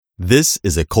This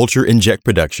is a Culture Inject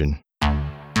production.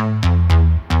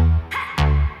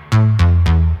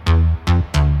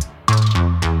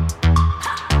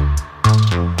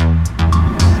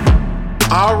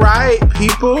 All right,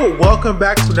 people, welcome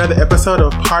back to another episode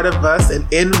of Part of Us, an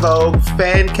In Vogue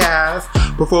Fancast.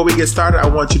 Before we get started, I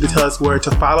want you to tell us where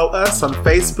to follow us on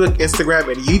Facebook,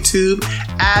 Instagram, and YouTube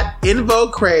at In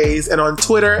Vogue Craze, and on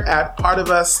Twitter at Part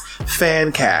of Us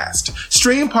Fancast.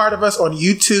 Stream Part of Us on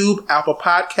YouTube, Apple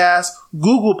Podcasts,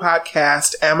 Google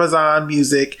Podcasts, Amazon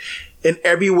Music, and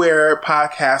everywhere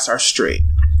podcasts are streamed.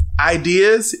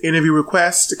 Ideas, interview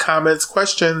requests, comments,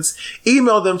 questions,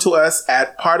 email them to us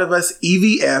at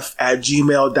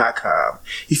partofusevf@gmail.com.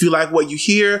 If you like what you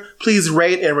hear, please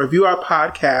rate and review our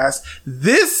podcast.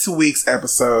 This week's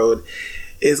episode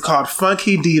is called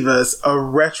Funky Divas, a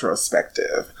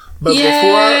Retrospective. But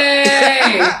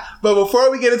before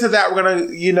we get into that, we're going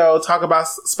to, talk about,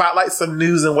 spotlight some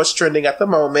news and what's trending at the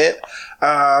moment.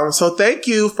 So thank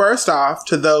you, first off,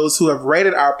 to those who have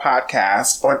rated our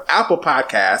podcast on Apple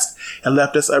Podcasts and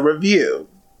left us a review.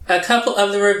 A couple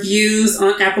of the reviews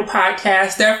on Apple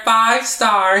Podcasts, they're 5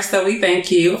 stars, so we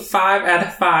thank you. 5 out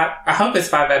of 5. I hope it's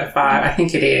 5 out of 5. I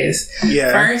think it is.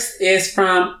 Yeah. First is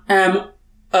from Mwezi.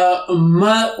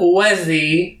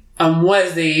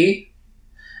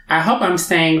 I hope I'm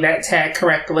saying that tag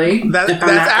correctly. That's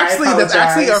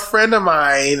actually a friend of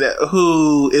mine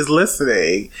who is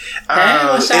listening.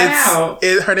 Shout out.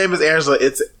 Her name is Angela.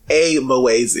 It's A.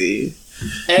 Mwezi.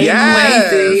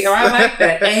 Mwezi. Oh, I like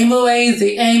that.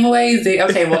 Mwezi.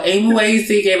 Okay, well,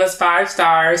 Mwezi gave us 5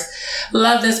 stars.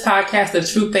 Love this podcast. The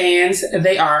true fans.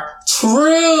 They are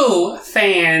true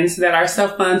fans that are so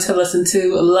fun to listen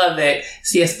to. Love it.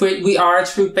 So yes, we are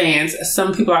true fans.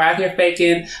 Some people are out here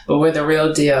faking, but we're the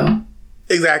real deal.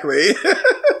 Exactly.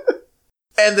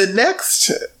 And the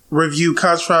next review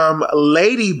comes from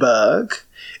Ladybug.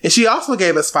 And she also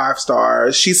gave us 5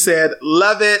 stars. She said,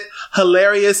 love it,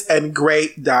 hilarious, and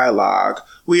great dialogue.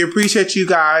 We appreciate you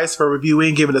guys for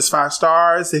reviewing, giving us 5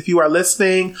 stars. If you are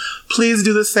listening, please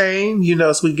do the same,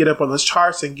 so we can get up on those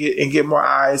charts and get more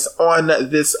eyes on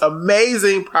this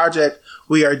amazing project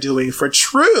we are doing for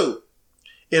true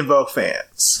In Vogue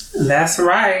fans. That's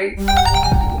right.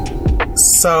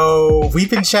 So we've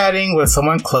been chatting with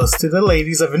someone close to the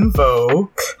ladies of In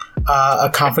Vogue, a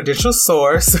confidential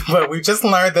source, but we just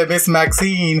learned that Miss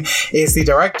Maxine is the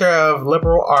director of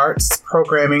liberal arts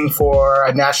programming for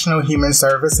a National Human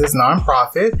Services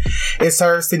nonprofit. It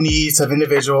serves the needs of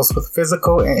individuals with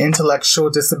physical and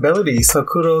intellectual disabilities. So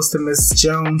kudos to Miss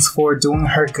Jones for doing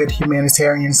her good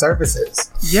humanitarian services.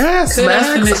 Yes,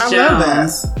 kudos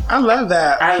Max. I love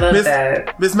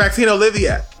that. Miss Maxine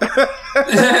Olivia.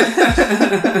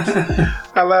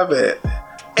 I love it.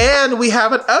 And we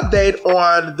have an update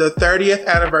on the 30th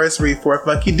anniversary for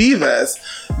Funky Divas.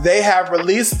 They have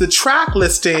released the track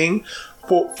listing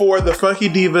for the Funky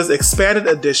Divas Expanded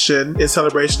Edition in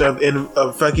celebration of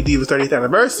Funky Divas 30th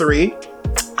anniversary.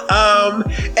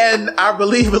 And I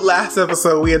believe in last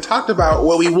episode we had talked about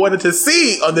what we wanted to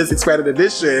see on this expanded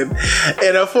edition,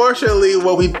 and unfortunately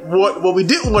what we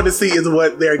didn't want to see is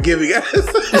what they're giving us.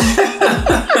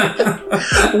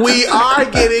 We are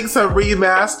getting some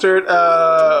remastered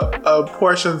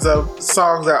portions of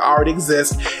songs that already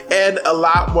exist, and a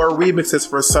lot more remixes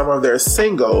for some of their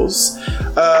singles.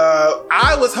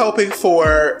 I was hoping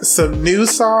for some new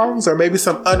songs or maybe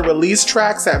some unreleased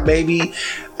tracks that maybe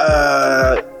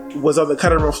was on the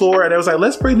cutting room floor, and it was like,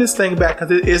 let's bring this thing back because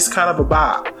it is kind of a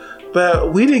bop.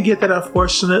 But we didn't get that,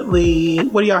 unfortunately.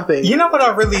 What do y'all think? You know what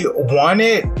I really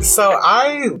wanted? So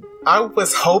I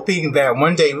was hoping that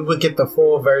one day we would get the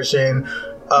full version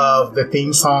of the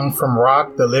theme song from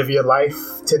Rock, the Live Your Life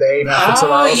Today, not for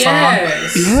Tomorrow song.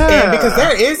 Yeah. And because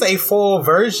there is a full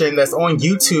version that's on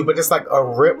YouTube, but it's like a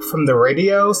rip from the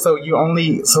radio. So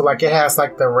it has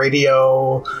like the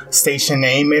radio station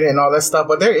name in it and all that stuff.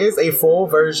 But there is a full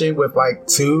version with like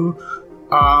two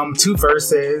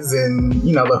verses and,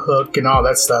 the hook and all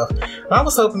that stuff. And I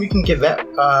was hoping we can get that.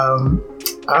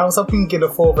 I was hoping we can get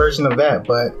a full version of that,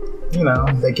 but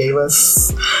they gave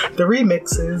us the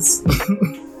remixes.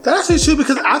 That's actually true,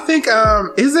 because I think,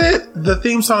 is it the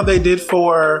theme song they did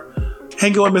for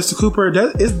Hanging with Mr. Cooper?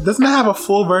 Doesn't it have a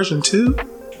full version too?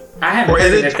 I haven't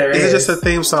heard it if there is. Is it just a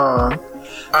theme song?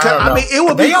 I mean, it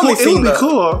would be cool. It would be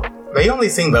cool. They only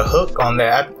sing the hook on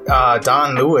that.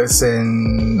 Don Lewis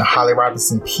and Holly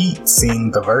Robinson Pete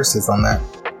sing the verses on that.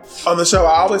 On the show,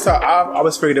 I always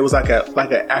figured it was like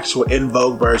an actual In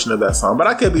Vogue version of that song,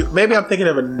 but maybe I'm thinking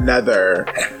of another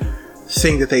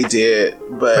thing that they did.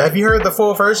 But have you heard the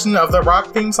full version of the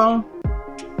Rock theme song?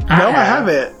 No, I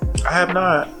haven't. I have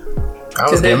not.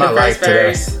 was in my life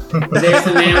today. There's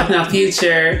a man with no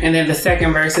future, and then the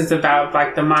second verse is about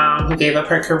like the mom who gave up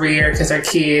her career because her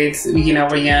kids, you know,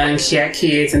 were young. She had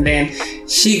kids, and then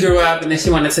she grew up, and then she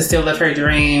wanted to still live her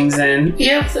dreams. And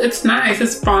yeah, it's nice.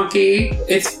 It's funky.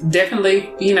 It's definitely,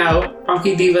 you know,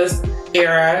 funky divas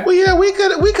era. Well, yeah, we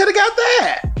could have got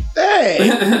that. Hey,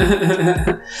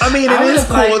 I mean, it is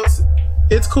cool.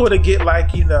 It's cool to get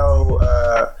like, you know,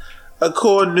 a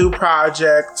cool new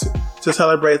project to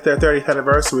celebrate their 30th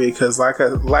anniversary, because like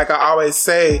I always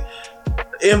say,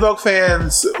 In Vogue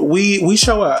fans, we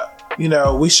show up, you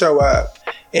know, we show up,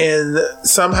 and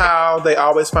somehow they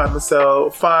always find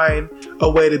a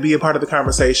way to be a part of the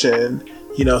conversation,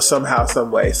 you know, somehow,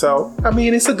 some way. So I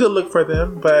mean, it's a good look for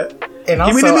them, but and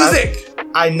give me the music.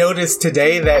 I noticed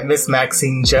today that Miss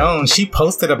Maxine Jones, she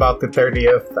posted about the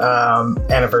 30th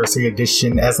anniversary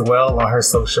edition as well on her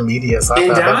social media. So I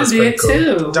thought that was pretty cool.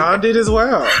 Too. Dawn did as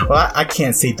well. Well, I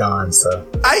can't see Dawn, so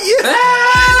you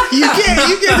can't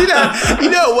see that. You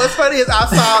know what's funny is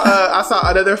I saw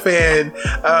another fan.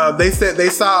 They said they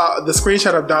saw the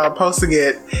screenshot of Dawn posting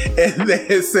it, and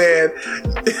they said,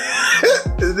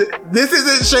 "This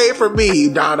isn't shade for me,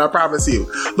 Dawn. I promise you."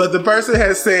 But the person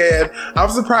has said, "I'm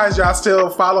surprised y'all still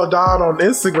follow Dawn on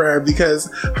Instagram, because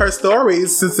her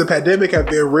stories since the pandemic have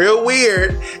been real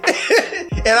weird."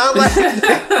 And I'm like,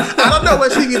 I don't know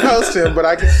what she be posting, but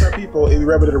I guess some people it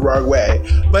rub it the wrong way.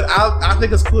 But I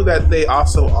think it's cool that they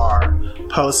also are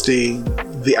posting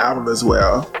the album as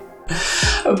well.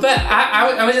 But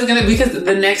I was just gonna, because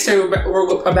the next story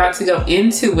we're about to go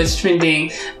into was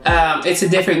trending. It's a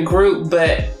different group,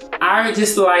 but I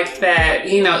just like that,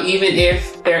 you know, even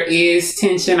if there is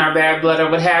tension or bad blood or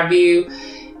what have you,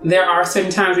 there are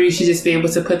certain times where you should just be able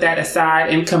to put that aside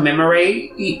and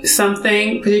commemorate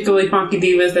something, particularly Funky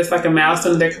Divas. That's like a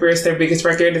milestone of their career. It's their biggest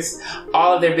record. It's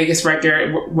all of their biggest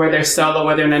record, whether they're solo,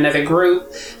 whether in another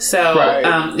group. So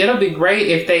right. It'll be great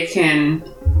if they can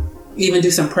even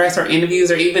do some press or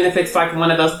interviews, or even if it's like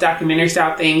one of those documentary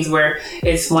style things where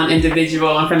it's one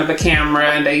individual in front of a camera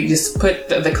and they just put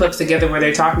the clips together where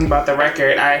they're talking about the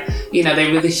record.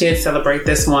 They really should celebrate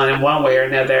this one in one way or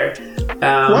another.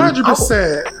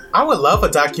 100%. I would love a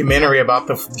documentary about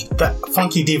the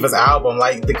Funky Divas album,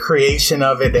 like the creation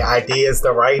of it, the ideas,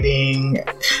 the writing.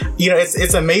 You know,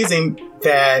 it's amazing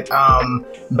that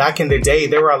back in the day,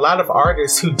 there were a lot of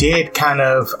artists who did kind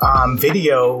of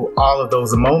video all of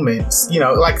those moments. You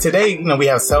know, like today, you know, we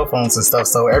have cell phones and stuff,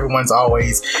 so everyone's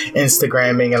always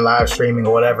Instagramming and live streaming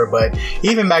or whatever. But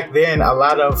even back then, a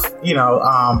lot of, you know,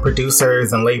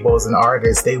 producers and labels and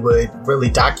artists, they would really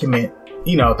document,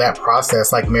 you know, that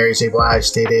process. Like Mary J.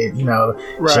 Blige did it, you know,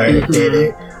 Janet did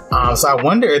it. So I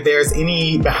wonder if there's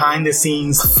any behind the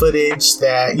scenes footage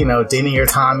that, you know, Denny or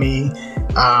Tommy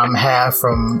have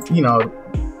from, you know,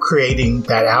 creating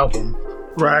that album.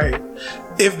 Right.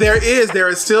 If there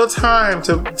is still time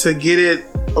to get it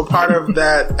a part of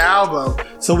that album,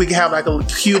 so we can have like a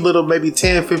cute little maybe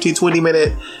 10, 15, 20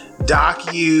 minute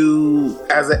docu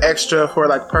as an extra for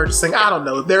like purchasing. I don't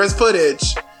know. If there is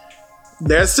footage,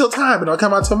 there's still time. It'll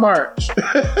come out till March.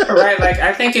 Right. Like,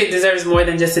 I think it deserves more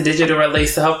than just a digital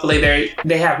release. So hopefully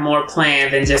they have more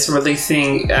planned than just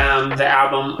releasing the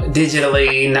album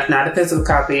digitally, not a physical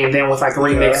copy, and then with like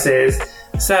remixes. Yeah.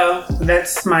 So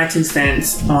that's my 2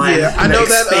 cents on I know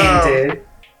expanded.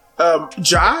 That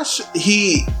Josh,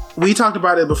 we talked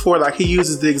about it before, like he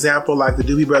uses the example like the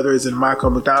Doobie Brothers and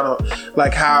Michael McDonald,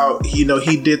 like how, you know,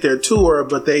 he did their tour,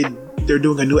 but they're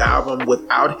doing a new album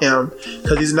without him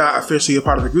because he's not officially a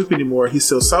part of the group anymore. He's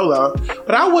still solo.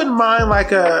 But I wouldn't mind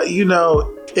like you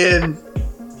know,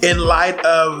 in light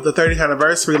of the 30th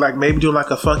anniversary, like maybe doing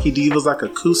like a Funky Divas like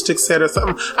acoustic set or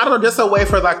something. I don't know, just a way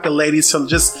for like the ladies to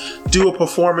just do a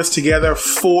performance together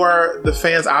for the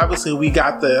fans. Obviously, we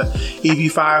got the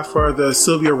EP5 for the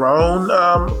Sylvia Rhone,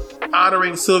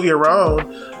 honoring Sylvia Rhone,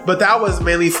 but that was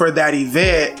mainly for that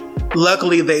event.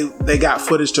 Luckily, they got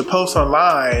footage to post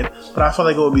online, but I feel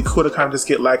like it would be cool to kind of just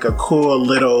get like a cool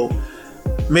little,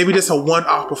 maybe just a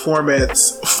one-off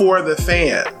performance for the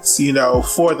fans, you know,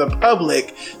 for the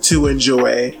public to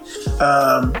enjoy.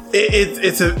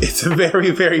 It's a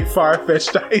very, very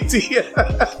far-fetched idea.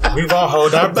 We won't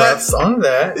hold our breaths on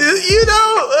that. You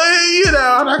know,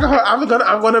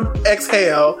 I'm gonna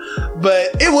exhale,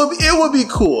 but it would be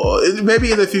cool.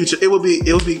 Maybe in the future, it would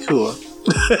be cool.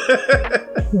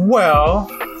 Well,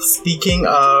 speaking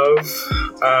of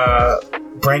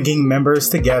bringing members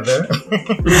together,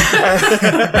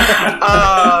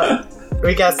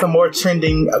 we got some more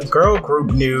trending girl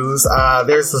group news.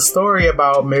 There's a story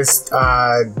about Miss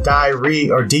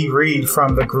Dee Reed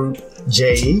from the group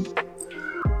Jade.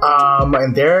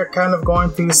 And they're kind of going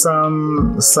through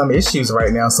some issues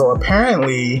right now. So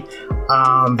apparently,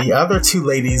 the other two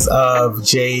ladies of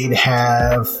Jade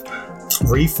have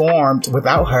reformed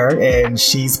without her, and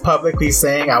she's publicly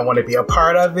saying, I want to be a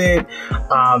part of it.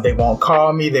 They won't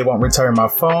call me, they won't return my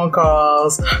phone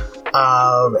calls,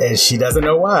 and she doesn't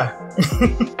know why.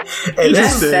 And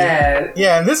that's sad.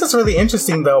 Yeah, and this is really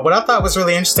interesting though. What I thought was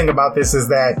really interesting about this is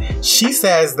that she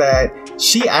says that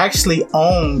she actually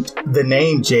owned the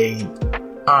name Jade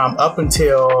up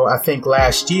until I think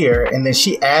last year, and then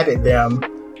she added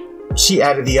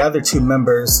the other two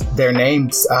members, their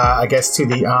names, I guess, to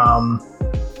the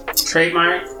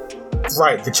trademark.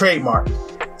 Right, the trademark.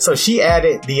 So she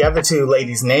added the other two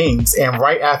ladies' names, and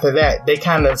right after that, they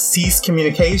kind of ceased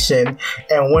communication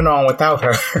and went on without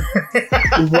her.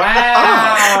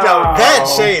 Wow. Now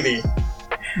that's shady.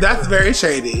 That's very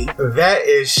shady. That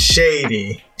is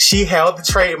shady. She held the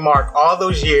trademark all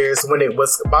those years when it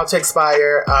was about to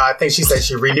expire. I think she said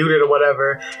she renewed it or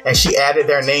whatever, and she added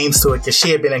their names to it because she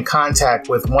had been in contact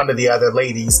with one of the other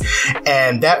ladies.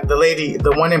 And that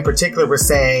the one in particular, was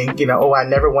saying, you know, oh, I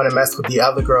never want to mess with the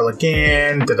other girl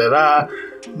again. Da da da.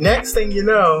 Next thing you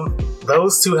know,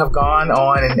 those two have gone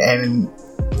on and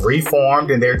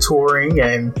reformed, and they're touring,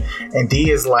 and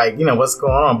Dee is like, you know, what's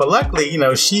going on? But luckily, you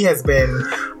know, she has been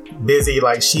busy.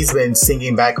 Like, she's been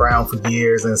singing background for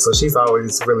years, and so she's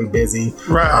always really busy,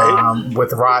 right?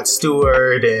 With Rod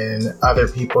Stewart and other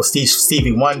people,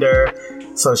 Stevie Wonder.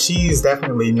 So she's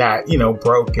definitely not, you know,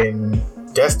 broke and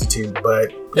destitute,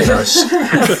 but you know,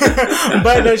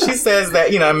 but no, she says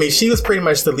that, you know, I mean, she was pretty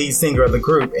much the lead singer of the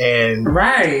group, and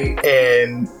right,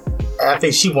 and I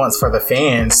think she wants for the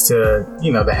fans to,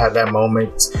 you know, to have that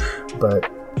moment. But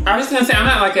I was gonna say, I'm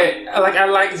not I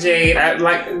like Jade. I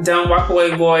like Don't Walk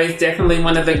Away Boys, definitely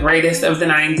one of the greatest of the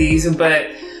 90s. But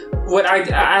what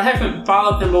I haven't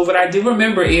followed them, but what I do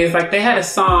remember is, like, they had a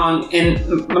song,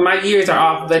 and my years are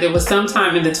off, but it was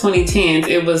sometime in the 2010s.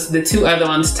 It was the two other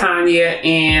ones, Tanya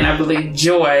and I believe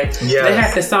Joy. Yes. They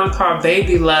had the song called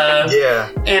Baby Love. Yeah.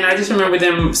 And I just remember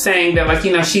them saying that, like,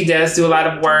 you know, she does do a lot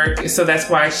of work, so that's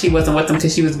why she wasn't with them,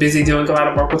 because she was busy doing a lot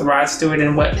of work with Rod Stewart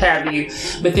and what have you.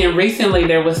 But then recently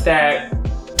there was that,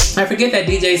 I forget that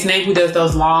DJ's name, who does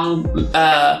those long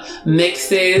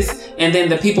mixes, and then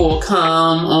the people will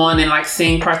come on and, like,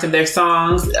 sing parts of their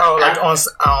songs. Oh, like on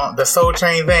the Soul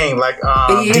Train thing, like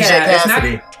DJ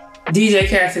Cassidy. DJ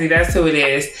Cassidy, that's who it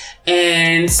is.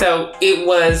 And so it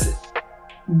was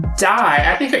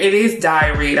Di. I think it is Di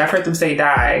Reed. I've heard them say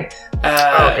Di.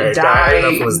 Okay, Di. I don't know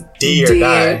if it was D or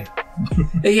Di.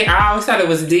 Yeah, I always thought it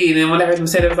was D. Then when I heard them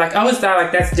say it, was like, oh, it's Di.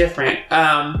 Like, that's different.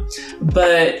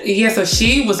 But yeah, so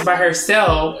she was by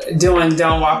herself doing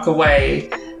Don't Walk Away.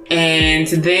 And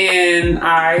then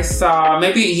I saw,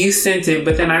 maybe you sent it,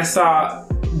 but then I saw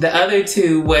the other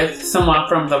two with someone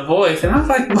from The Voice, and I was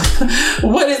like,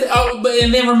 what is it? Oh, but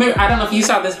and then remember, I don't know if you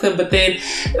saw this clip, but then,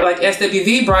 like,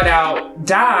 SWV brought out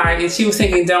Di, and she was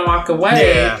singing Don't Walk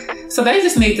Away. Yeah. So they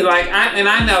just need to, like,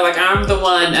 I know, like, I'm the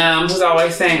one who's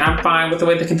always saying I'm fine with the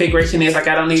way the configuration is, like,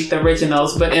 I don't need the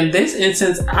originals, but in this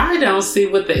instance, I don't see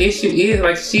what the issue is.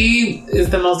 Like, she is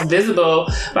the most visible.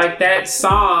 Like, that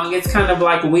song, it's kind of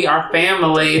like We Are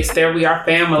Family. It's their We Are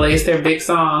Family. It's their big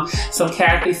song. So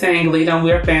Kathy sang lead on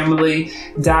We Are Family.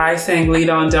 Di sang lead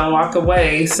on Don't Walk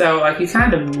Away. So, like, you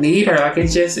kind of need her. Like, it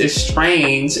just is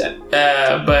strange.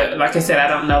 But like I said, I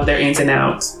don't know their ins and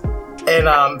outs. And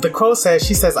the quote says,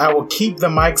 she says, I will keep the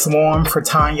mics warm for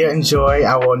Tanya and Joy.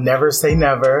 I will never say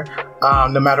never.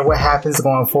 No matter what happens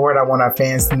going forward, I want our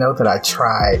fans to know that I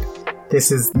tried.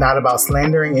 This is not about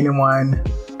slandering anyone.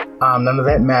 None of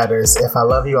that matters. If I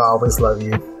love you, I always love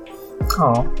you.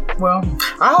 Oh, well,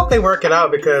 I hope they work it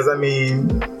out, because, I mean,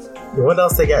 what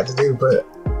else they got to do? But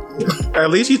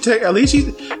at least she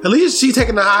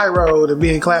taking the high road and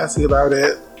being classy about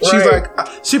it. She's right.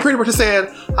 Like, she pretty much is saying,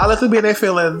 I'll let them be in their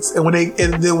feelings, and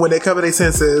then when they come to their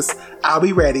senses, I'll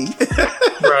be ready.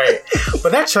 Right.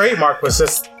 But that trademark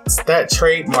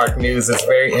news is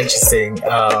very interesting.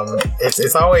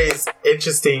 It's always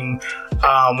interesting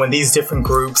when these different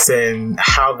groups and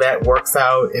how that works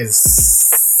out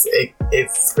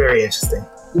it's very interesting.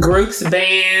 Groups,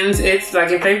 bands, it's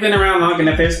like, if they've been around long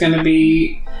enough, there's going to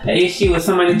be an issue with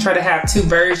somebody try to have two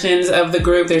versions of the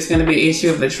group. There's going to be an issue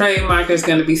of the trademark. There's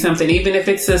going to be something, even if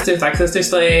it's sisters, like Sister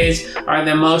Sledge or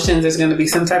The Emotions, there's going to be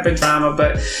some type of drama.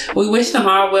 But we wish them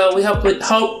all well. We hope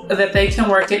that they can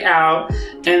work it out.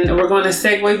 And we're going to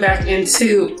segue back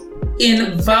into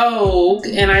In Vogue,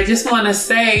 and I just want to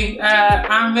say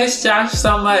I miss Josh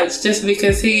so much just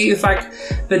because he is like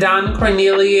the Don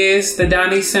Cornelius, the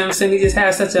Donnie Simpson. He just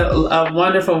has such a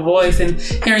wonderful voice, and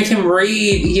hearing him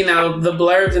read, you know, the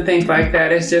blurbs and things like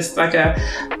that is just like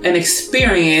an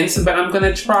experience. But I'm going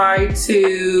to try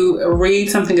to read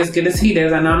something as good as he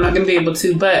does. I know I'm not going to be able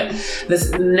to, but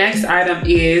this next item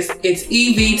is, it's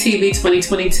EVTV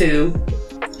 2022.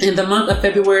 In the month of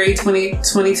February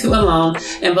 2022 alone,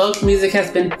 En Vogue music has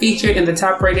been featured in the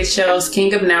top-rated shows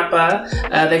King of Napa.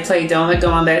 They played Don't Let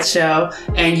Go on that show.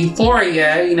 And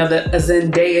Euphoria, you know, the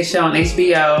Zendaya show on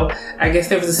HBO. I guess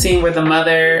there was a scene where the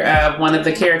mother of one of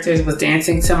the characters was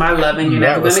dancing to My Lovin', You're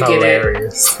Never Gonna Get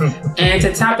It. And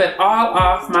to top it all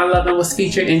off, My Lovin' was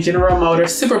featured in General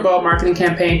Motors' Super Bowl marketing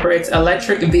campaign for its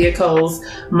electric vehicles.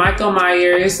 Michael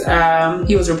Myers,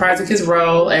 he was reprising his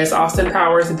role as Austin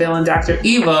Powers' villain Dr.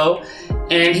 Evil.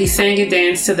 And he sang and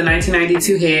danced to the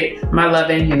 1992 hit, My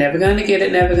Lovin', You're Never Gonna Get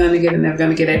It, Never Gonna Get It, Never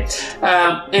Gonna Get It.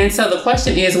 And so the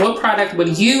question is, what product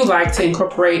would you like to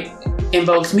incorporate En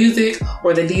Vogue's music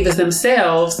or the divas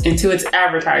themselves into its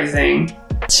advertising?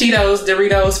 Cheetos,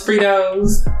 Doritos,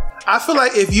 Fritos? I feel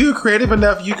like if you're creative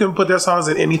enough, you can put their songs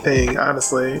in anything,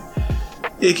 honestly.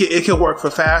 It could work for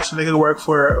fashion, it could work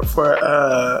for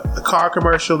a car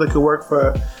commercial, it could work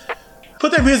for...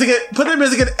 Put their music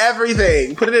in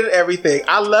everything. Put it in everything.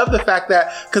 I love the fact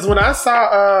that, because when I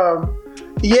saw,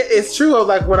 it's true.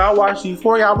 Like when I watched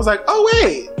Euphoria, I was like, oh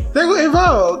wait, they're En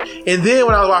Vogue. And then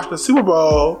when I watched the Super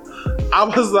Bowl, I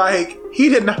was like, he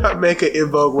did not make an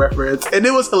En Vogue reference. And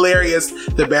it was hilarious,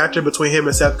 the banter between him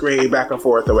and Seth Green back and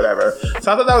forth or whatever.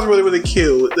 So I thought that was really, really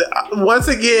cute. Once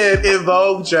again, En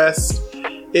Vogue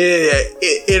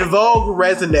En Vogue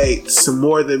resonates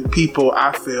more than people,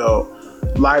 I feel,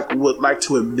 would like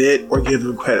to admit or give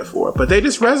them credit for, but they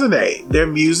just resonate. Their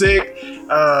music,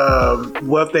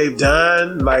 what they've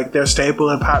done, like their staple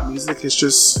in pop music, it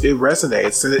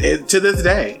resonates, and to this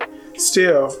day,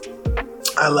 still,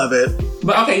 I love it.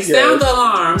 But okay, sound the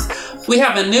alarms. We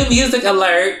have a new music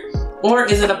alert, or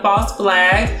is it a false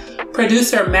flag?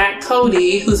 Producer Matt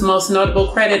Cody, whose most notable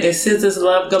credit is SZA's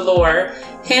Love Galore,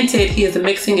 hinted he is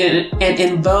mixing an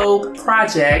En Vogue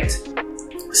project.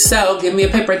 So give me a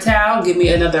paper towel, give me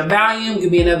another volume,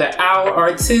 give me another hour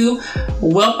or two.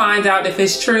 We'll find out if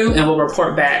it's true and we'll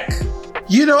report back.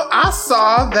 You know, I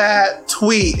saw that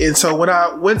tweet, and so when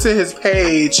I went to his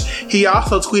page, he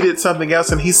also tweeted something else,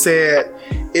 and he said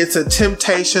it's a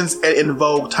Temptations and En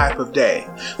Vogue type of day.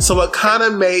 So it kind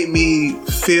of made me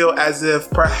feel as if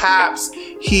perhaps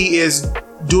he is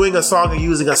doing a song and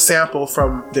using a sample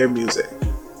from their music,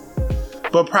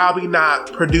 but probably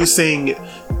not producing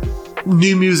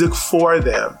new music for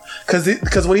them.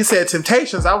 Because when he said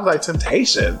Temptations, I was like,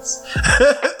 Temptations?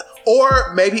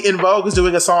 Or maybe En Vogue is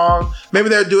doing a song, maybe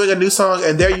they're doing a new song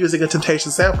and they're using a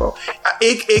Temptation sample.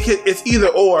 It's either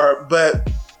or, but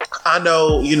I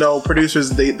know, you know, producers,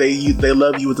 they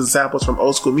love you with the samples from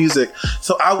old school music.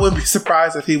 So I wouldn't be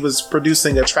surprised if he was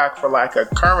producing a track for like a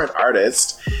current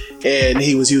artist and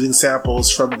he was using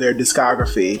samples from their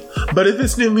discography. But if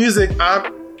it's new music,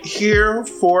 I'm here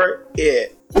for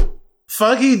it.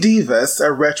 Funky Divas,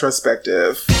 a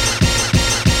retrospective.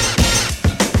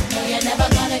 No, you're never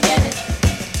gonna get it.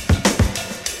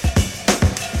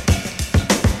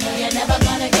 No, you're never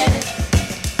gonna get it.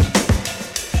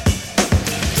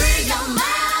 Free your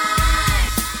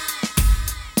mind.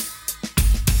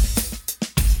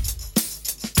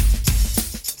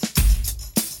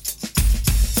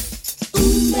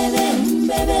 Baby,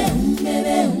 baby,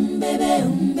 baby,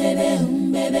 baby,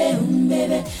 baby,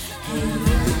 baby.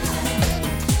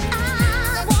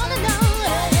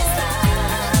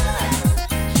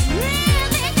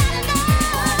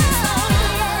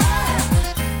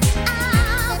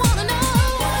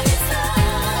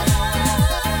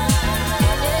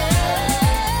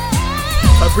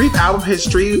 Brief album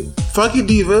history. Funky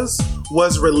Divas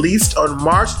was released on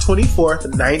March 24th,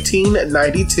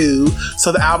 1992.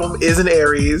 So the album is an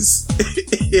Aries,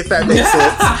 if that makes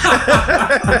sense.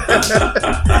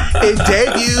 It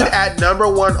debuted at number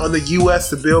 1 on the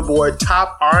US Billboard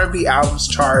Top R&B Albums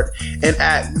chart and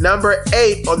at number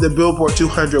 8 on the Billboard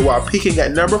 200, while peaking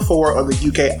at number 4 on the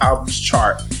UK Albums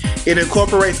chart. It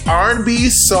incorporates R&B,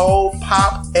 soul,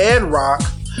 pop, and rock.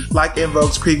 Like En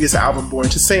Vogue's previous album, Born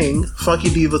to Sing, Funky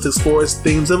Divas explores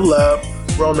themes of love,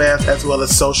 romance, as well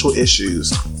as social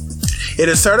issues. It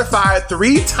is certified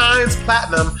 3 times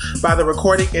platinum by the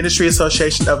Recording Industry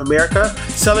Association of America,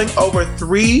 selling over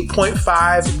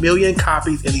 3.5 million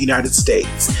copies in the United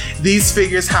States. These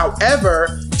figures,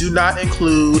 however, do not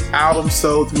include albums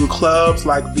sold through clubs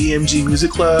like BMG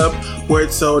Music Club, where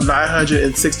it sold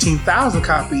 916,000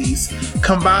 copies.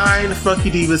 Combined,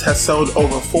 Funky Divas has sold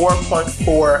over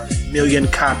 4.4 million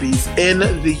copies in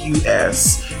the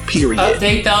U.S., period.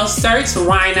 Update those certs,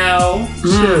 Rhino.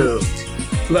 Shoot.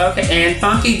 Okay, and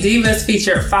Funky Divas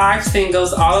featured 5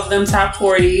 singles, all of them top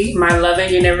 40. My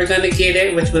Lovin' You're Never Gonna Get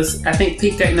It, which was, I think,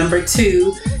 peaked at number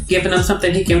 2. Giving Him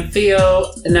Something He Can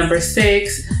Feel, number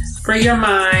 6. Free Your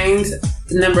Mind,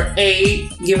 number 8.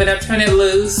 Give It Up, Turn It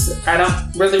Loose. I don't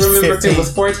really remember 15. If it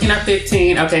was 14 or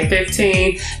 15. Okay,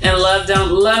 15. And Love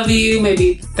Don't Love You,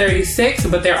 maybe 36,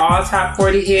 but they're all top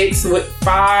 40 hits with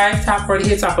 5 top 40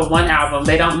 hits off of one album.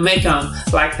 They don't make them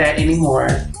like that anymore.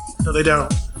 No, they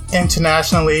don't.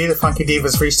 Internationally, the Funky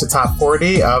Divas reached the top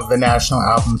 40 of the national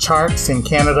album charts in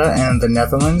Canada and the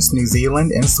Netherlands, New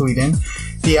Zealand, and Sweden.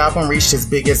 The album reached its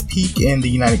biggest peak in the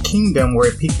United Kingdom, where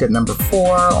it peaked at number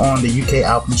 4 on the UK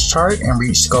Albums Chart and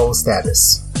reached gold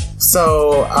status.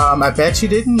 So, I bet you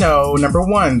didn't know, number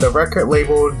 1, the record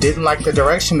label didn't like the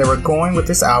direction they were going with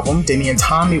this album. Denny and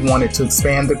Tommy wanted to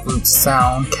expand the group's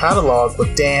sound catalog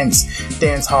with dance,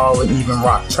 dancehall, and even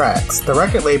rock tracks. The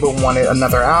record label wanted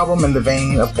another album in the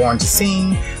vein of Born to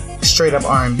Sing, straight up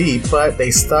R&B, but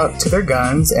they stuck to their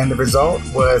guns, and the result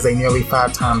was a nearly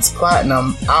 5 times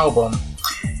platinum album,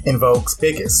 in Vogue's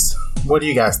biggest. What do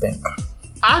you guys think?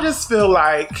 I just feel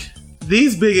like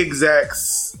these big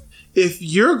execs, if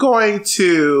you're going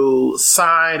to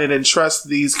sign and entrust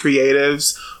these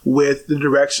creatives with the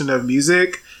direction of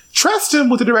music, trust them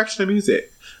with the direction of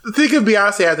music. Think of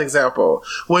Beyonce as an example.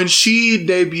 When she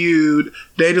debuted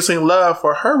Dangerously in Love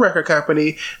for her record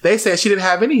company, they said she didn't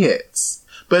have any hits.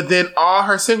 But then all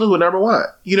her singles were number 1.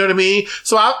 You know what I mean?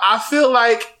 So I feel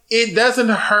like it doesn't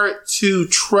hurt to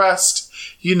trust,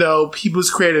 you know, people's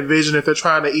creative vision if they're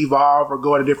trying to evolve or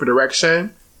go in a different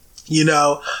direction. You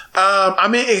know, I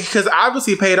mean, because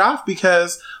obviously it paid off,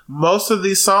 because most of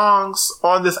these songs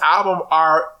on this album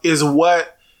are the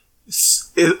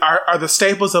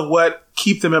staples of what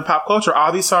keep them in pop culture.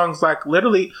 All these songs, like,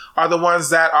 literally are the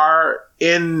ones that are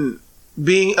in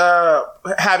being,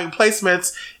 having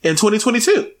placements in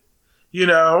 2022, you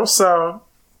know, so.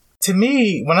 To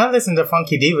me, when I listen to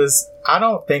Funky Divas, I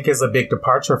don't think it's a big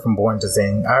departure from Born to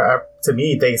Sing. To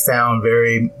me, they sound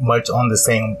very much on the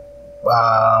same,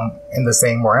 in the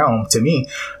same realm to me.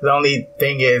 The only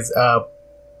thing is,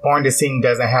 Born to Sing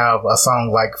doesn't have a song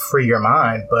like Free Your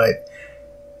Mind, but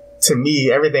to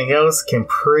me, everything else can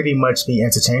pretty much be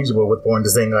interchangeable with Born to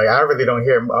Sing. Like, I really don't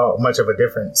hear much of a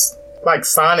difference. Like,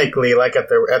 sonically, like at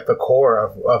the core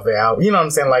of the album, you know what I'm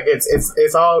saying? Like,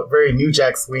 it's all very New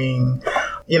Jack Swing,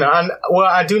 you know.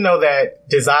 I do know that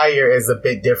Desire is a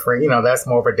bit different, you know. That's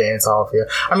more of a dance hall feel.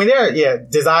 I mean,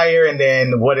 Desire, and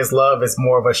then What Is Love is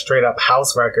more of a straight up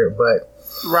house record, but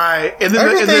right. And then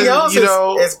everything else, you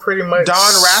know, is pretty much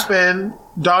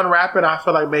Dawn Rappin', I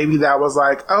feel like maybe that was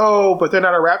like, oh, but they're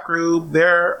not a rap group,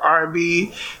 they're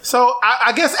R&B. So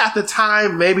I guess at the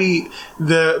time, maybe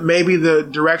the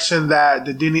direction that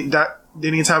the Denny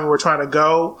and Tommy were trying to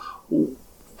go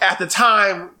at the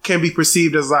time can be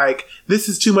perceived as like, this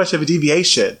is too much of a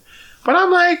deviation. But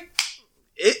I'm like,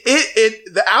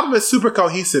 the album is super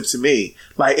cohesive to me.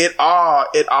 Like, it all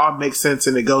makes sense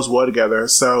and it goes well together.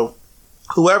 So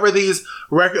whoever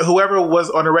was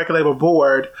on the record label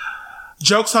board,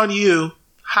 joke's on you.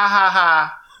 Ha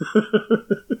ha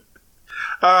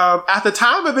ha. At the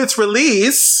time of its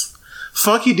release,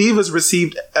 Funky Divas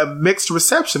received a mixed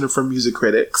reception from music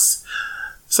critics,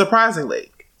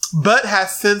 surprisingly, but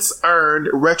has since earned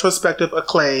retrospective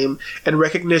acclaim and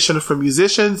recognition from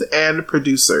musicians and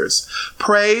producers.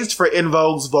 Praised for En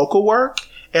Vogue's vocal work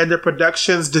and the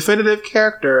production's definitive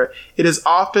character, it is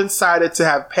often cited to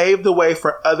have paved the way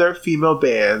for other female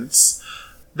bands.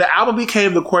 The album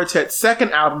became the quartet's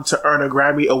second album to earn a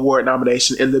Grammy Award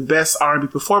nomination in the Best R&B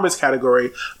Performance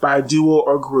category by a duo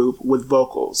or group with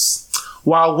vocals,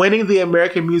 while winning the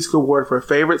American Music Award for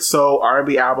Favorite Soul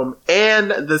R&B Album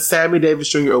and the Sammy Davis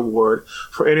Jr. Award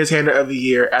for Entertainer of the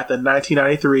Year at the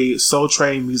 1993 Soul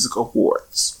Train Music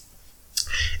Awards.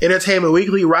 Entertainment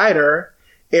Weekly writer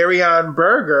Ariane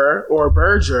Berger,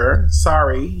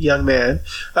 sorry, young man,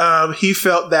 he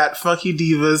felt that Funky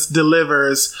Divas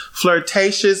delivers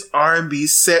flirtatious R&B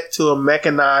set to a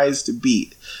mechanized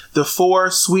beat. The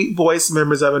 4 sweet voice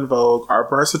members of En Vogue are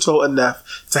versatile enough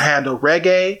to handle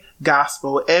reggae,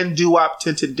 gospel, and doo-wop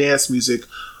tinted dance music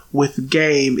with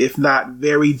game, if not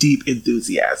very deep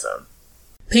enthusiasm.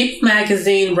 People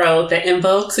magazine wrote that En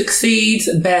Vogue succeeds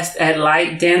best at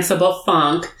light, danceable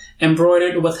funk,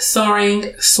 embroidered with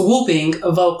soaring, swooping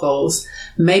vocals.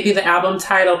 Maybe the album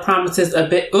title promises a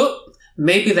bit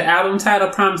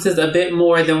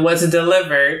more than what's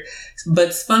delivered,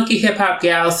 but spunky hip-hop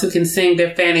gals who can sing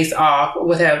their fannies off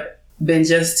would have been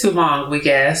just too long, we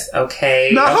guess.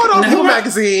 Okay. Now, hold on, People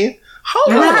magazine.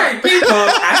 Hold on. People,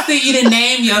 I see you to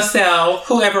name yourself,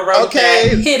 whoever wrote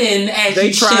that, hidden as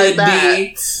you should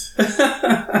be.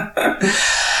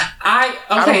 I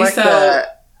don't like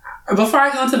that. Before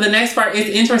I go into the next part,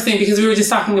 it's interesting because we were just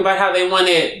talking about how the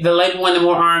label wanted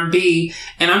more R&B,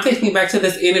 and I'm taking back to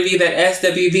this interview that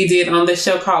SWV did on this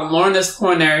show called Lorna's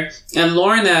Corner, and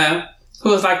Lorna, who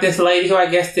was like this lady who I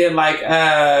guess did like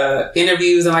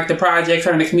interviews and like the projects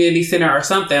or in the community center or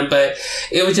something, but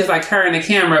it was just like her and the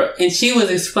camera, and she was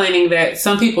explaining that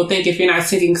some people think if you're not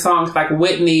singing songs like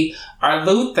Whitney or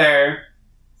Luther,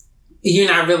 you're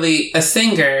not really a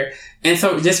singer. And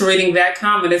so just reading that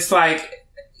comment, it's like,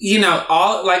 you know,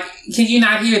 all like, can you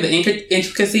not hear the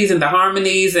intricacies and the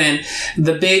harmonies and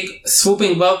the big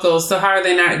swooping vocals? So how are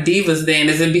they not divas then?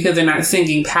 Is it because they're not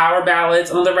singing power ballads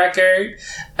on the record?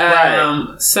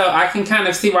 Right. So I can kind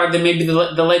of see why maybe the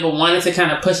label wanted to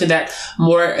kind of push in that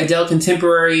more Adele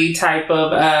contemporary type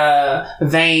of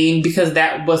vein, because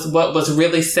that was what was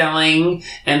really selling,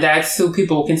 and that's who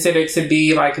people considered to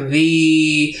be like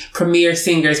the premier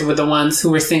singers, were the ones who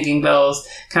were singing those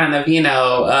kind of, you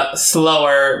know,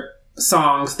 slower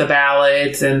songs, the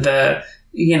ballads, and the,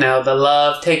 you know, the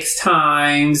love takes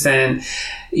times and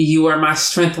you were my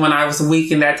strength when I was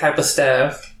weak and that type of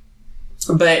stuff.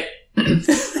 But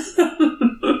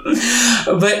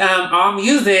All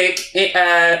Music,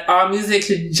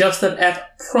 Joseph F.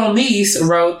 Promise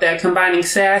wrote that combining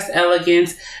sass,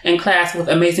 elegance, and class with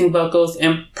amazing vocals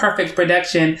and perfect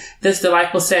production, this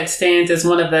delightful set stands as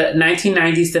one of the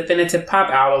 1990s definitive pop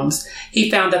albums. He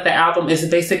found that the album is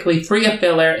basically free of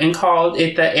filler and called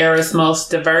it the era's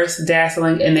most diverse,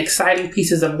 dazzling, and exciting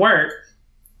pieces of work.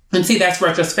 And see, that's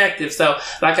retrospective. So,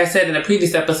 like I said in a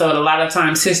previous episode, a lot of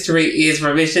times history is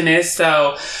revisionist.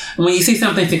 So, when you see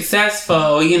something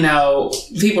successful, you know,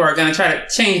 people are going to try to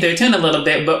change their tune a little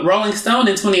bit. But Rolling Stone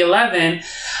in 2011,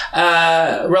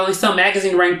 Rolling Stone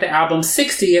magazine ranked the album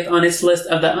 60th on its list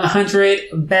of the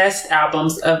 100 best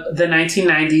albums of the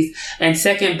 1990s and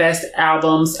second best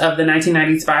albums of the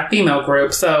 1990s by a female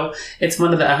group. So, it's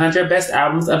one of the 100 best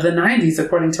albums of the 90s,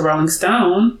 according to Rolling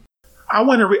Stone. I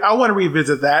want to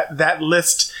revisit that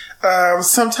list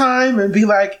sometime and be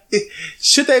like,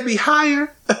 should they be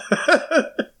higher?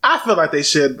 I feel like they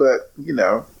should, but you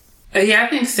know. Yeah, I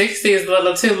think 60 is a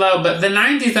little too low, but the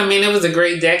 90s, I mean, it was a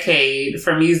great decade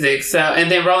for music. So,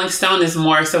 and then Rolling Stone is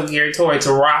more so geared towards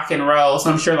rock and roll.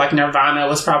 So I'm sure like Nirvana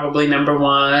was probably number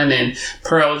one, and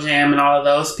Pearl Jam and all of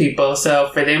those people. So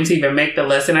for them to even make the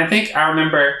list, and I think I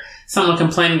remember someone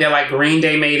complaining that like Green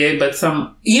Day made it, but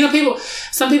some people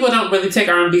don't really take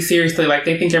R&B seriously. Like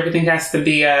they think everything has to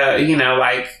be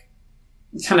like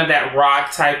kind of that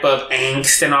rock type of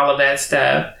angst and all of that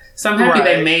stuff. So I'm happy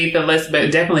they made the list, but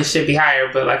it definitely should be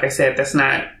higher. But like I said,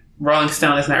 Rolling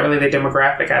Stone is not really their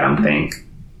demographic, I don't think.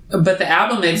 But the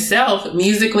album itself,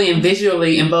 musically and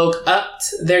visually, En Vogue upped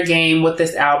their game with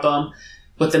this album,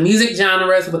 with the music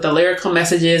genres, with the lyrical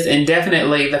messages, and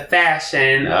definitely the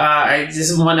fashion.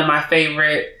 Just one of my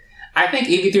favorite. I think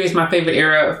EV3 is my favorite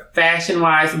era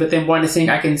fashion-wise, but then Born to Sing,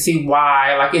 I can see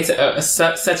why. Like, it's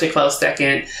such a close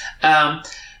second.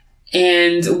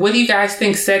 And what do you guys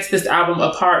think sets this album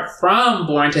apart from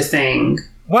Born to Sing?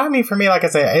 Well, I mean, for me, like I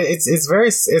said, it's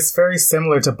very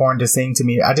similar to Born to Sing to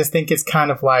me. I just think it's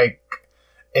kind of like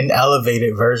an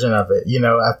elevated version of it. You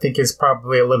know, I think it's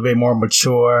probably a little bit more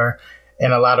mature.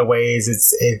 In a lot of ways,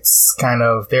 it's kind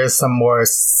of, there's some more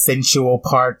sensual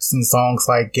parts in songs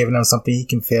like Giving Him Something He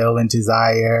Can Feel and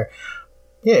Desire.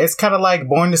 Yeah, it's kind of like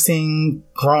Born to Sing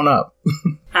grown up.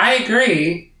 I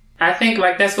agree. I think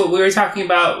like that's what we were talking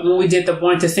about when we did the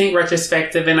Born to Sing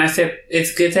retrospective, and I said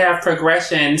it's good to have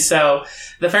progression. So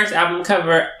the first album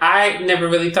cover, I never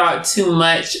really thought too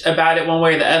much about it one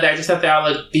way or the other. I just thought they all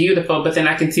looked beautiful, but then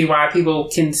I can see why people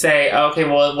can say, oh, okay,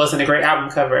 well, it wasn't a great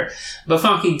album cover. But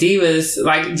Funky Divas,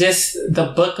 like just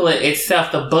the booklet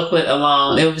itself, the booklet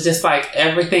alone, it was just like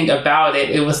everything about it.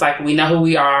 It was like, we know who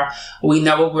we are. We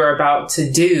know what we're about to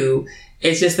do.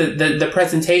 It's just the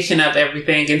presentation of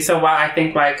everything. And so while I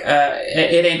think like,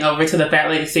 It Ain't Over Till the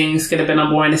Fat Lady Sings could have been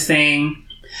on Born to Sing.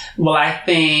 Well, I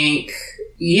think,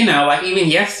 like even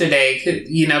Yesterday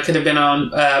could have been on,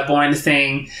 Born to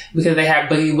Sing, because they have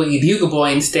Boogie Woogie Bugle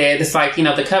Boy instead. It's like,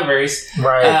 the covers.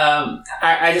 Right.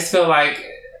 I just feel like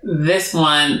this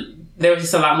one, there was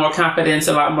just a lot more confidence,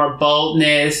 a lot more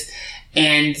boldness,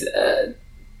 and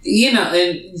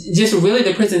and just really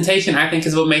the presentation, I think,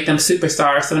 is what made them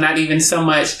superstars. So not even so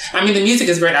much, I mean, the music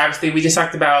is great, obviously. We just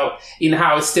talked about,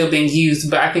 how it's still being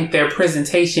used, but I think their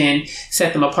presentation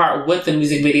set them apart with the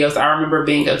music videos. I remember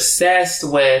being obsessed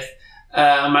with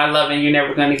My Love and You're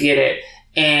Never Gonna Get It.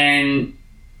 And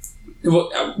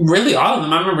really all of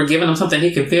them, I remember giving them something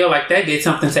he could feel. Like that did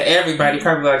something to everybody.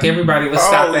 Probably like everybody was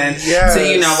stopping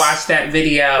to watch that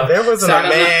video. There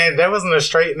wasn't a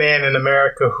straight man in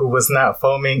America who was not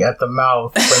foaming at the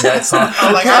mouth for that song.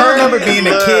 Like I remember being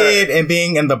a kid and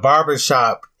being in the barber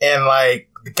shop, and like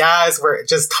the guys were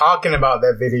just talking about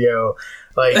that video.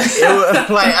 Like it was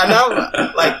like I know,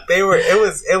 like they were. It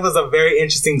was a very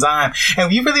interesting time, and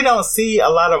you really don't see a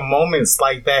lot of moments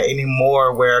like that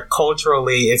anymore, where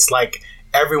culturally it's like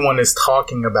everyone is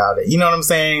talking about it. You know what I'm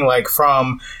saying? Like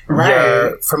from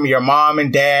your mom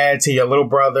and dad to your little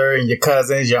brother and your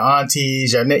cousins, your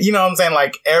aunties, you know what I'm saying?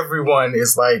 Like everyone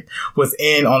is like was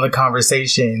in on the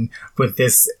conversation with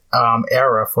this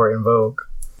era for En Vogue.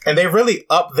 And they really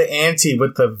up the ante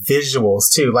with the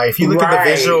visuals too. Like if you look at the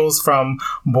visuals from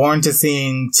Born to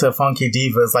Sing to Funky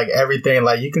Divas, like everything,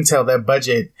 like you can tell that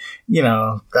budget,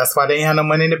 that's why they ain't had no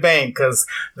money in the bank, because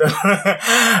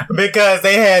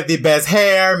they had the best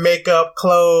hair, makeup,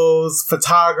 clothes,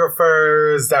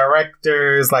 photographers,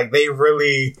 directors. Like they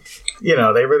really did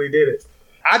it.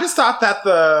 I just thought that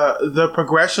the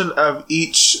progression of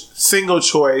each single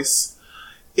choice,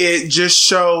 it just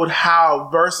showed how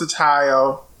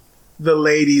versatile the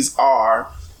ladies are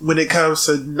when it comes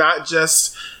to not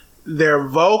just their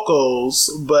vocals,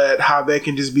 but how they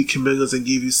can just be chameleons and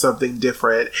give you something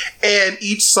different. And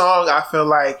each song, I feel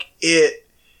like it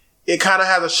kind of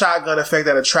has a shotgun effect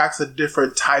that attracts a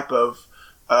different type of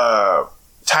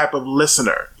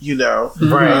listener,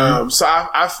 Right. So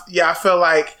I feel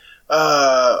like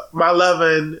My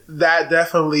Lovin', that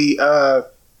definitely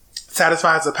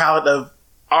satisfies the palate of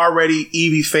already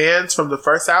Evie fans from the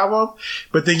first album,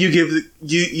 but then you give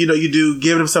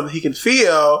him something he can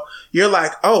feel. You're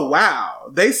like, oh wow,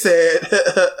 they said,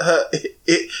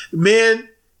 men,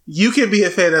 you can be a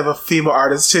fan of a female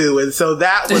artist too, and so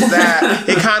that was that.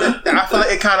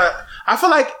 I feel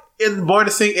like in Born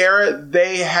to Sing era,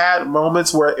 they had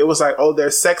moments where it was like, oh,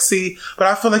 they're sexy, but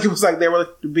I feel like it was like they were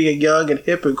being young and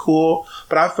hip and cool.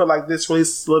 But I feel like this really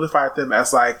solidified them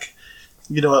as like,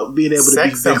 being able to sex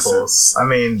be symbols. I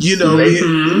mean, they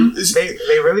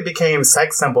really became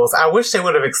sex symbols. I wish they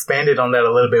would have expanded on that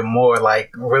a little bit more,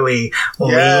 like really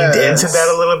leaned into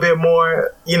that a little bit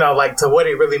more, like to what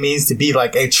it really means to be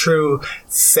like a true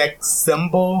sex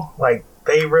symbol. Like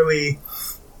they really,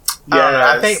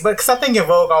 I think En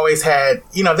Vogue always had,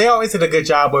 they always did a good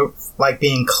job of like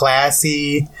being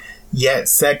classy yet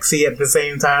sexy at the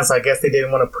same time. So I guess they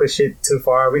didn't want to push it too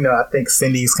far. I think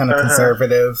Cindy's kind of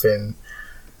conservative, and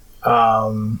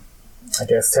I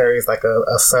guess Terry's like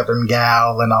a southern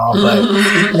gal and all, but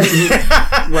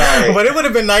but it would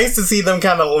have been nice to see them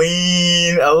kind of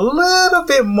lean a little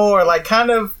bit more, like kind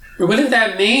of. What does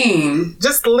that mean?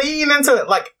 Just lean into it.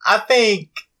 Like I think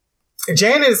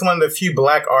Janet is one of the few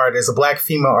black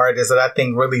female artists that I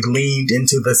think really leaned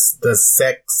into the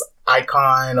sex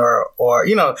icon or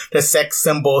the sex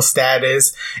symbol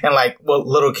status, and like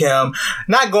Little Kim,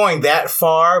 not going that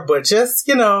far, but just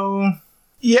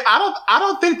Yeah, I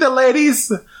don't think the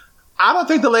ladies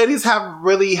have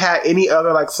really had any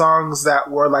other like songs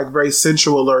that were like very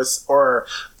sensual or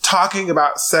talking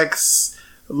about sex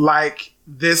like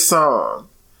this song.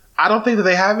 I don't think that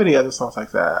they have any other songs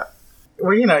like that.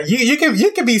 Well, you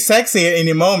can be sexy at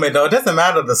any moment though. It doesn't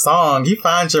matter the song. You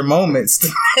find your moments.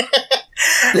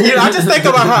 I just think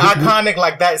about how iconic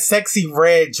like that sexy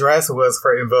red dress was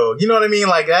for En Vogue. You know what I mean?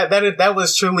 Like that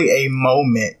was truly a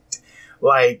moment.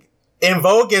 Like En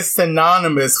Vogue is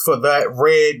synonymous for that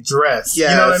red dress. Yes.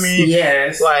 You know what I mean?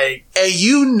 Yes. Like, and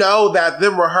that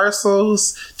them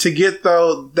rehearsals to get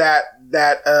that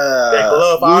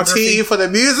gloveography routine for the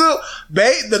music,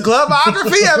 the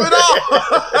gloveography of it all.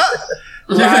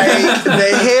 Like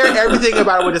the hair, everything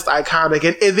about it was just iconic,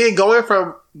 and then going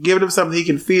from giving him something he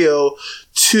can feel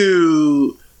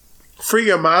to Free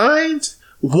Your Mind.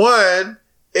 One,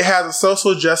 it has a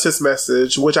social justice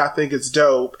message, which I think is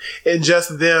dope. And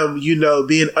just them,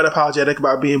 being unapologetic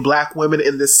about being black women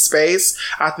in this space,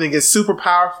 I think is super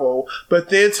powerful. But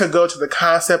then to go to the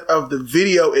concept of the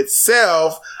video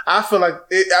itself, I feel like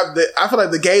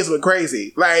the gays went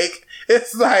crazy. Like,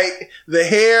 it's like the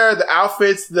hair, the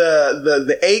outfits,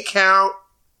 the 8 count.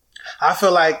 I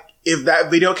feel like if that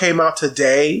video came out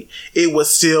today, it would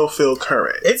still feel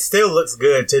current. It still looks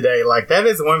good today. Like, that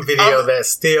is one video that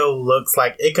still looks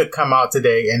like it could come out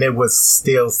today and it would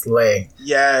still slay.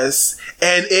 Yes.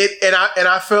 And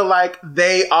I feel like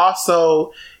they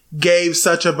also gave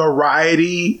such a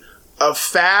variety of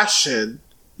fashion,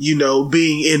 you know,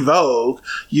 being in Vogue,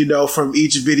 you know, from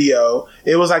each video.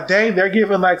 It was like, dang, they're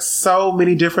giving like so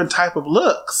many different type of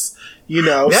looks, you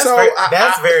know.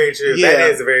 That's very true. Yeah. That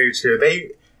is very true.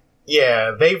 They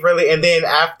really, and then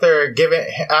after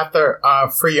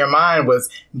Free Your Mind was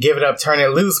Give It Up, Turn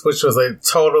It Loose, which was a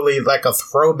totally like a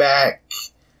throwback,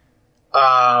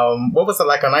 what was it,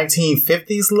 like a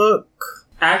 1950s look?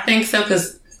 I think so,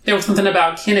 because there was something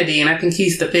about Kennedy, and I think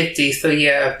he's the 50s, so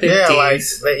yeah,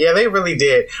 50s. Yeah, they really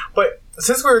did. But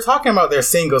since we were talking about their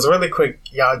singles, really quick,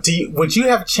 y'all, would you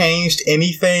have changed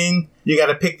anything? You got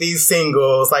to pick these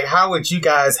singles. Like, how would you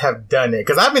guys have done it?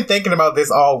 Because I've been thinking about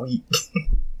this all week.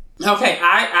 Okay,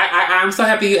 I'm so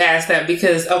happy you asked that,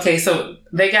 because, okay, so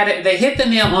they got it. They hit the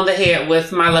nail on the head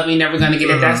with My Love You Never Gonna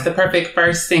Get It. That's the perfect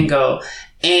first single.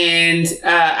 And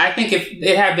I think if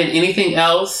it had been anything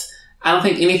else, I don't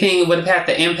think anything would have had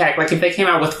the impact. Like, if they came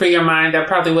out with Free Your Mind, that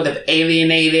probably would have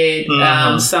alienated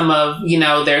some of, you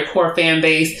know, their core fan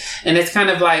base. And it's kind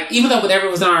of like, even though whatever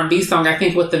was an R&B song, I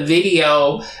think with the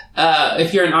video,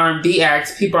 if you're an R&B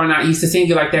act, people are not used to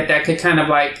singing like that. That could kind of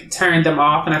like turn them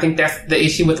off. And I think that's the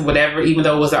issue with whatever, even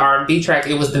though it was an R&B track,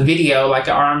 it was the video, like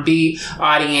an R&B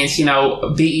audience, you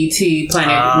know, BET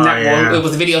Planet, it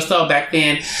was Video Soul back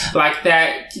then, like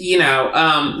that, you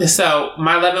know. So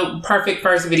My Love, perfect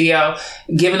first video,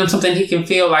 giving him something he can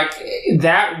feel, like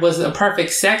that was a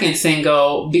perfect second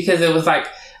single, because it was like,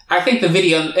 I think the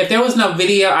video, if there was no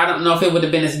video, I don't know if it would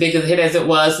have been as big a hit as it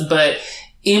was, but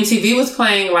MTV was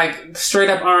playing like straight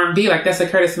up R&B, like that's a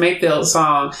Curtis Mayfield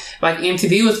song. Like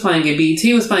MTV was playing it,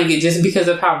 BET was playing it, just because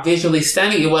of how visually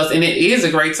stunning it was. And it is a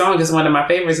great song. It's one of my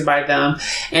favorites by them.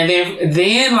 And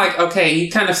then like, okay, you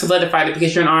kind of solidified it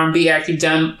because you're an R&B act. You've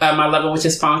done My Lover, which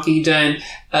is funky. You've done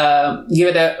Give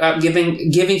It Up,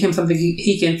 giving him something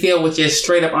he can feel, which is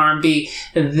straight up R&B.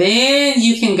 Then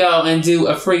you can go and do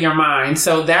a Free Your Mind.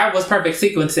 So that was perfect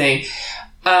sequencing.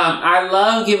 I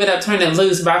love Give It Up, Turn It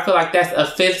Loose, but I feel like that's a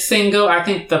fifth single. I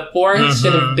think the fourth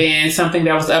should have been something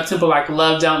that was up-tempo, like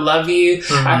Love Don't Love You.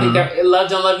 I think that Love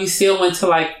Don't Love You still went to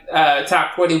like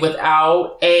top 40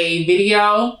 without a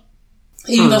video.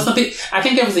 Even though some people, I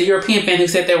think there was a European fan who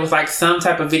said there was like some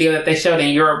type of video that they showed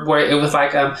in Europe where it was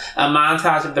like a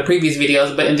montage of the previous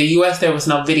videos, but in the US there was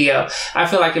no video. I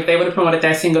feel like if they would have promoted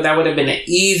that single, that would have been an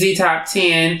easy top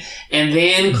 10, and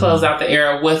then close out the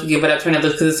era with Give It Up, Turn It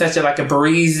Loose, because it's such a like a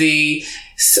breezy,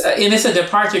 and it's a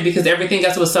departure because everything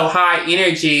else was so high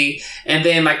energy, and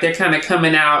then like they're kind of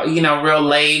coming out, you know, real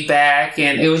laid back,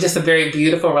 and it was just a very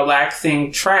beautiful,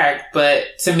 relaxing track. But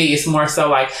to me, it's more so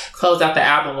like close out the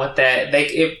album with that.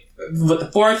 With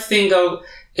the fourth single,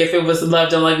 if it was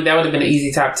Love Don't Love You, that would have been an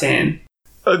easy top 10.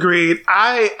 Agreed.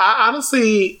 I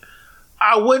honestly,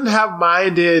 I wouldn't have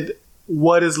minded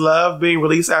What Is Love being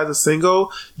released as a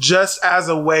single, just as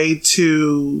a way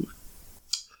to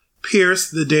pierce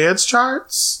the dance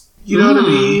charts. You know what I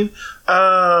mean?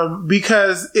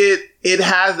 Because it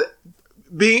has,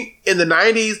 being in the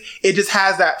 90s, it just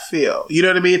has that feel. You know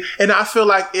what I mean? And I feel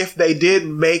like if they did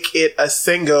make it a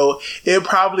single, it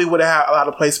probably would have had a lot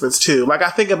of placements too. Like, I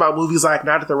think about movies like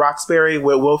Night at the Roxbury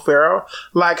with Will Ferrell,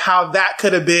 like how that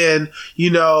could have been, you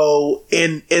know,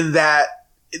 in that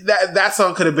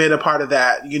song could have been a part of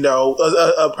that, you know,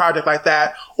 a project like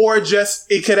that. Or just,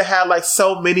 it could have had like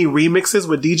so many remixes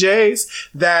with DJs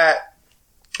that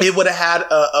it would have had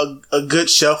a good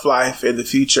shelf life in the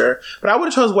future. But I would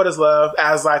have chose What Is Love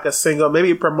as like a single,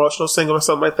 maybe a promotional single or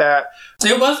something like that.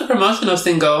 It was a promotional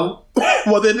single.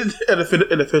 Well, then an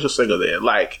official single then.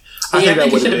 Like, I think that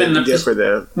it would should have been good for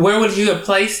them. Where would you have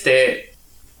placed it?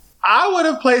 I would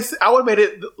have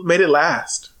made it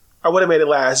last. I would have made it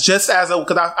last, just as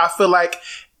because I feel like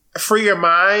Free Your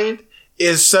Mind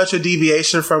is such a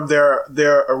deviation from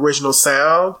their original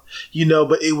sound, you know,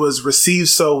 but it was received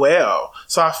so well.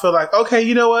 So I feel like, okay,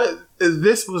 you know what?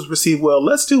 This was received well.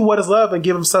 Let's do What Is Love and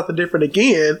give them something different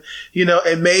again, you know,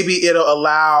 and maybe it'll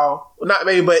allow, not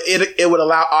maybe, but it would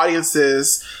allow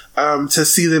audiences to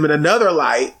see them in another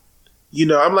light. You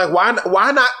know, I'm like, why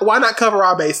not cover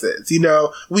our bases? You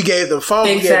know, we gave them funk,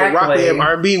 we gave them rock, we gave them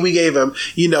R&B, we gave them,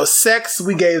 you know, sex,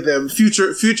 we gave them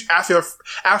future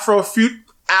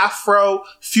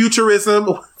Afro-futurism,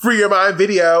 Free Your Mind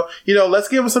video. You know, let's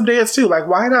give them some dance too. Like,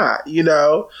 why not? You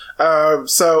know?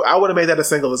 So I would have made that a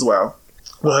single as well.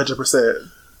 100%.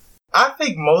 I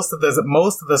think most of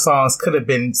the songs could have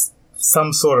been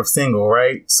some sort of single,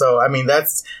 right? So, I mean,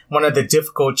 that's one of the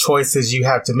difficult choices you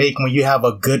have to make when you have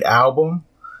a good album,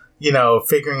 you know,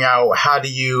 figuring out how do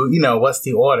you, you know, what's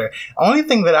the order. Only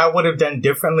thing that I would have done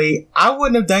differently, I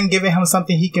wouldn't have done giving him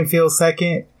something he can feel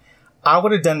second. I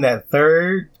would have done that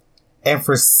third. And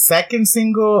for second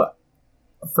single,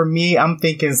 for me, I'm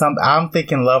thinking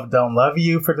Love Don't Love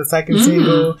You for the second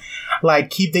single. Like,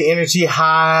 keep the energy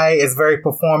high. It's very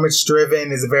performance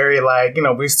driven. It's very like, you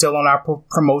know, we're still on our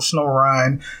promotional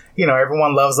run. You know,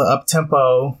 everyone loves an up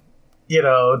tempo, you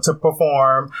know, to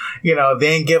perform, you know,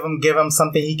 then give him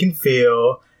something he can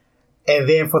feel. And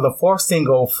then for the fourth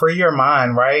single, Free Your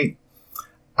Mind, right?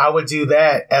 I would do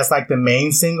that as like the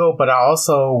main single, but I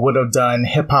also would have done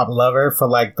Hip Hop Lover for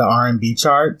like the R&B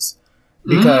charts.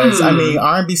 Because, I mean,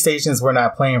 R&B stations were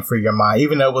not playing Free Your Mind.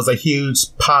 Even though it was a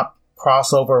huge pop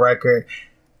crossover record,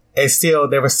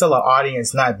 there was still an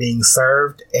audience not being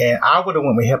served. And I would have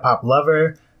went with Hip Hop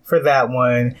Lover for that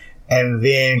one. And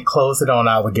then close it on,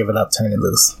 I would give it up, Turn It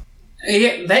Loose.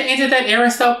 Yeah, they ended that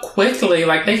era so quickly.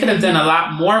 Like, they could have done a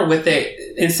lot more with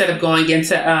it instead of going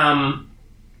into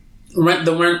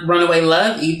the Runaway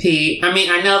Love EP. I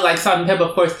mean, I know, like, Salt and Pepper,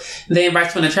 of course, they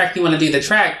invite you on the track, you want to do the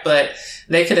track, but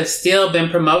they could have still been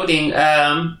promoting,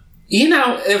 you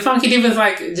know, Funky Divas,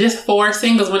 like, just 4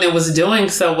 singles when it was doing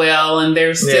so well, and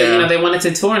they're still, you know, they wanted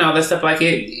to tour and all that stuff. Like,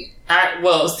 see,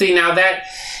 now that,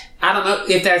 I don't know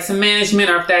if that's management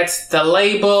or if that's the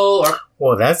label or...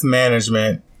 Well, that's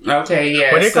management. Okay,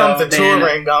 yeah. When it comes to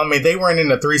touring, I mean, they weren't in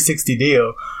a 360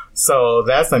 deal. So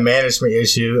that's a management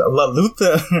issue.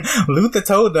 Luther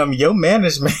told them, your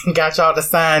management got y'all to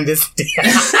sign this deal.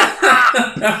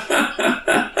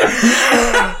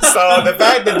 So the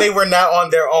fact that they were not on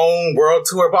their own world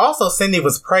tour, but also Cindy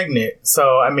was pregnant.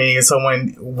 So, I mean, so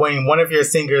when one of your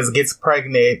singers gets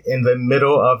pregnant in the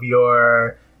middle of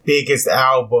your biggest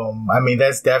album, I mean,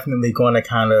 that's definitely going to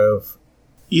kind of...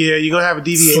 Yeah, you're going to have a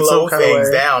deviate slow some kind things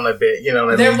of way. down a bit, you know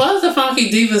what I There mean? was a Funky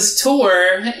Divas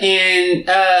tour, and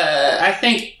I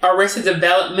think Arrested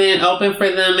Development opened for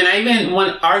them, and I even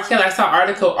I saw an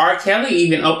article, R. Kelly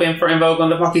even opened for En Vogue on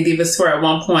the Funky Divas tour at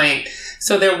one point.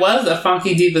 So there was a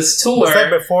Funky Divas tour. Was that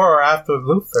before or after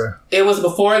Luther? It was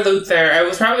before Luther. It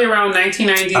was probably around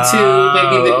 1992,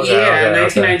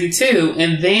 1992.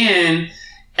 And then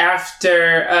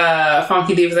after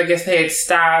Funky Divas, I guess they had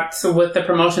stopped with the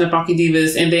promotion of Funky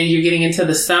Divas, and then you're getting into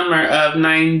the summer of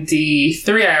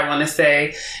 93, I want to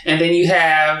say, and then you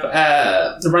have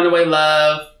the Runaway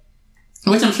Love,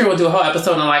 which I'm sure we'll do a whole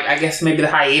episode on, like, I guess maybe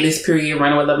the hiatus period,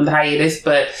 Runaway Love and the hiatus,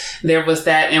 but there was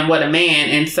that and What a Man,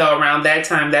 and so around that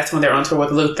time, that's when they're on tour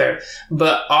with Luther.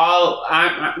 But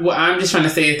what I'm just trying to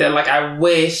say is that, like, I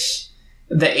wish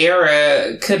the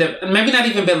era could have maybe not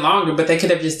even been longer, but they could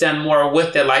have just done more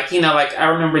with it. Like, you know, like I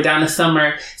remember Donna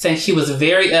Summer saying she was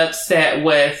very upset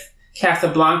with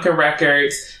Casablanca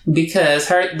Records because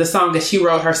the song that she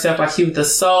wrote herself, like she was the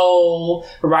sole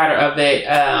writer of it.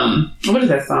 What is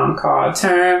that song called?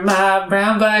 Turn my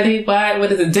brown body white.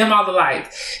 What is it? Dim All the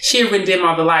Lights. She had written Dim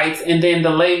All the Lights, and then the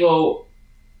label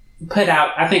put out,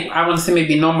 I think, I want to say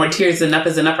maybe No More Tears, Enough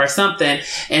is Enough or something.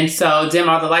 And so Dim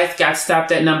All the Lights got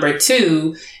stopped at number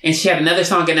 2, and she had another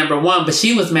song at number 1, but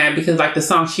she was mad because, like, the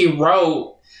song she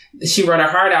wrote her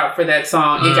heart out for that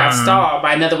song. It got stalled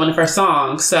by another one of her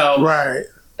songs. So right.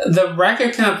 The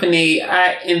record company,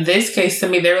 in this case, to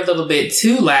me, they're a little bit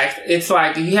too lax. It's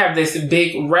like you have this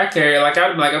big record. Like,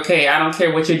 I'd be like, okay, I don't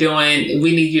care what you're doing.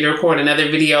 We need you to record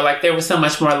another video. Like, there was so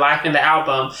much more life in the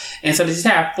album. And so to just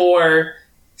have 4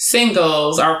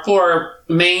 singles or 4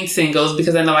 main singles,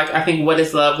 because I know, like, I think What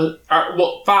Is Love,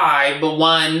 5, but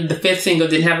the 5th single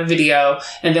didn't have a video,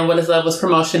 and then What Is Love was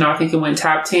promotional. I think it went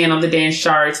top 10 on the dance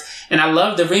charts, and I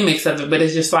love the remix of it, but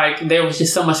it's just like there was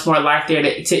just so much more life there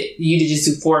to you to just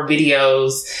do 4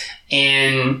 videos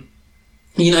and,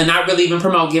 you know, and not really even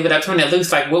promote Give It Up, Turn It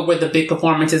Loose. Like, what were the big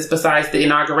performances besides the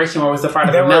inauguration, where was the part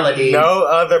of the melody? No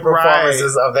other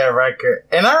performances of that record.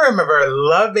 And I remember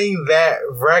loving that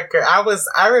record.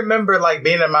 I remember, like,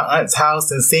 being at my aunt's house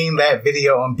and seeing that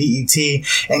video on BET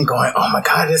and going, oh my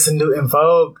God, it's a new En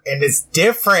Vogue. And it's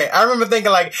different. I remember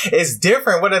thinking, like, it's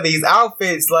different. What are these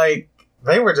outfits? Like,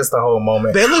 they were just a whole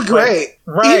moment. They look great.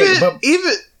 Right.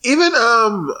 Even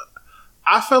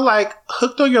I feel like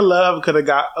Hooked on Your Love could have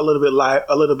got a little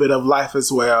bit of life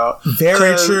as well.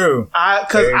 Very true.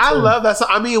 I love that song.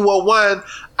 I mean, well, one,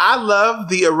 I love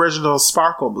the original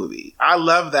Sparkle movie. I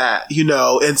love that, you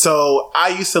know, and so I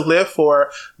used to live for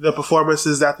the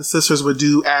performances that the sisters would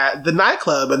do at the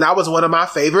nightclub, and that was one of my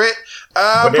favorite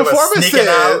performances. Sneaking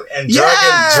out and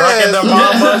drugging the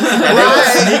mama, and they would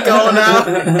sneak on out.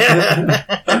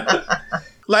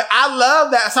 Like, I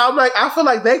love that. So I'm like, I feel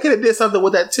like they could have did something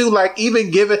with that too. Like, even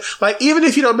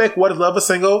if you don't make What Is Love a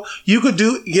single, you could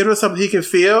give him something he can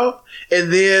feel.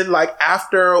 And then, like,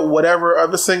 after whatever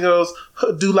other singles,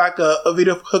 do like a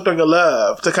video of Hooked on Your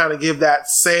Love to kind of give that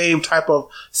same type of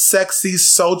sexy,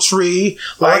 sultry,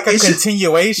 like a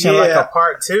continuation, like a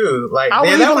part 2. Like,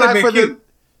 I that would have been cute.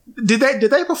 Did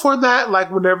they perform that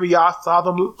like whenever y'all saw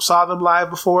them live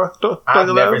before? I've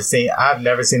never seen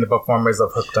the performance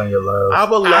of Hooked on Your Love. I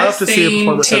would love to see a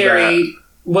performance of that.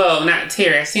 Well, not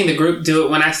Terry. I've seen the group do it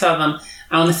when I saw them.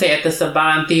 I want to say at the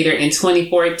Saban Theater in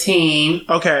 2014.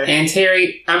 Okay. And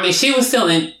Terry, I mean, she was still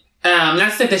in. Not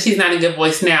to say that she's not in good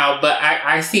voice now, but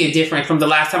I see it different from the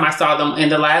last time I saw them.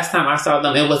 And the last time I saw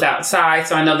them, it was outside.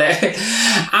 So I know that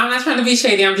I'm not trying to be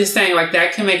shady. I'm just saying, like,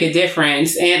 that can make a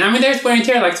difference. And I mean, there's wear and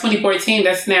tear, like 2014.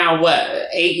 That's now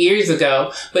 8 years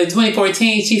ago. But in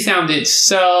 2014, she sounded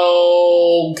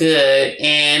so good.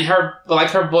 And her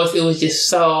voice, it was just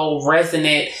so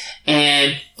resonant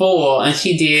and full. And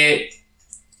she did.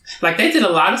 Like, they did a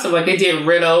lot of stuff. Like, they did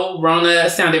Riddle. Rona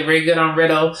sounded very good on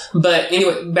Riddle. But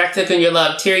anyway, back to Hooked on Your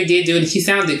Love. Terry did do it, and she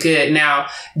sounded good. Now,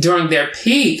 during their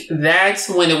peak, that's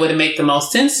when it would have made the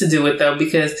most sense to do it, though,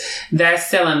 because that's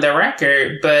selling the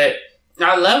record. But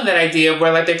I love that idea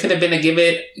where, like, there could have been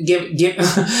giving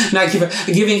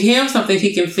him something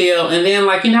he can feel. And then,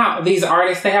 like, you know how these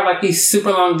artists, they have, like, these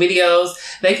super long videos.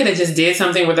 They could have just did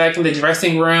something with, like, in the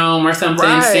dressing room or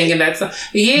something, singing that song.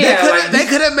 Yeah. They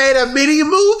could have made a mini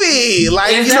movie.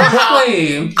 Like,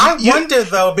 exactly. I wonder,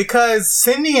 though, because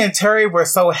Cindy and Terry were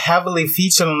so heavily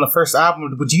featured on the first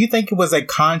album, would you think it was a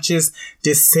conscious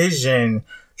decision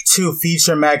to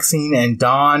feature Maxine and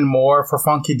Dawn more for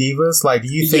Funky Divas? Like, do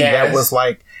you think that was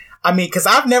like, I mean, because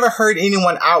I've never heard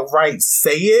anyone outright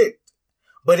say it,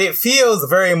 but it feels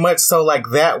very much so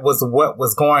like that was what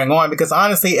was going on. Because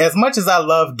honestly, as much as I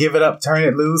love Give It Up, Turn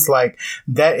It Loose, like,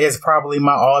 that is probably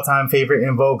my all-time favorite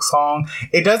In Vogue song.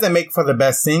 It doesn't make for the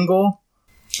best single.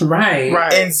 Right.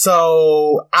 And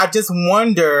so I just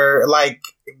wonder, like,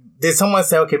 did someone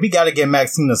say, okay, we got to get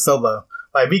Maxine a solo?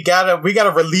 Like, we gotta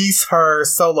release her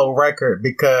solo record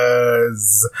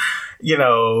because, you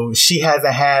know, she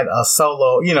hasn't had a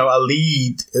solo, you know, a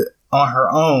lead on her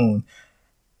own.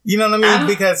 You know what I mean?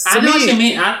 Because to I know me, what you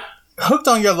mean. Hooked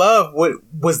on Your Love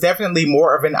was definitely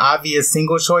more of an obvious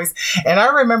single choice. And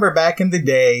I remember back in the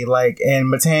day, like, and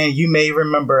Matan, you may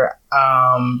remember,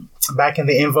 back in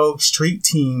the In Vogue Street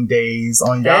Team days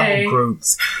on Yahoo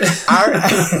groups.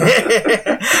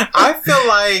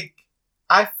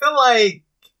 I feel like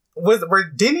were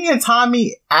Denny and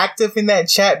Tommy active in that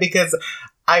chat? Because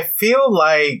I feel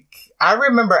like I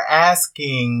remember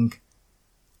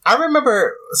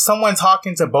someone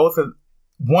talking to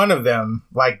one of them,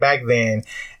 like, back then,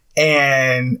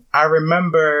 and I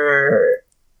remember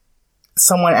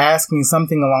someone asking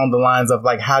something along the lines of,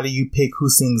 like, how do you pick who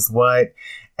sings what?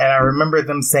 And I remember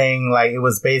them saying, like, it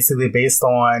was basically based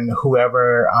on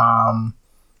whoever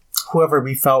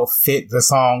we felt fit the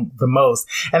song the most.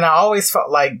 And I always felt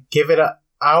like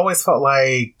I always felt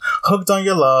like Hooked on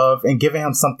Your Love and Giving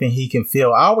Him Something He Can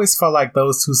Feel, I always felt like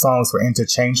those two songs were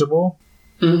interchangeable.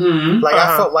 Mm-hmm. Like,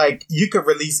 I felt like you could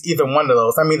release either one of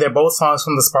those. I mean, they're both songs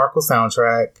from the Sparkle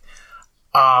soundtrack.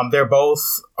 They're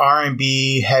both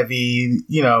R&B heavy,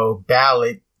 you know,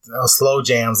 ballad, slow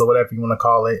jams or whatever you want to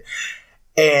call it.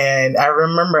 And I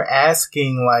remember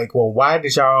asking, like, well,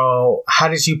 how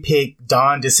did you pick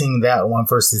Dawn to sing that one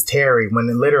versus Terry when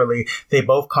literally they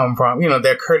both come from, you know,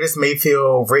 they're Curtis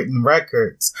Mayfield written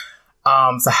records.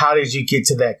 So how did you get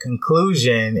to that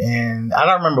conclusion? And I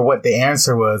don't remember what the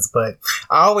answer was, but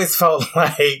I always felt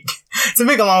like, to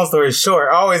make a long story short,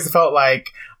 I always felt like,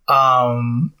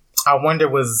 I wonder,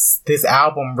 was this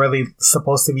album really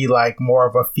supposed to be like more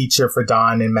of a feature for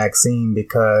Dawn and Maxine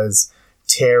because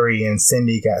Terry and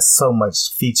Cindy got so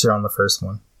much feature on the first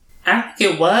one? I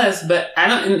think it was, but I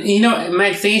don't, you know,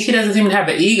 Maxine, she doesn't seem to have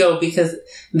an ego because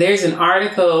there's an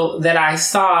article that I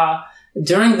saw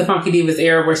during the Funky Divas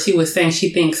era where she was saying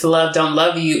she thinks Love Don't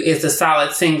Love You is a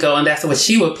solid single and that's what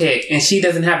she would pick. And she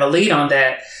doesn't have a lead on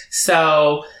that.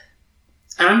 So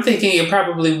I'm thinking it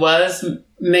probably was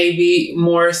maybe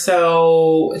more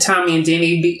so Tommy and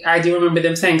Denny. I do remember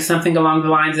them saying something along the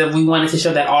lines of, we wanted to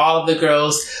show that all of the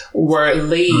girls were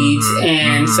leads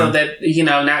so that, you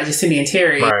know, not just Cindy and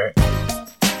Terry. Right.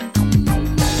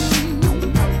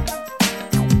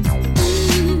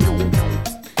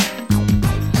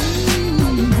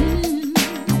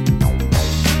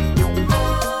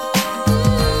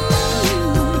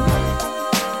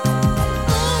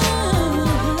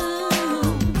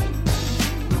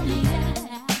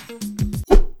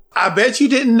 I bet you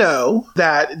didn't know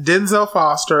that Denzel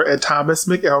Foster and Thomas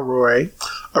McElroy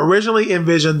originally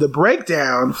envisioned the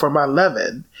breakdown for My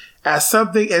Lovin' as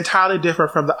something entirely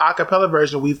different from the a cappella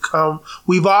version we've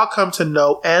all come to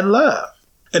know and love.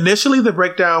 Initially, the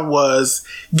breakdown was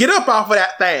 "Get up off of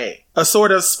that thing," a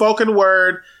sort of spoken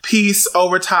word piece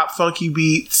over top funky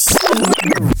beats.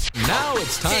 Now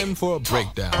it's time for a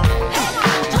breakdown.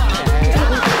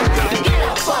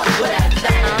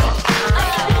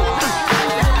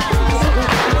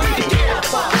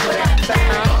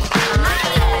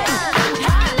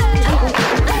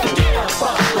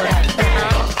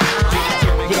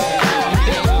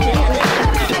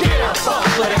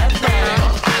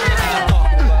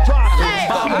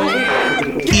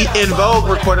 In Vogue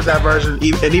recorded that version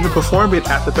and even performed it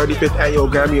at the 35th Annual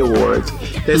Grammy Awards.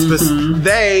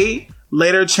 They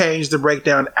later changed the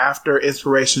breakdown after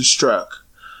inspiration struck.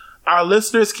 Our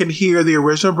listeners can hear the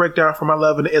original breakdown for My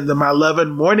Lovin' in the My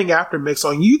Lovin' Morning After mix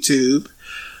on YouTube.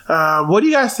 What do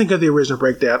you guys think of the original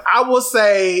breakdown? I will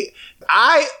say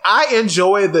I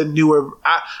enjoy the newer.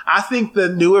 I think the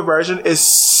newer version is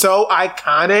so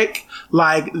iconic.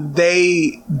 Like,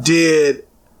 they did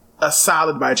a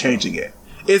solid by changing it.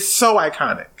 It's so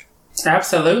iconic.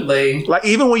 Absolutely. Like,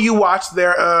 even when you watch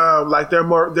their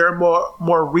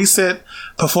more recent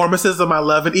performances of My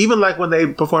Lovin', even like when they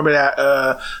performed it at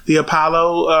the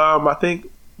Apollo, I think,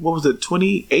 what was it,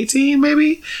 2018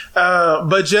 maybe?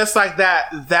 But just like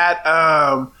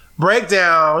that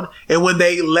breakdown, and when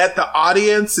they let the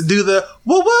audience do the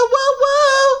whoa whoa whoa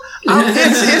whoa,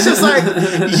 it's just like,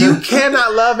 you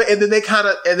cannot love it. And then they kind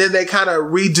of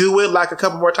redo it like a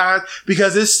couple more times,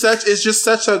 because it's just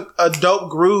such a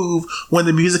dope groove when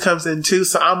the music comes in too.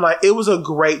 So I'm like, it was a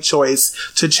great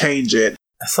choice to change it.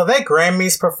 So that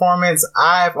Grammys performance,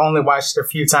 I've only watched it a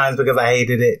few times because I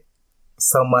hated it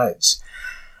so much.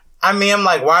 I mean, I'm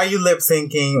like, why are you lip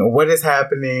syncing? What is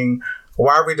happening?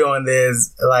 Why are we doing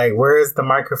this? Like, where's the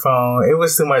microphone? It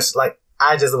was too much. Like,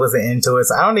 I just wasn't into it.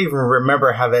 So I don't even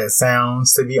remember how that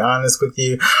sounds, to be honest with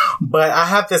you. But I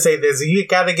have to say this. You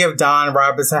got to give Dawn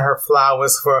Robinson her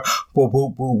flowers for woo,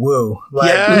 woo, woo, woo.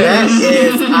 Like, that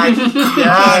is iconic.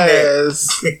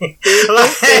 Yes.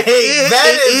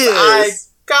 That is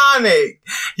iconic.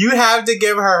 You have to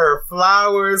give her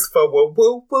flowers for woo,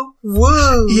 woo, woo,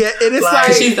 woo. Yeah, and it's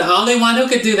like, she's the only one who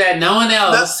could do that. No one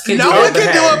else can do it. No one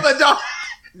can do it but Dawn.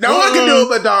 No one can do it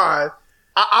but Dawn.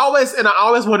 I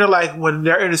always wonder, like, when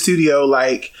they're in the studio,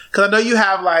 like, because I know you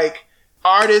have, like,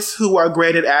 artists who are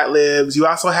great at ad-libs. You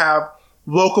also have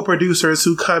vocal producers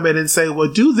who come in and say,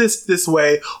 well, do this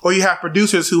way. Or you have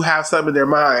producers who have something in their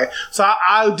mind. So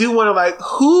I do wonder, like,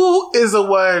 who is the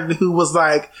one who was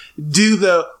like, do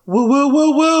the woo, woo,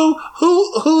 woo, woo?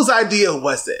 Whose idea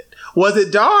was it? Was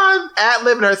it Dawn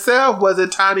ad-libbing herself? Was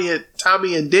it Tommy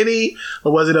and Denny?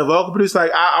 Or was it a vocal producer?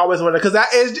 Like, I always wonder, because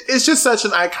it's just such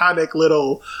an iconic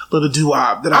little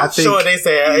doo-wop that I think. I'm sure they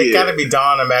said it got to be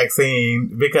Dawn and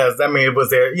Maxine, because, I mean, it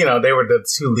was their, they were the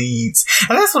two leads.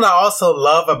 And that's what I also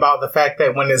love about the fact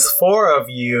that when it's four of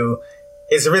you,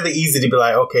 it's really easy to be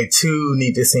like, okay, two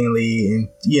need to sing lead and,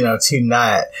 two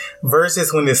not.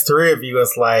 Versus when there's three of you,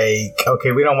 it's like,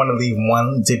 okay, we don't want to leave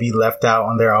one to be left out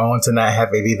on their own, to not have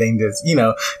anything that's,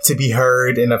 to be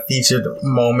heard in a featured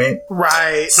moment.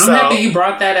 Right. I'm happy you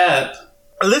brought that up.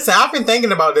 Listen, I've been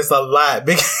thinking about this a lot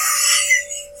because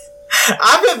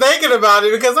I've been thinking about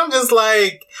it because I'm just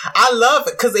like, I love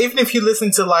it. Because even if you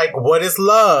listen to like What Is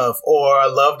Love or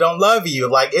Love Don't Love You,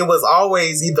 like it was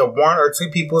always either one or two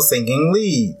people singing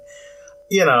lead.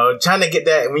 Trying to get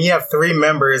that, when you have three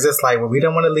members, it's like, well, we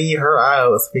don't want to leave her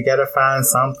out, so we got to find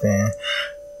something.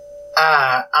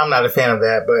 I'm not a fan of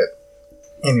that,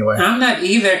 but anyway. I'm not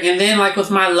either. And then like with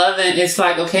My Lovin', it's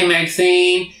like, okay,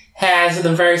 Maxine has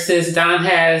the verses, Don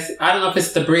has, I don't know if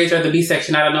it's the bridge or the B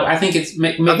section, I don't know. I think it's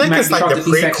I think it's like the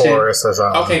pre-chorus or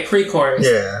something. Okay, pre-chorus.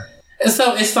 Yeah.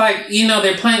 So it's like,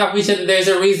 they're playing off each other. There's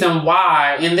a reason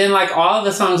why. And then like all of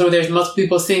the songs where there's multiple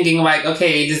people singing, like,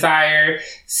 okay, Desire,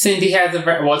 Cindy has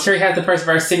Terry has the first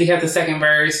verse, Cindy has the second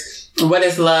verse. What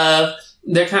Is Love?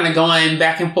 They're kind of going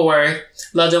back and forth.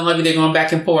 Love Don't Love You, they're going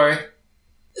back and forth.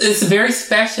 It's very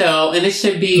special, and it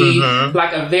should be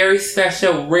like a very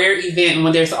special, rare event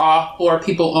when there's all four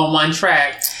people on one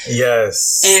track.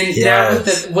 Yes. And now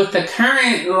with the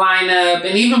current lineup,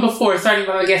 and even before, starting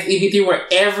from, I guess, EV3, where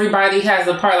everybody has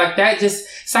a part like that, just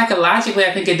psychologically,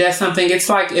 I think it does something. It's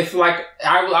like if, like,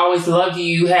 I Will Always Love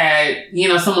You had,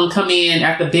 someone come in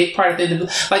at the big part at the end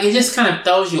of like, it just kind of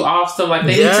throws you off. So, like,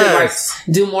 they need to, like,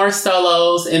 do more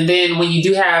solos, and then when you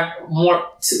do have more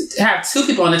have two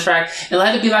people on the track and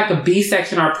let it be like a B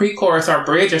section or pre-chorus or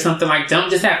bridge or something. Like, don't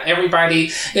just have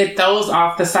everybody. It throws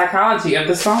off the psychology of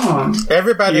the song.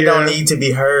 Everybody don't need to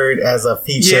be heard as a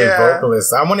featured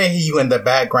vocalist. I want to hear you in the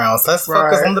backgrounds. Let's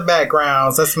focus on the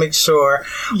backgrounds. Let's make sure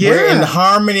we're in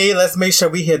harmony. Let's make sure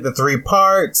we hit the 3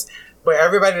 parts. But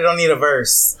everybody don't need a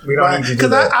verse. We don't need to do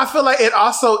that. I feel like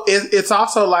it's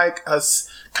also like a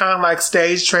kind of like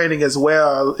stage training as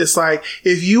well. It's like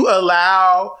if you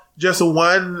allow just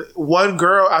one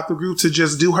girl out the group to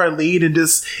just do her lead and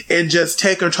just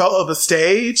take control of the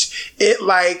stage,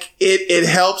 it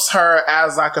helps her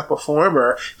as like a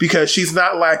performer, because she's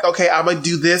not like, okay, I'm gonna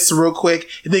do this real quick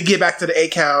and then get back to the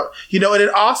 8 count, and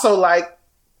it also like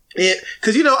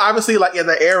because obviously like in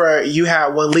the era you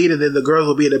had one lead and then the girls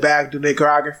will be in the back doing their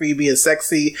choreography, being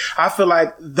sexy. I feel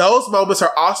like those moments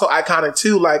are also iconic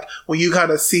too, like when you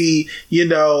kind of see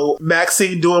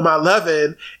Maxine doing My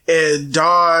Lovin' and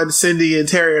Dawn, Cindy, and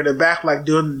Terry in the back like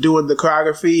doing the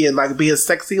choreography and like being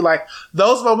sexy. Like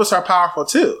those moments are powerful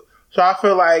too. So I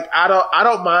feel like I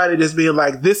don't mind it just being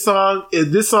like this song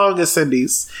is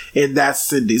Cindy's and that's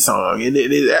Cindy's song, and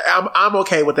I'm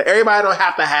okay with it. Everybody don't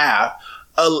have to have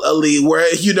a lead where,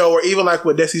 or even like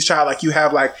with Destiny's Child, like you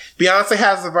have like Beyonce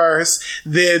has the verse,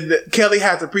 then Kelly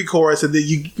has the pre-chorus, and then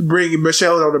you bring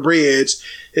Michelle in on the bridge,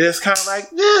 and it's kind of like,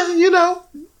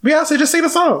 Beyonce, just sing the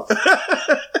song.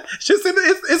 Just sing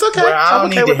it's okay. Well, I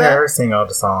don't okay need to hear her sing all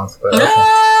the songs, but okay.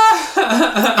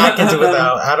 I can do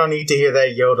without. I don't need to hear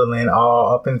that yodeling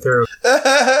all up and through.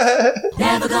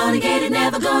 Never gonna get it,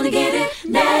 never gonna get it,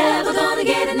 never gonna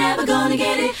get it, never gonna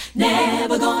get it,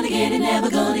 never gonna get it, never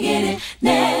gonna get it,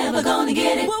 never gonna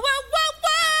get it.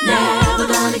 Never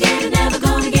gonna get it, never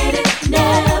gonna get it,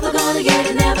 never gonna get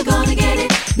it, never gonna get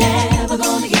it, never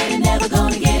gonna get it, never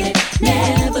gonna get it,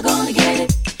 never gonna get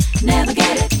it, never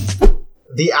get it.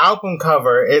 The album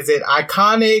cover, is it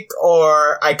iconic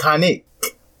or iconic?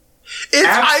 It's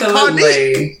Absolutely.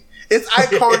 iconic. It's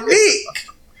iconic.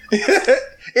 It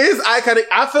is iconic.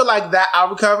 I feel like that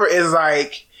album cover is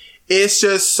like, it's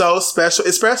just so special,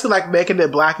 especially like making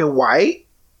it black and white.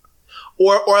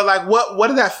 Or like what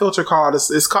is that filter called? Is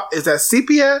that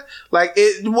sepia? Like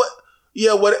that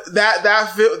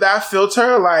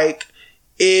filter, like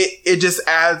it just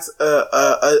adds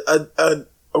a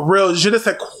real je ne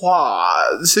sais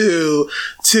quoi to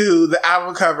the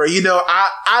album cover.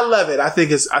 I love it. I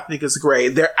think it's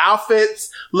great. Their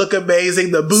outfits look amazing.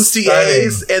 The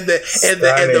bustiers and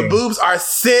the boobs are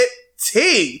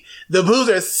sitting. The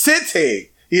boobs are sitting.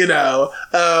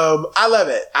 I love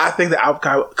it. I think the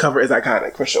album cover is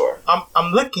iconic for sure.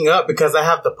 I'm looking up because I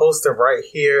have the poster right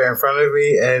here in front of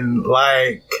me, and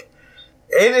like,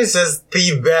 it is just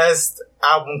the best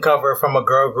album cover from a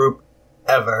girl group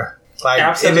ever. Like,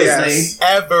 absolutely. It is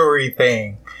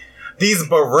everything. These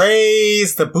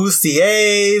berets, the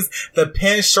bustiers, the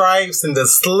pinstripes, and the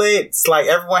slits. Like,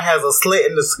 everyone has a slit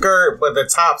in the skirt, but the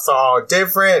tops are all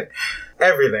different.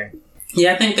 Everything.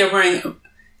 Yeah, I think they're wearing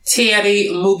Thierry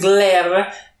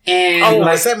Mugler. And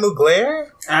is that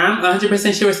Mugler? I'm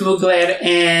 100% sure it's Mugler.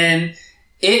 And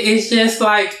it is just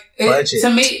like, to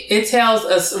me, it tells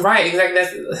us, right, exactly,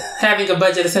 that's, having a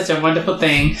budget is such a wonderful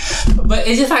thing. But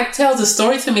it just like tells a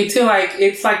story to me too. Like,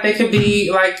 it's like they could be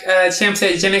like, Champs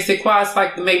said, je ne sais quoi. It's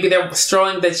like maybe they're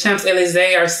strolling the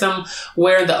Champs-Élysées or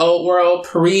somewhere in the old world,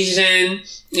 Parisian.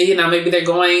 Maybe they're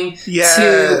going to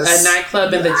a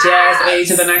nightclub in the jazz age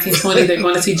of the 1920s. They're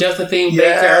going to see Josephine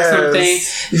Baker or something.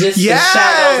 Just the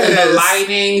shadows and the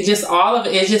lighting, just all of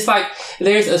it. It's just like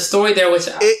there's a story there, which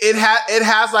it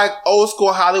has like old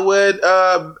school Hollywood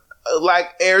like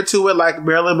air to it, like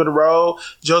Marilyn Monroe,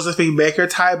 Josephine Baker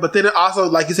type. But then it also,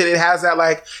 like you said, it has that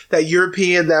like that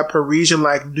European, that Parisian,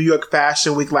 like New York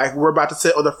Fashion Week. Like we're about to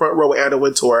sit on the front row with Anna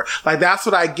Wintour. Like that's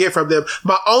what I get from them.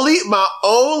 My only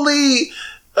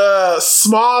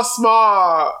small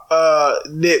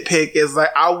nitpick is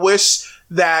like I wish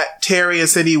that Terry and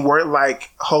Cindy weren't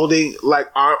like holding like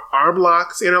arm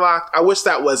locks interlocked. I wish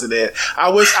that wasn't it. I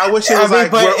wish it was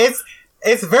like. But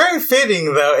it's very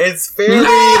fitting though. It's very like.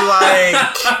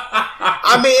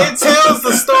 I mean, it tells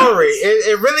the story.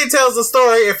 It really tells the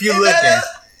story if you listen.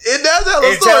 It does tell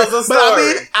a story.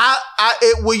 But I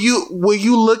mean, when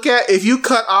you look at, if you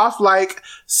cut off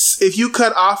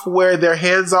where their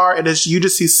hands are and you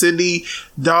just see Cindy,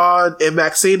 Dawn, and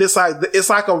Maxine, it's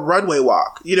like a runway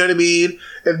walk. You know what I mean?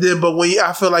 And then, but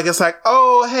I feel like it's like,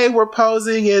 oh, hey, we're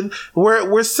posing and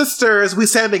we're sisters. We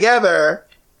stand together.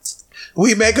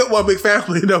 We make up one big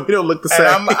family. No, we don't look the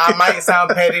same. And I might sound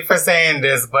petty for saying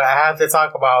this, but I have to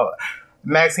talk about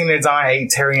Maxine and Dawn ate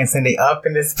Terry and Cindy up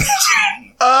in this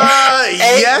picture.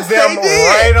 Yes, them they did.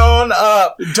 right on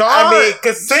up. Darn. I mean,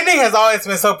 because Cindy has always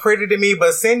been so pretty to me,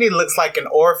 but Cindy looks like an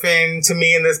orphan to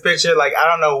me in this picture. Like, I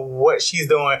don't know what she's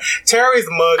doing. Terry's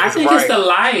mug is I think right. it's the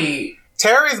light.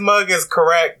 Terry's mug is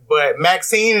correct, but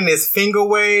Maxine and his finger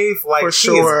wave, like, For she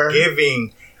sure. is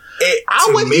giving it I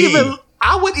to would me.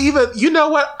 even, you know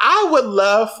what? I would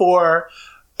love for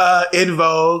In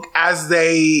Vogue, as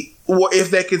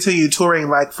if they continue touring,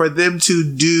 like for them to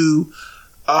do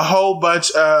a whole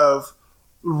bunch of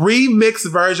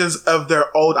remixed versions of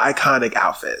their old iconic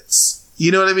outfits.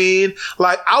 You know what I mean?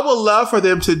 Like, I would love for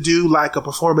them to do like a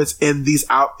performance in these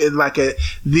outfits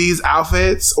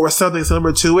or something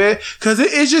similar to it, because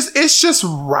it's just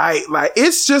right. Like,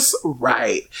 it's just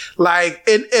right. Like,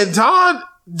 and Dawn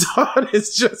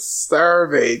is just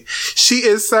serving. She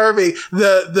is serving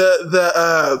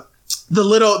the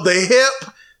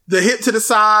hip to the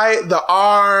side, the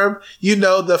arm, you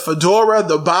know, the fedora,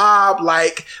 the bob,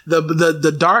 like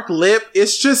the dark lip.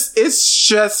 It's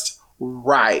just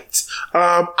right.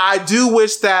 I do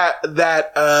wish that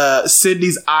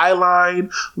Cindy's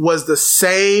eyeline was the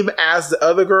same as the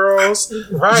other girls.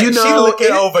 Right. You know, she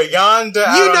looking over yonder.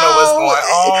 I don't know what's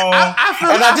going on.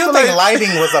 I do think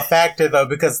lighting was a factor though,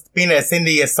 because being that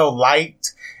Cindy is so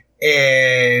light,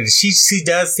 and she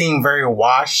does seem very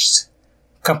washed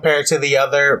compared to the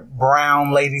other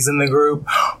brown ladies in the group.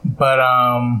 But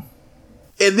and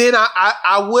then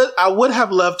I would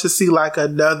have loved to see like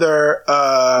another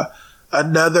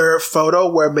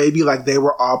photo where maybe like they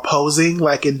were all posing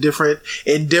like in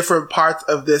different parts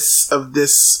of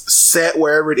this set,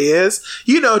 wherever it is,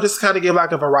 you know, just kind of give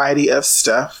like a variety of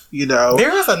stuff, you know.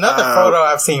 There is another photo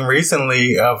I've seen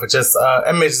recently of just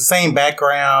I mean, it's the same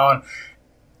background,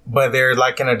 but they're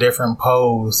like in a different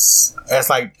pose. It's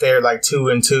like they're like 2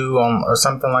 and 2 or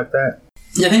something like that.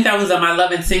 I think that was on my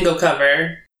Love and Single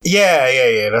cover.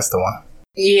 Yeah, that's the one.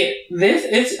 Yeah,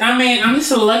 I'm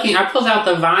just looking. I pulled out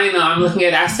the vinyl. I'm looking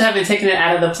at it. I still haven't taken it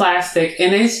out of the plastic.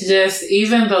 And it's just,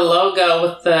 even the logo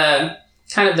with the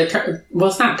kind of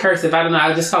it's not cursive. I don't know.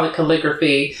 I just call it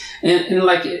calligraphy. And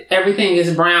like everything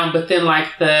is brown, but then like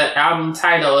the album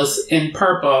title is in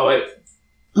purple.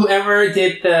 Whoever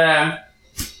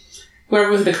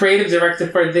was the creative director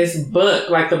for this book,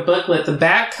 like the booklet, the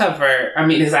back cover, I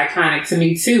mean, is iconic to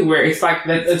me too, where it's like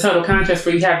the total contrast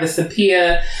where you have the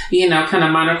sepia, you know, kind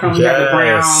of monochrome, you have the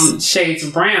brown, shades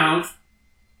of brown.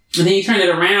 And then you turn it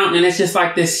around and it's just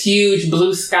like this huge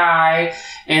blue sky,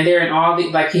 and they're in all the,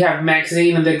 like, you have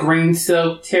Maxine in the green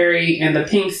silk, Terry in the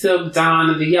pink silk, Dawn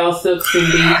in the yellow silk,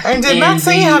 Cindy. And did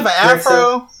Maxine have an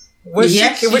afro? Was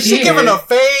she giving a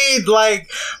fade? Like,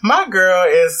 my girl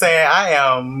is saying, I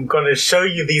am going to show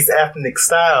you these ethnic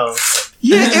styles.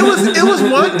 Yeah, it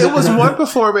was one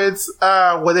performance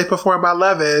where they performed by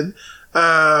Levin,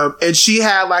 and she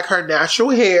had like her natural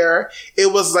hair.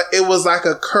 It was like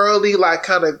a curly, like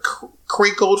kind of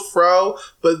crinkled fro,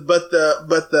 but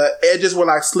the edges were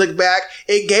like slick back.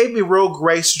 It gave me real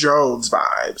Grace Jones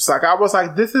vibes. Like, I was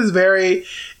like, this is very.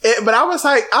 But I was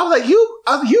like,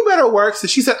 you better work. So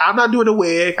she said, I'm not doing a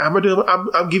wig. I'm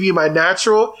giving you my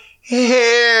natural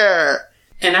hair.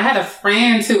 And I had a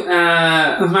friend who,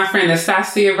 my friend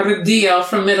Estacia Verdillo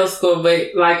from middle school, but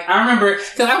like, I remember,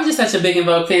 cause I was just such a big In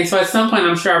Vogue fan. So at some point,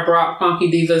 I'm sure I brought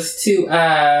Funky Divas to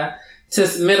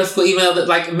middle school, even though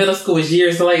like middle school was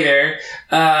years later.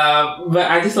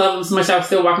 But I just love them so much. I was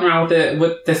still walking around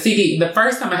with the CD. The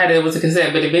first time I had it was a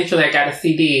cassette, but eventually I got a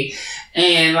CD.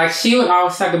 And like, she would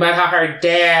always talk about how her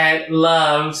dad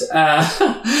loved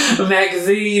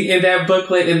Maxine in that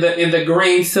booklet in the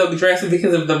green silk dress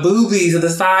because of the boobies or the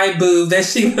side boob that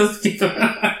she was given.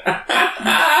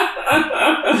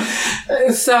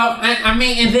 So I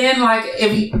mean, and then like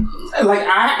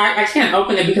I can't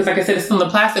open it because, like I said, it's from the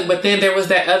plastic. But then there was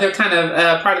that other kind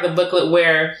of part of the booklet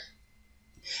where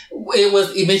it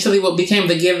was eventually what became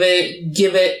the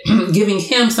giving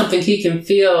him something he can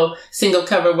feel single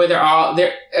cover, where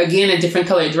they're again in different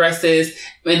colored dresses,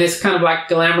 and it's kind of like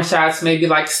glamour shots, maybe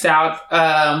like styled.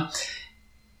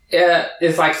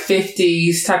 It's like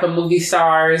 50s type of movie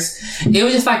stars. It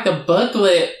was just like the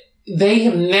booklet. They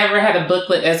have never had a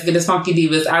booklet as good as Funky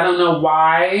Divas. I don't know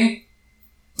why.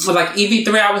 But like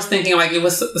EV3, I was thinking like it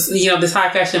was, you know, this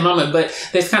high fashion moment, but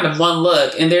there's kind of one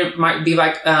look, and there might be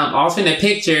like alternate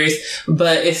pictures,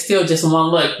 but it's still just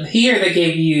one look. Here they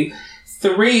gave you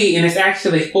 3, and it's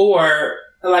actually 4.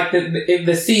 Like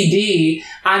the CD,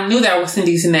 I knew that was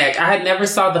Cindy's neck. I had never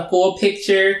saw the full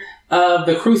picture of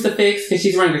the crucifix, because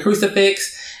she's wearing the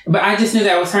crucifix. But I just knew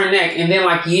that was her neck. And then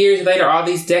like years later, all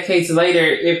these decades later,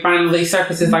 it finally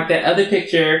surfaces like that other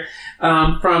picture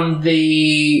from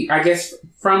the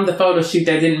photo shoot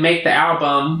that didn't make the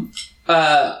album.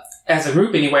 as a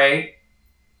group anyway,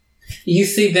 you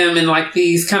see them in like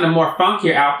these kind of more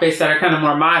funkier outfits that are kind of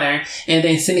more modern. And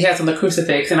then Cindy has on the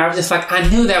crucifix. And I was just like, I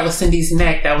knew that was Cindy's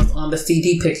neck that was on the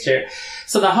CD picture.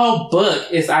 So the whole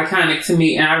book is iconic to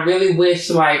me. And I really wish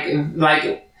like, and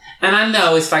I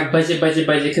know it's like budget,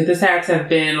 because this had to have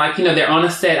been like, you know, they're on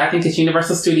a set. I think it's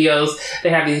Universal Studios. They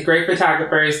have these great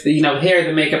photographers, the, you know, hair,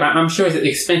 the makeup. I'm sure it's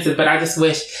expensive, but I just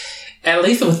wish, at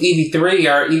least with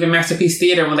EV3 or even Masterpiece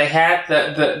Theater, when they had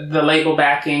the label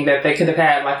backing, that they could have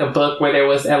had like a book where there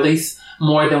was at least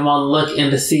more than one look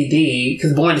in the CD.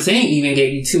 Because Born to Sing even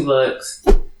gave you 2 looks.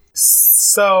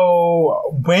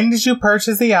 So, when did you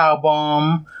purchase the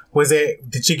album?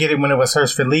 Did you get it when it was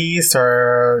first released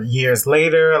or years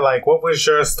later? Like, what was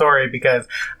your story? Because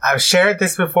I've shared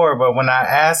this before, but when I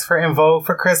asked for En Vogue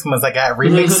for Christmas, I got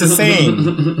Remix to Sing. and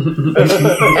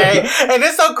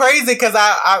it's so crazy because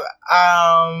I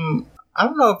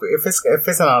don't know if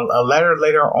it's in a letter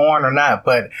later on or not,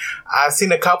 but I've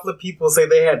seen a couple of people say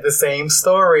they had the same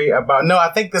story about, no, I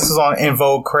think this was on En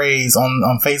Vogue Craze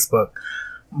on Facebook.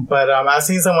 But I've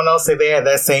seen someone else say they had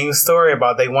that same story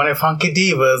about they wanted Funky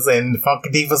Divas and Funky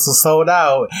Divas was sold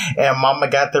out and Mama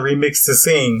got the Remix to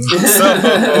Sing. So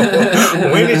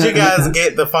when did you guys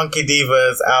get the Funky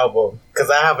Divas album? Because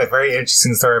I have a very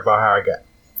interesting story about how I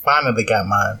finally got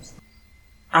mine.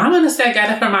 I'm going to say I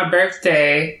got it for my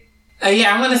birthday.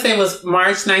 I'm going to say it was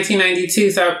March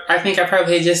 1992. So I think I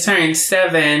probably had just turned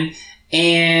 7.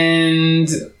 And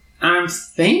I'm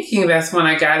thinking that's when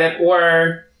I got it,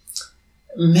 or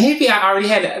maybe I already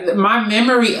had it. My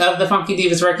memory of the Funky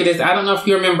Divas record is, I don't know if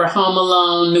you remember Home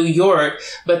Alone, New York,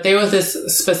 but there was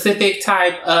this specific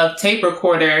type of tape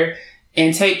recorder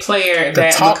and tape player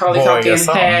that Macaulay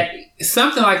Culkin had.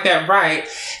 Something like that, right?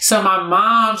 So my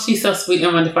mom, she's so sweet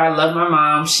and wonderful. I love my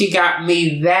mom. She got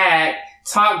me that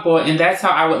Talk Boy, and that's how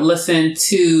I would listen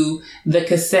to the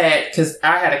cassette, because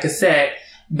I had a cassette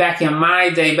back in my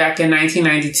day, back in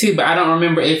 1992, but I don't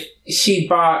remember if she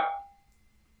bought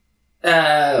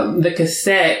the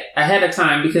cassette ahead of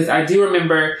time, because I do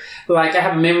remember, like, I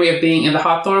have a memory of being in the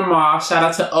Hawthorne Mall. Shout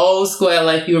out to old school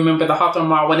LA, if you remember the Hawthorne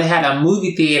Mall, when they had a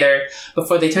movie theater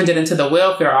before they turned it into the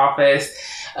welfare office.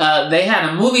 They had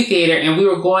a movie theater and we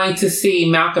were going to see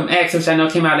Malcolm X, which I know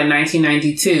came out in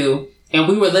 1992. And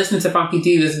we were listening to Funky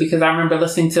Divas because I remember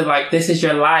listening to like This Is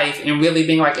Your Life and really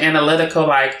being like analytical,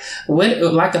 like what,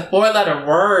 like a 4-letter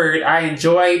word. I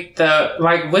enjoyed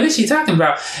what is she talking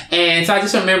about? And so I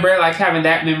just remember like having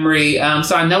that memory.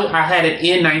 So I know I had it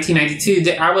in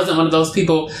 1992. I wasn't one of those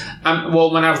people.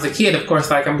 When I was a kid, of course,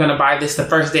 like I'm going to buy this the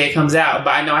first day it comes out,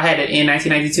 but I know I had it in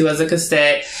 1992 as a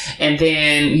cassette. And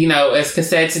then, you know, as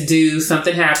cassettes do,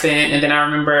 something happened. And then I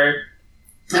remember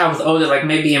I was older, like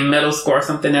maybe in middle school or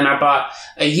something, and I bought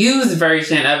a used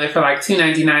version of it for like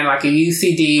 $2.99, like a used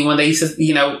CD when they used to,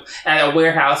 you know, at a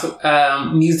warehouse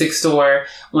music store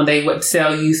when they would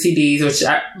sell used CDs, which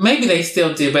maybe they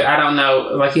still do, but I don't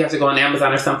know. Like you have to go on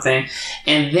Amazon or something.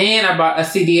 And then I bought a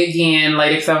CD again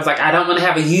later because I was like, I don't want to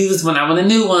have a used one. I want a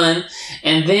new one.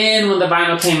 And then when the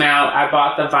vinyl came out, I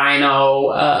bought the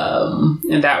vinyl,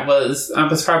 and I was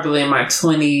probably in my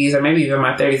 20s or maybe even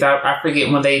my 30s. I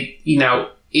forget when they, you know,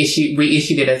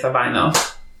 reissued it as a vinyl.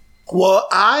 Well,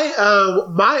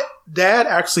 my dad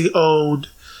actually owned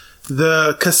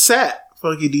the cassette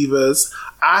Funky Divas.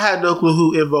 I had no clue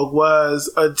who En Vogue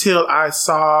was until I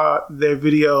saw their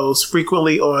videos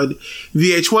frequently on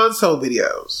VH1 Soul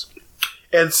Videos.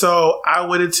 And so I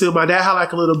went into, my dad had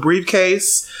like a little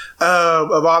briefcase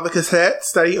of all the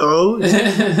cassettes that he owned.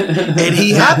 And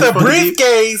he had the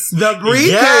briefcase. The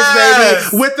briefcase,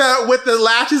 yes, baby. With the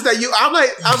latches that I'm like,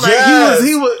 yes,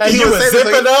 he was zip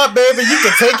it up, baby. You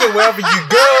can take it wherever you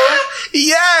go.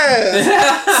 Yes.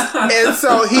 And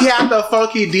so he had the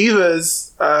Funky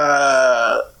Divas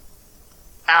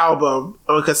album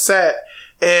on cassette,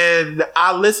 and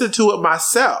I listened to it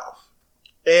myself.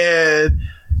 And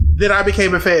then I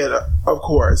became a fan, of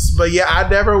course. But yeah, I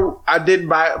didn't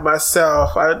buy it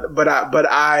myself. But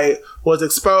I was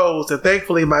exposed, and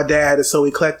thankfully my dad is so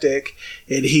eclectic,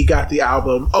 and he got the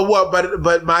album. Oh well,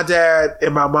 but my dad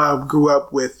and my mom grew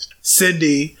up with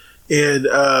Cindy, and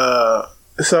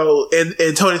so in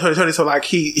Tony. So like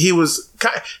he was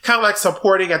kind of like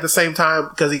supporting at the same time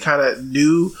because he kind of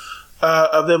knew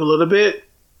of them a little bit.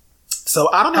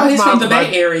 So I don't know. He's from the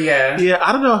Bay Area. Yeah,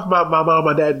 I don't know if my mom and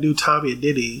my dad knew Tommy and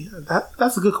Denny.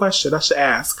 That's a good question. I should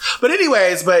ask. But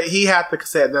anyways, he had the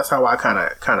cassette, and that's how I kind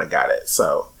of got it.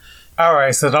 So, all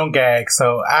right. So don't gag.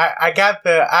 So I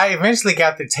eventually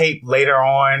got the tape later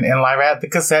on in life. I had the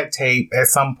cassette tape at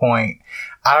some point.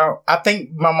 I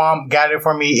think my mom got it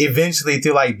for me eventually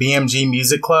through like BMG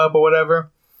Music Club or whatever.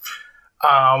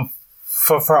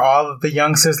 for all of the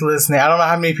youngsters listening, I don't know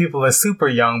how many people are super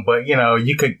young, but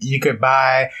you could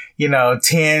buy 10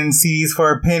 CDs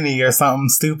for a penny or something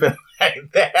stupid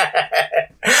like that.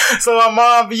 So my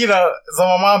mom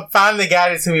finally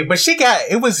got it to me, but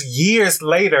it was years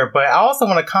later. But I also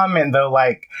want to comment though,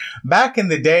 like back in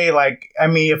the day, like, I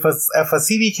mean, if a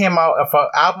CD came out, if an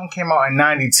album came out in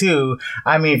 92,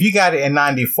 I mean, if you got it in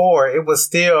 94, it was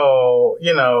still,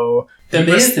 the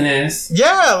business.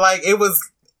 Yeah. Like it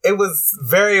was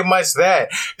very much that,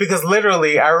 because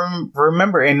literally I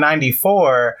remember in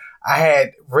 94, I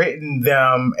had written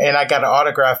them and I got an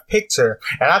autographed picture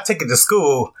and I took it to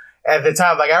school at the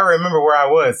time. Like I remember where I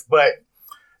was, but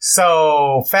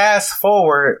so fast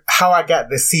forward, how I got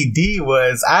the CD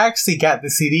was I actually got the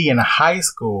CD in high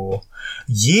school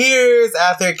years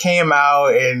after it came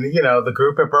out and, the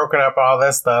group had broken up, all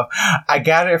that stuff. I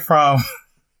got it from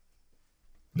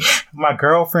my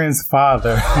girlfriend's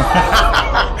father.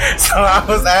 So I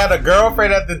had a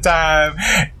girlfriend at the time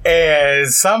and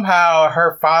somehow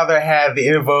her father had the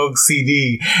En Vogue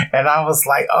CD and I was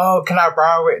like, oh, can I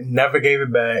borrow it? Never gave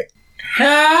it back.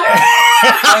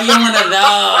 Oh, you're one of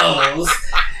those.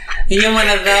 You're one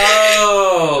of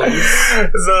those.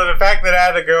 So the fact that I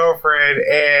had a girlfriend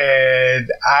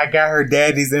and I got her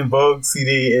daddy's En Vogue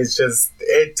CD,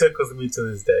 it tickles me to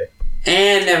this day.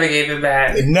 And never gave it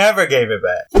back. Never gave it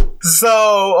back.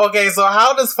 So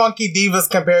how does Funky Divas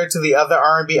compare to the other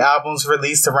R&B albums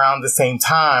released around the same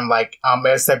time? Like,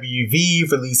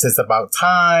 SWV releases About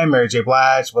Time, Mary J.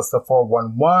 Blige was the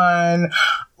 411,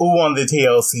 Ooh on the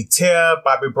TLC Tip,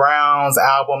 Bobby Brown's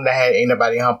album that had Ain't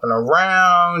Nobody Humping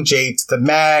Around, Jade to the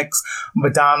Max,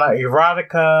 Madonna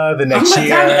Erotica, the next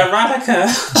year.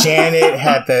 Erotica. Janet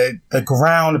had the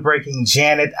groundbreaking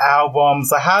Janet album.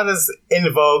 So how does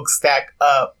En Vogue stack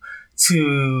up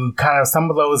to kind of some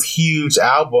of those huge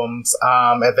albums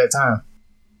at that time?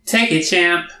 Take it,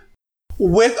 champ.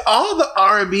 With all the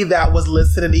R&B that was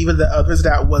listed and even the others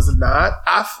that was not,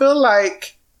 I feel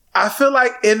like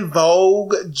En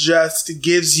Vogue just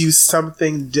gives you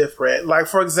something different. Like,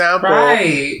 for example,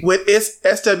 with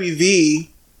SWV,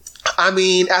 I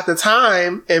mean, at the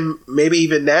time, and maybe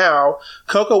even now,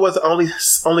 Coco was the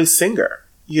only singer.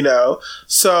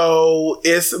 So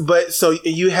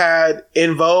you had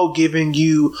En Vogue giving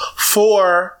you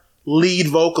 4 lead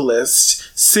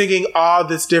vocalists singing all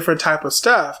this different type of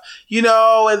stuff, and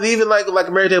even like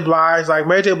Mary J. Blige,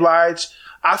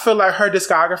 I feel like her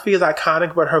discography is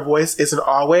iconic, but her voice isn't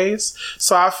always.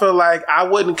 So I feel like I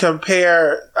wouldn't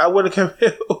compare I wouldn't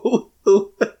compare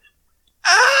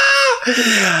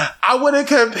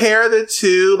the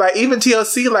two. Like even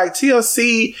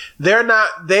TLC, they're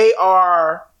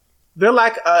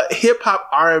like a hip hop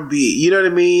R&B. You know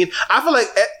what I mean? I feel like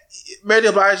Mary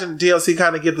J. Blige and TLC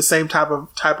kind of give the same type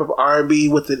of R&B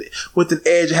with an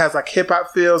edge. It has like hip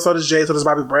hop feel. So does Jay. So does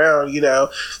Bobby Brown.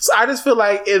 So I just feel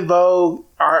like En Vogue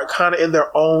are kind of in their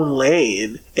own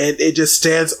lane, and it just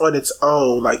stands on its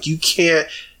own. Like you can't.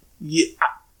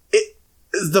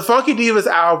 The Funky Divas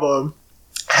album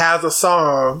has a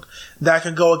song that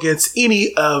can go against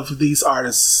any of these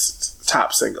artists'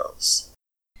 top singles.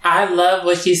 I love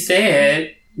what you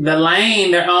said. The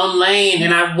lane, their own lane.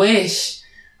 And I wish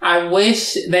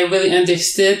they really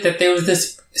understood that there was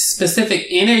this specific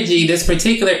energy, this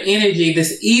particular energy,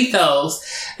 this ethos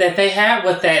that they had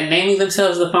with that, naming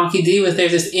themselves the Funky Divas.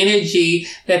 There's this energy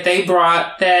that they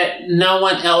brought that no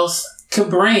one else could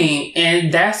bring.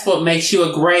 And that's what makes you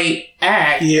a great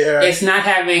act. Yeah. It's not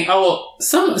having,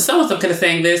 so-and-so could have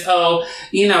sang this.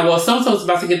 So-and-so was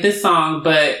about to get this song,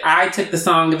 but I took the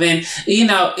song. And then,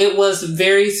 it was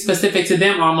very specific to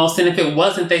them almost. And if it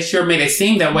wasn't, they sure made it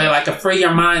seem that way. Like a Free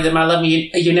Your Mind and My Love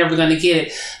You're Never Gonna Get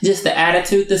It. Just the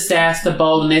attitude, the sass, the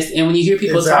boldness. And when you hear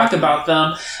people talk about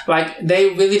them, like they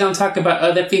really don't talk about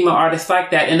other female artists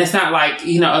like that. And it's not like,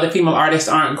 other female artists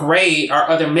aren't great or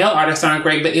other male artists aren't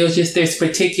great, but it was just this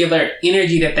particular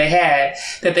energy that they had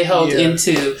that they held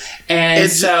into. And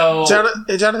so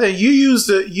Jonathan, you use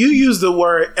the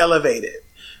word elevated,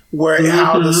 where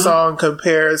how the song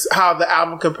compares, how the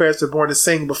album compares to Born to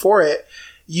Sing before it.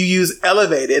 You use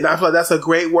elevated, and I feel like that's a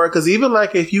great word, because even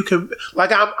like if you can,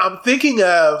 like I'm thinking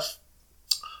of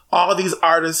all these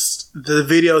artists, the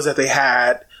videos that they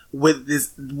had with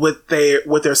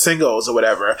their singles or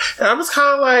whatever, and I'm just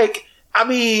kind of like, I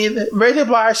mean, Mary J.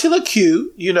 Blige, she look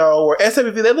cute, or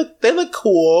SWV, they look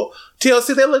cool.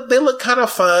 TLC, they look kind of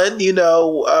fun,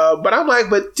 but I'm like,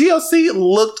 but TLC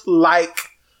looked like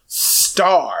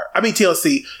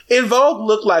TLC, En Vogue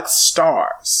looked like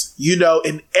stars,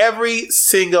 in every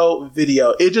single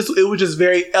video. It was just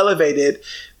very elevated,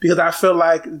 because I feel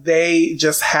like they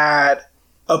just had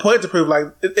a point to prove. Like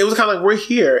it was kind of like we're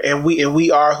here and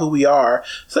we are who we are.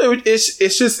 So it's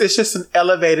just an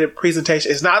elevated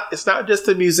presentation. It's not just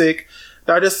the music,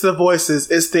 not just the voices.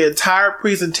 It's the entire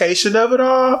presentation of it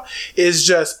all is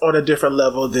just on a different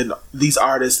level than these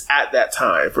artists at that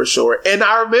time, for sure. And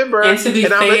I remember, and to be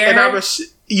fair,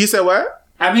 you said what?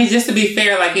 I mean, just to be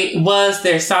fair, like it was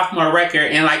their sophomore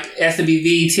record, and like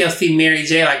SWV, TLC, Mary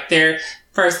J, like they're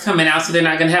first coming out, so they're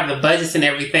not going to have the budgets and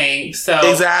everything. So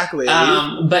exactly.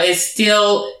 But it's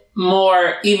still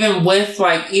more, even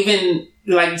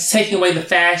taking away the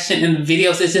fashion and the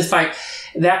videos, it's just like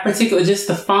that particular, just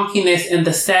the funkiness and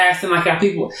the sass and like how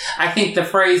people, I think the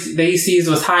phrase they used to use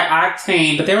was high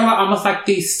octane, but they were like, almost like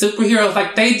these superheroes.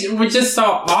 Like they were just so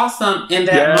awesome in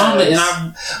that moment. And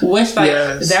I wish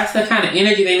that's the kind of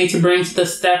energy they need to bring to the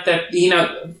stuff that,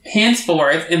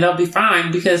 henceforth, and they'll be fine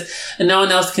because no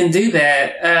one else can do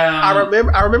that. I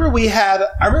remember we had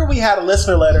a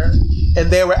listener letter and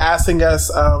they were asking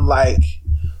us,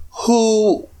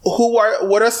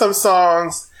 what are some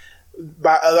songs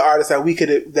by other artists that we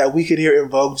could hear In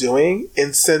Vogue doing,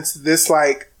 and since this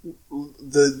all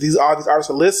these artists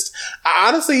are lists, I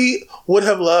honestly would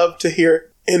have loved to hear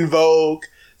In Vogue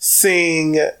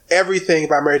sing Everything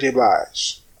by Mary J.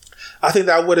 Blige. I think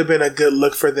that would have been a good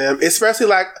look for them,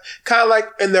 especially kind of like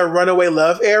in their Runaway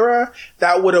Love era.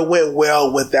 That would have went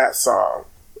well with that song.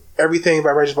 Everything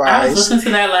by Mary J. Blige. I was listening to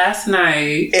that last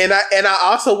night, and I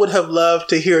also would have loved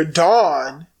to hear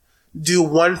Dawn do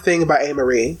One Thing by A.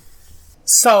 Marie.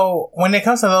 So when it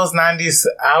comes to those 90s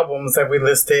albums that we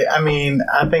listed, I mean,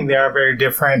 I think they are very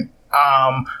different.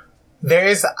 There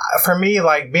is, for me,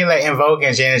 like being like In Vogue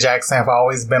and Janet Jackson have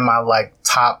always been my like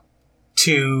top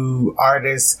two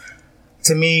artists.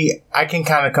 To me, I can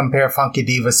kind of compare Funky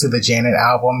Divas to the Janet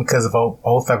album because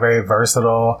both are very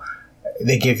versatile.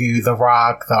 They give you the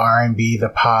rock, the R&B, the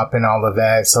pop, and all of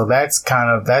that. So that's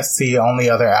the only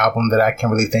other album that I can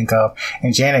really think of.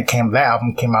 And that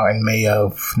album came out in May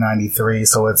of 93.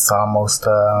 So it's almost,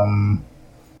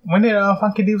 when did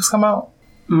Funky Divas come out?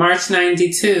 March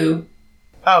 92.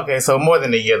 Okay, so more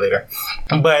than a year later.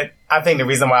 But I think the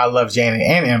reason why I love Janet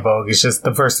and In Vogue is just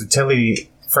the versatility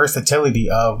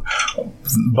of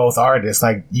both artists.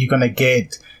 Like, you're gonna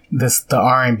get the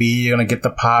R&B, you're gonna get the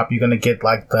pop, you're gonna get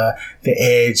like the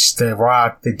edge, the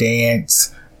rock, the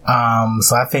dance.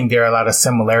 So I think there are a lot of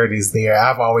similarities there.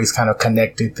 I've always kind of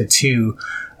connected the two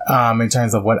in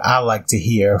terms of what I like to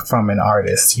hear from an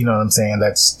artist. You know what I'm saying?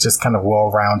 That's just kind of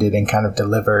well-rounded and kind of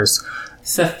delivers.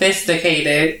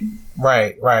 Sophisticated.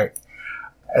 Right.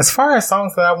 As far as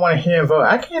songs that I want to hear In Vogue,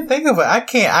 I can't think of it. I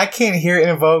can't hear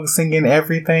In Vogue singing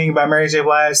Everything by Mary J.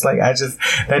 Blige. Like,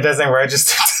 that doesn't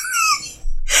register.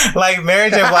 Like, Mary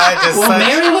J. Blige is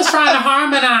Mary was trying to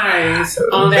harmonize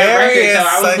on that Mary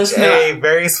record. Is such a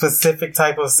very specific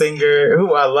type of singer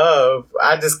who I love.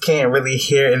 I just can't really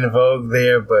hear In Vogue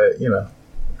there, but,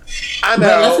 I know.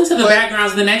 But listen to the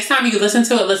backgrounds. The next time you listen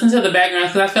to the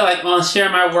backgrounds, because I feel like on Share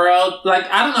My World, like,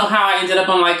 I don't know how I ended up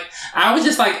on, like, I was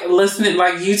just, like, listening,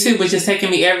 like, YouTube was just taking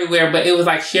me everywhere, but it was,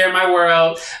 like, Share My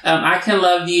World, I Can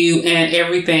Love You, and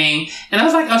Everything. And I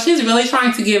was like, oh, she's really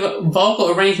trying to give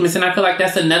vocal arrangements, and I feel like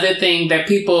that's another thing that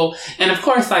people, and of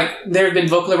course, like, there have been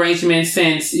vocal arrangements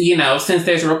since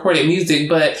there's recorded music,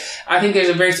 but I think there's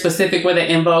a very specific way that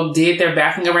In Vogue did their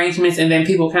backing arrangements, and then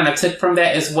people kind of took from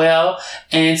that as well.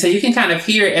 And so you can kind of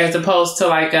hear it as opposed to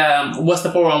like, What's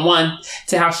the 411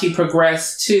 to how she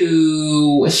progressed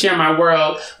to Share My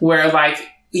World, where like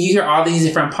you hear all these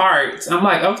different parts. I'm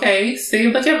like, okay, see,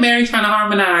 look at Mary trying to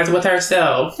harmonize with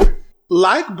herself.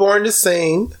 Like Born to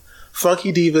Sing,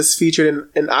 Funky Divas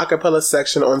featured an a cappella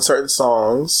section on certain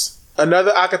songs.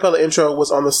 Another a cappella intro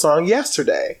was on the song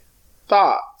Yesterday.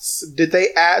 Thoughts? Did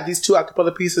they add these two a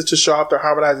cappella pieces to show off their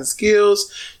harmonizing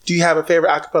skills? Do you have a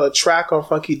favorite a cappella track on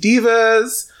Funky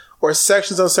Divas or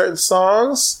sections on certain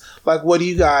songs? Like, what do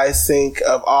you guys think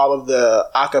of all of the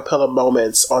a cappella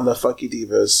moments on the Funky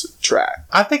Divas track?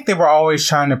 I think they were always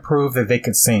trying to prove that they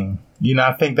could sing.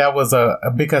 I think that was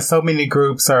because so many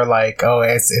groups are like, oh,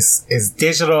 it's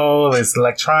digital, it's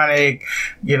electronic.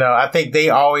 I think they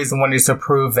always wanted to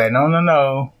prove that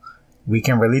no, we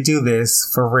can really do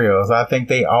this for real. So I think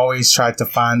they always tried to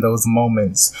find those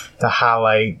moments to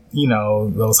highlight,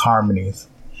 those harmonies.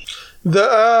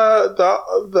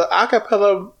 The a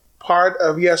cappella part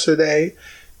of Yesterday,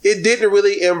 it didn't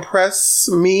really impress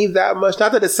me that much.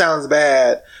 Not that it sounds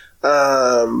bad,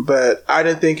 but I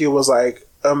didn't think it was like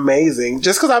amazing.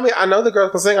 Just because I know the girls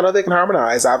can sing, I know they can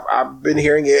harmonize. I've been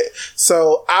hearing it,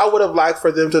 so I would have liked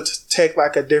for them to take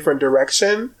like a different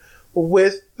direction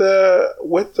with the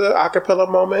a cappella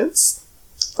moments,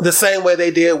 the same way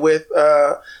they did with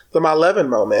the My Lovin'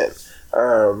 moment.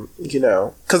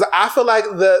 Because I feel like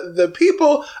the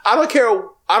people, I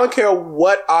don't care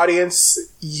what audience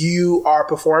you are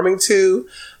performing to,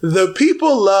 the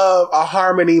people love a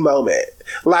harmony moment.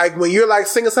 Like when you're like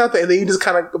singing something and then you just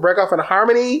kind of break off in a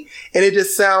harmony and it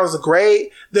just sounds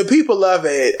great. The people love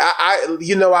it.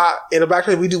 In the back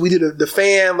we do the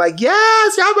fan, like,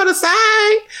 yes, y'all better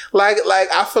sing. Like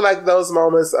I feel like those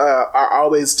moments are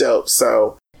always dope.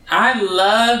 So I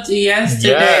loved Yesterday.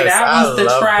 Yes, that was the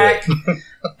track.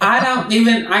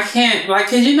 I can't, like,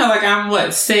 cause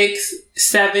I'm 6,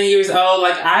 7 years old.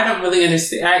 Like, I don't really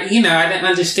understand, I didn't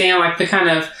understand like the kind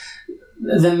of,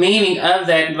 the meaning of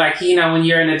that, like, when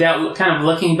you're an adult, kind of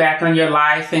looking back on your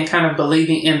life and kind of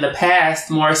believing in the past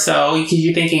more so, because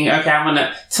you're thinking, okay, I'm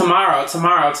gonna, tomorrow,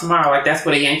 like that's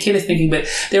what a young kid is thinking, but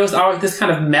there was always this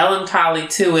kind of melancholy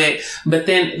to it, but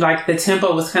then like the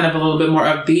tempo was kind of a little bit more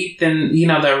upbeat than,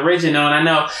 the original, and I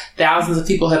know thousands of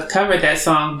people have covered that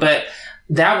song, but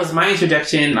that was my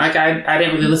introduction. Like, I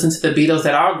didn't really listen to the Beatles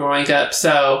at all growing up,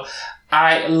 so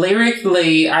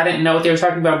lyrically, I didn't know what they were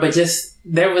talking about, but just,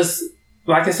 there was,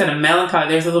 like I said, a melancholy.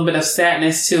 There's a little bit of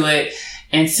sadness to it.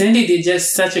 And Cindy did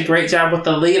just such a great job with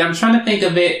the lead. I'm trying to think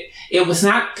of it. It was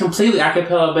not completely a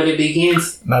cappella, but it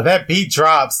begins. Now that beat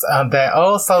drops so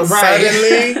right.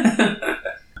 suddenly.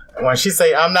 When she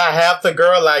say, I'm not half the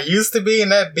girl I used to be,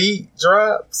 and that beat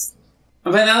drops.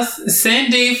 But else,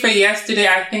 Cindy for Yesterday,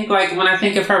 I think like when I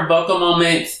think of her vocal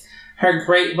moments, her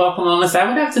great vocal moments, I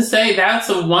would have to say that's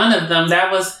one of them.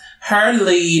 That was her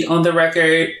lead on the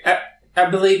record. I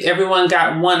believe everyone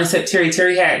got one except Terry.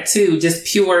 Terry had two, just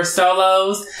pure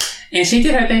solos. And she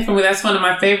did her thing for me. That's one of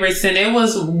my favorites. And it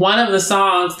was one of the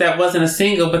songs that wasn't a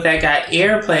single, but that got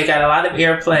a lot of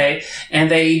airplay. And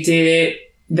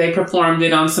they performed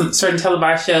it on some certain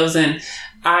televised shows. And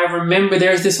I remember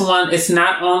there's this one, it's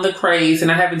not on the craze, and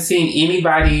I haven't seen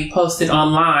anybody post it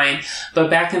online,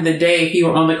 but back in the day, if you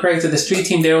were on the craze or the street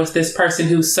team, there was this person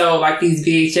who sold like these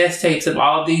VHS tapes of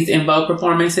all of these in Vogue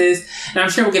performances, and I'm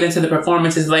sure we'll get into the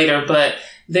performances later, but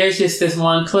there's just this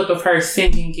one clip of her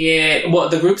singing it,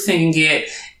 the group singing it.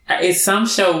 It's some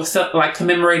show like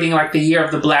commemorating like the year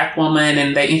of the Black woman,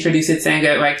 and they introduce it saying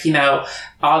that like,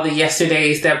 all the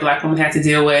yesterdays that Black women had to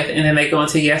deal with, and then they go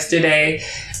into Yesterday.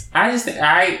 I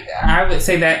would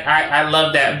say that I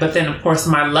love that. But then, of course,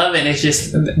 my loving is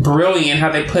just brilliant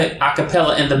how they put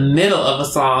acapella in the middle of a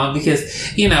song because,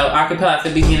 acapella at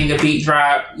the beginning of beat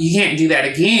drop, you can't do that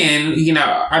again. You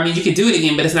could do it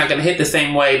again, but it's not going to hit the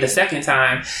same way the second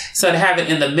time. So to have it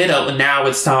in the middle, and now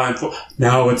it's time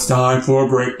for a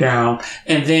breakdown.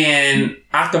 And then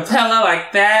acapella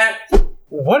like that.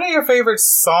 What are your favorite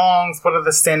songs? What are the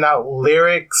standout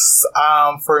lyrics?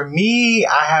 For me,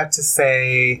 I have to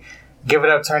say, Give It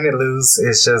Up, Turn It Loose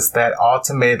is just that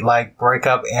ultimate, like,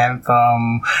 breakup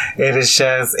anthem.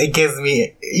 It gives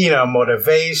me,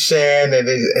 motivation.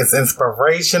 It's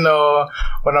inspirational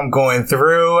when I'm going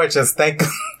through. I just think,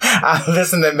 I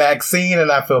listen to Maxine and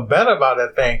I feel better about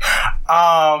that thing.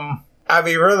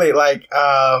 Really, like,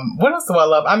 what else do I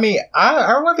love? I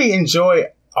really enjoy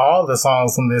all the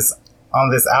songs on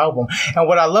this album. And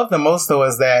what I love the most though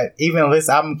is that even though this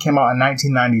album came out in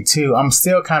 1992, I'm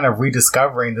still kind of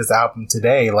rediscovering this album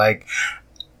today. Like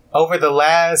over the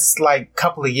last like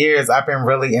couple of years, I've been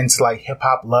really into like Hip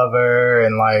Hop Lover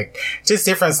and like just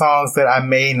different songs that I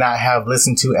may not have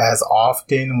listened to as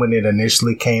often when it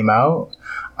initially came out,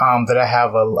 that I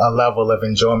have a level of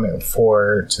enjoyment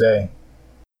for today.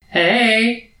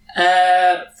 Hey,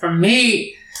 for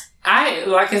me, I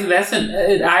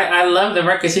love the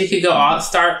record. So you could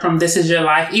start from This Is Your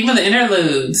Life, even the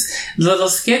interludes, little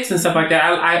skits and stuff like that.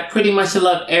 I pretty much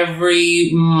love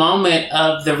every moment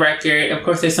of the record. Of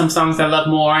course, there's some songs I love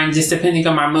more, and just depending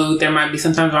on my mood, there might be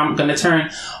sometimes where I'm going to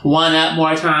turn one up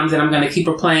more times and I'm going to keep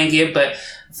replaying it. But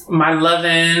my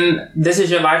lovin', This Is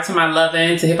Your Life, to my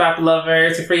lovin', to Hip Hop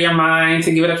Lover, to Free Your Mind,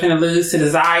 to Give It Up and Lose, to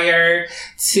Desire,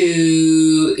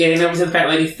 to It Ain't Over to the Fat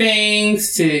Lady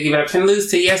Things, to Give It Up and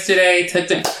Lose, to Yesterday,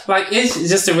 it's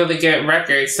just a really good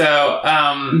record. So,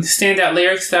 standout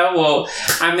lyrics though, well,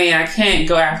 I can't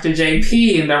go after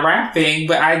JP and the rapping,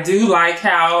 but I do like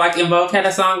how, like, In Vogue had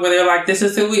a song where they're like, this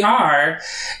is who we are,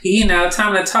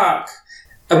 time to talk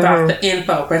about the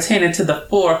info pertaining to the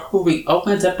four who we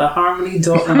opened up the harmony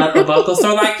door and let the vocals.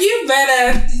 So, like, you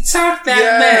better talk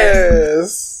that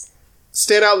mess.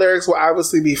 Standout lyrics will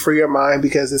obviously be Free Your Mind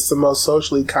because it's the most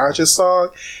socially conscious song.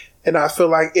 And I feel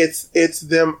like it's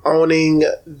them owning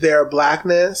their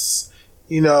blackness,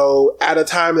 at a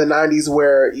time in the 90s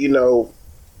where,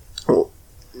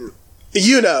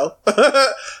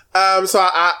 so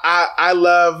I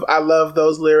love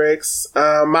those lyrics.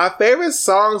 My favorite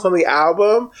songs on the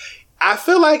album, I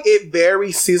feel like it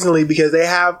varies seasonally because they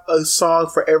have a song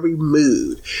for every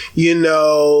mood. You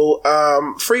know,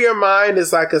 Free Your Mind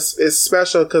is like is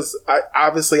special because I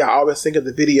always think of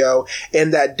the video,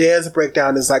 and that dance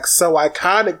breakdown is like so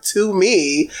iconic to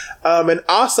me. And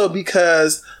also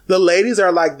because the ladies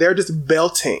are like, they're just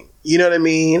belting. You know what I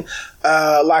mean?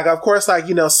 Like, of course, like,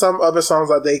 you know, some other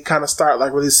songs, like, they kind of start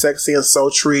like really sexy and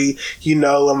sultry, you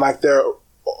know, and like their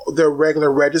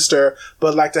regular register,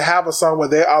 but like to have a song where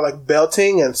they are like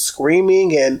belting and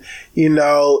screaming and, you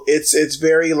know, it's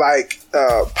very like,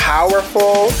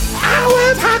 powerful. I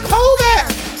wear my clothing!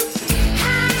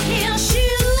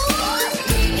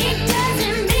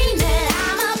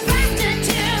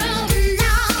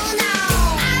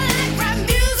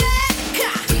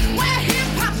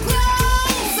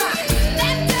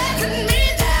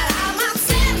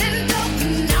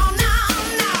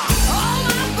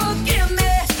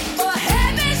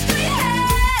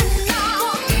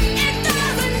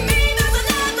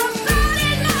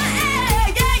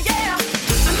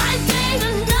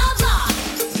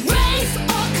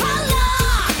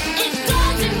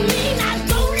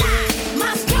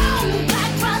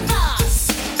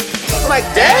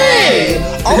 Like, dang!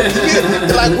 Oh,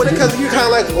 like when it comes, you're kind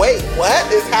of like, wait, what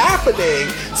is happening?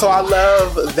 So I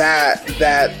love that,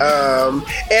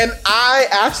 and I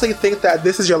actually think that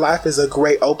This Is Your Life is a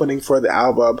great opening for the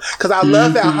album because I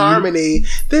love that harmony.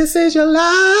 This is your life.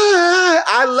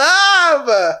 I love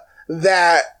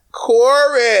that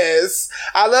chorus.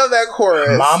 I love that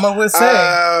chorus. Mama would say.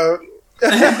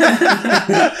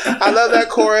 I love that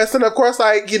chorus, and of course,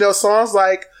 like, you know, songs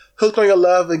like Hooked on Your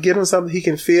Love and Give Him Something He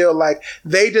Can Feel, like,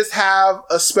 they just have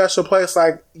a special place.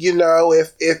 Like, you know,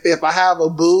 if I have a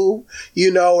boo,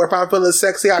 you know, or if I'm feeling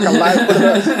sexy, I can like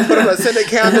put on a scented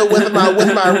candle with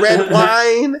my red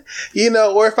wine, you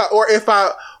know, or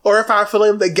if I'm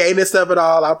feeling the gayness of it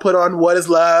all, I put on What Is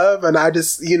Love and I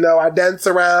just, you know, I dance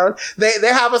around. They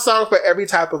have a song for every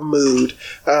type of mood.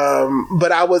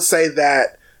 But I would say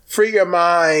that Free Your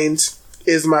Mind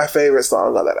is my favorite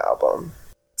song on that album.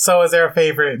 So is there a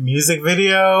favorite music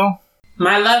video?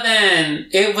 My Lovin'.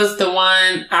 It was the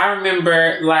one I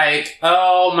remember, like,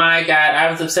 oh my God, I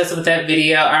was obsessed with that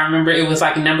video. I remember it was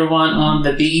like number one on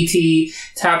the BET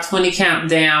Top 20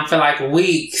 countdown for like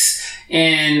weeks.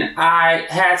 And I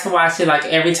had to watch it like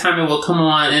every time it would come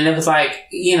on. And it was like,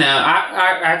 you know,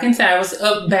 I can say I was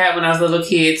up bad when I was a little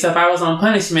kid. So if I was on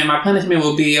punishment, my punishment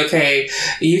would be, okay,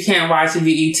 you can't watch BET.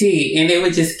 And it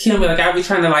would just kill me. Like I'd be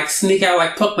trying to like sneak out,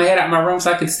 like poke my head out my room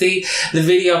so I could see the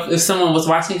video if someone was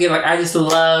watching it. Like I just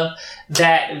love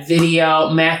that video.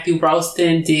 Matthew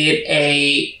Rolston did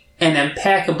an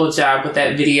impeccable job with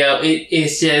that video. It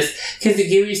is just, because it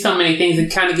gives you so many things.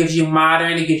 It kind of gives you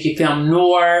modern, it gives you film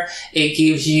noir, it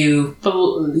gives you,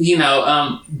 you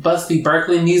know, Busby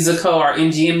Berkeley musical or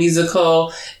MGM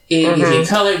musical. It gives you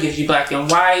color, it gives you black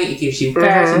and white, it gives you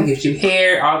fashion, it gives you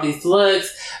hair, all these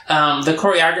looks. The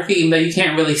choreography, even though you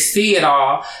can't really see it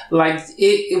all, like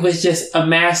it was just a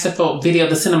masterful video.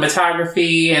 The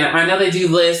cinematography, and I know they do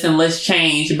lists and lists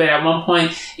change, but at one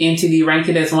point MTV ranked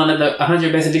it as one of the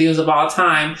 100 best videos of all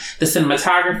time. The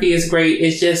cinematography is great.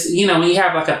 It's just, you know, when you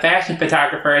have like a fashion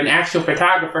photographer, an actual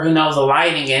photographer who knows the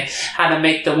lighting and how to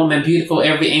make the woman beautiful,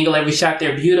 every angle, every shot,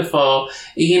 they're beautiful.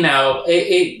 You know,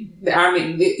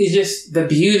 it's just the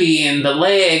beauty and the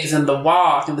legs and the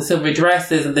walk and the silver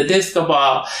dresses and the disco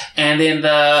ball and then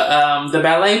the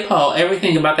ballet pole.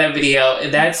 Everything about that video.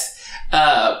 That's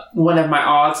one of my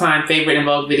all-time favorite in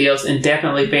Vogue videos, and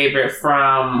definitely favorite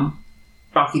from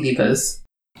Funky Divas.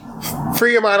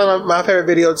 Free Your Mind, my favorite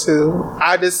video too.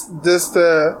 I just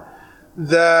the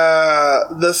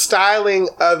styling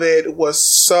of it was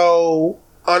so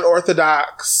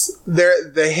unorthodox.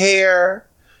 The hair,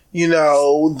 you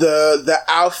know, the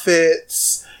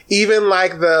outfits, even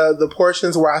like the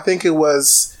portions where I think it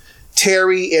was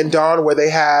Terry and Dawn where they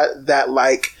had that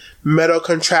like metal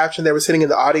contraption they were sitting in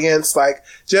the audience, like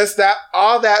just that,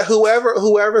 all that,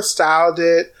 whoever styled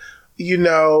it, you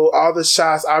know, all the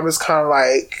shots, I was kind of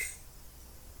like,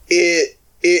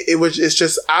 it's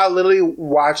just, I literally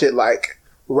watch it like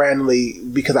randomly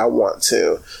because I want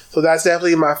to. So that's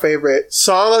definitely my favorite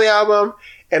song on the album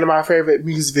and my favorite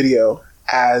music video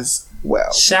as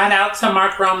well. Shout out to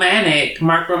Mark Romanek.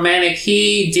 Mark Romanek,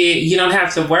 he did You Don't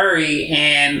Have to Worry,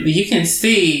 and you can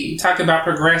see, talk about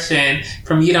progression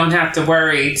from You Don't Have to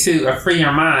Worry to A Free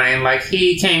Your Mind. Like,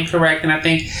 he came correct, and I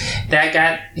think that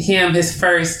got him his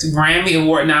first Grammy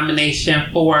Award nomination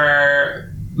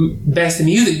for Best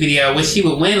Music Video, which he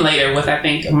would win later with, I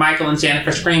think, Michael and Janet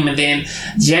for Scream, and then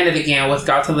Janet again with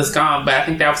Gone Till It's Gone. But I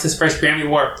think that was his first Grammy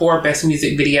Award for Best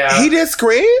Music Video. He did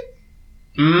Scream?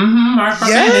 Mark from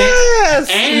Yes!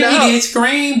 And he did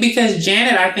Scream because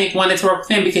Janet, I think, wanted to work with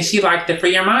him because she liked the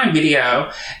Free Your Mind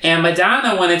video. And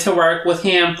Madonna wanted to work with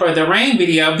him for the Rain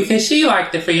video because she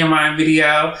liked the Free Your Mind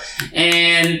video.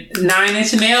 And 9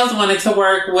 Inch Nails wanted to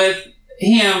work with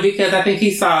him because I think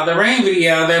he saw the Rain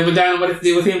video that Madonna wanted to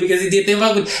do with him because he did the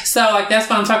Vogue. So, like, that's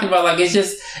what I'm talking about. Like, it's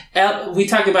just, we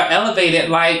talk about elevated.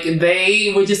 Like,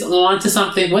 they were just on to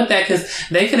something with that because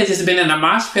they could have just been in a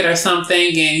mosh pit or something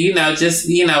and, you know, just,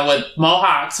 you know, with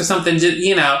mohawks or something, just,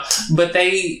 you know, but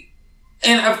they,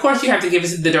 and of course you have to give it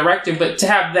to the director, but to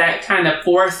have that kind of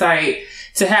foresight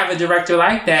to have a director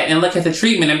like that and look at the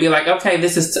treatment and be like, okay,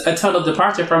 this is a total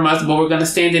departure from us, but we're going to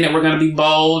stand in it. We're going to be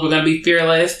bold. We're going to be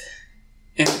fearless.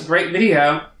 It's a great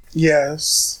video.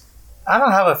 Yes. I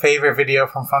don't have a favorite video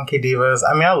from Funky Divas.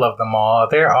 I mean, I love them all.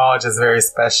 They're all just very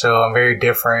special and very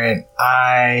different.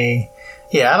 I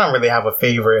don't really have a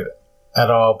favorite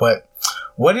at all, but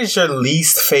what is your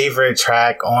least favorite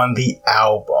track on the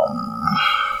album?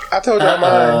 I told you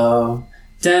mine.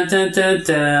 Dun, dun, dun,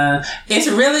 dun. It's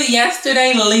really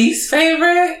Yesterday least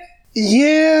favorite?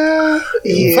 Yeah.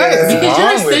 Because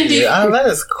you're Cindy. That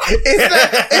is cool.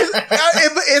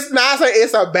 It's not like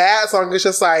it's a bad song. It's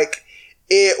just like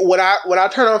when I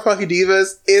turn on Funky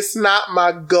Divas, it's not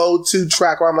my go-to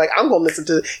track where I'm like, I'm gonna listen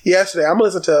to Yesterday. I'm gonna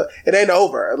listen to It Ain't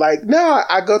Over. Like, no,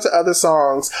 I go to other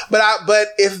songs. But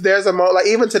if there's a like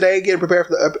even today, getting prepared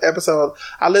for the episode,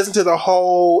 I listened to the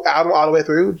whole album all the way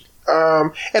through.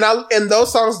 And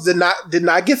those songs did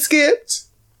not get skipped.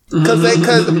 Because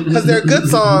they're good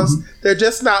songs, they're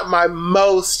just not my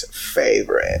most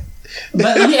favorite.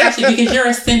 But let me ask you, because you're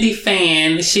a Cindy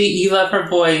fan, you love her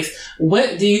voice.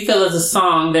 What do you feel is a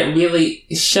song that really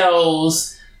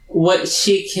shows what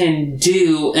she can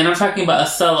do? And I'm talking about a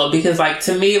solo, because like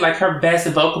to me, like her best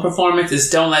vocal performance is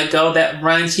Don't Let Go, that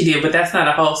run she did, but that's not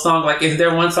a whole song. Like, is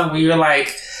there one song where you're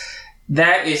like,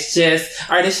 that is just,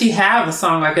 or does she have a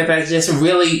song like that just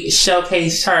really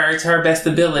showcased her to her best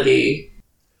ability?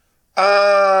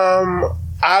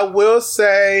 I will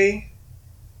say,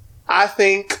 I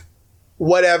think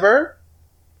Whatever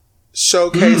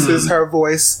showcases her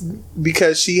voice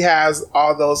because she has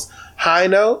all those high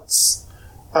notes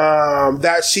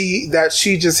that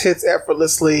she just hits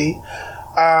effortlessly.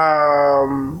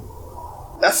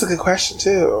 That's a good question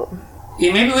too.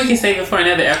 Yeah, maybe we can save it for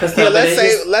another episode. Yeah,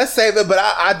 let's save it. But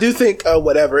I do think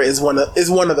Whatever is one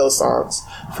of those songs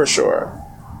for sure.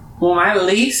 Well, my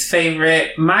least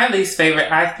favorite,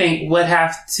 I think would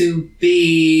have to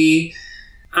be,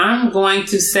 I'm going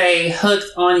to say Hooked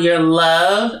on Your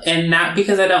Love, and not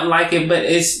because I don't like it, but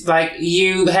it's like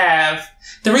you have,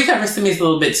 the recovers to me is a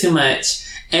little bit too much.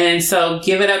 And so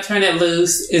Give It Up, Turn It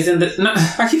Loose is in the, no,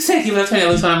 I keep saying Give It Up, Turn It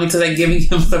Loose when I mean to like giving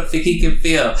him something he can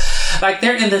feel. Like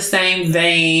they're in the same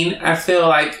vein. I feel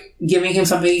like giving him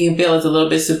something he can feel is a little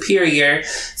bit superior.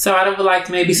 So I would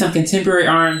like maybe some contemporary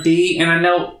R&B, and I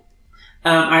know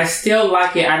I still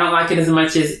like it. I don't like it as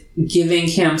much as giving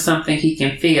him something he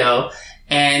can feel.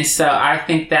 And so I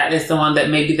think that is the one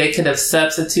that maybe they could have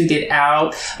substituted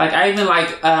out. Like I even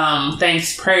like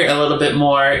Thanks Prayer a little bit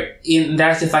more.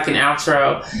 That's just like an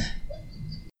outro.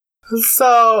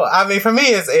 So, I mean, for me,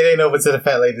 It Ain't Over Till the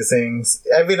Fat Lady Sings.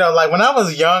 I mean, like when I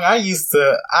was young, I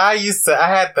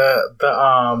had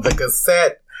the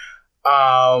cassette,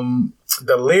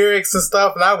 the lyrics and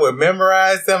stuff, and I would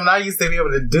memorize them, and I used to be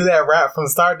able to do that rap from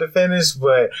start to finish,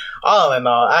 but all in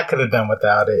all, I could have done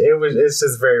without it. It's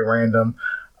just very random.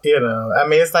 You know, I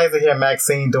mean, it's nice to hear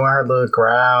Maxine doing her little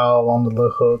growl on the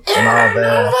little hook and all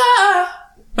that.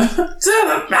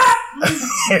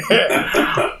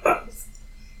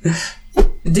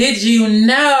 Did you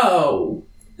know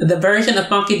the version of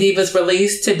Funky Divas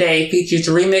released today features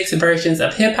remix versions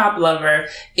of Hip Hop Lover,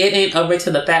 It Ain't Over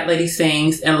Till the Fat Lady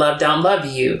Sings, and Love Don't Love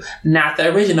You, not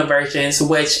the original versions,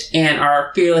 which, in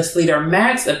our fearless leader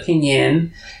Matt's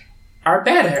opinion, are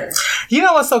better. You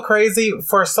know what's so crazy?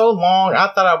 For so long,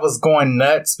 I thought I was going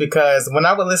nuts because when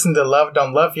I would listen to Love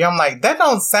Don't Love You, I'm like, that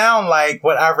don't sound like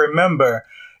what I remember.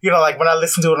 You know, like when I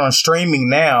listen to it on streaming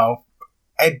now,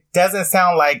 it doesn't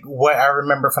sound like what I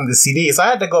remember from the CD. So I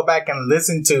had to go back and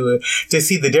listen to it to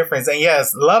see the difference. And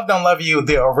yes, Love Don't Love You,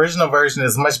 the original version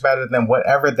is much better than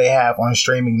whatever they have on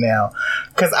streaming now.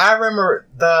 Cause I remember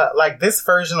this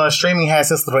version on streaming has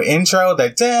this little intro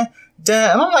that dun,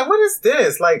 dun, and I'm like, what is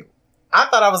this? Like, I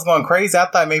thought I was going crazy. I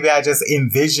thought maybe I just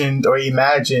envisioned or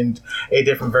imagined a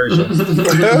different version.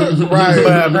 Right.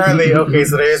 But apparently, okay,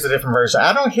 so there is a different version.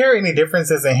 I don't hear any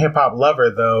differences in Hip Hop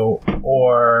Lover though,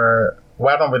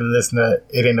 I don't really listen to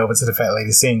It Ain't Over Till the Fat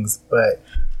Lady Sings, but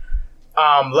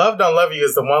Love Don't Love You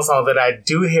is the one song that I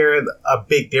do hear a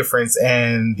big difference,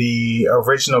 and the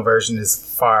original version is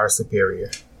far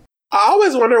superior. I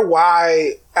always wonder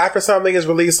why, after something is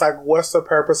released, like, what's the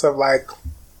purpose of, like,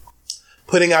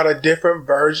 putting out a different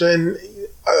version?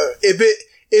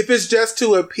 If it's just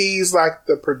to appease, like,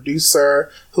 the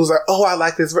producer who's like, oh, I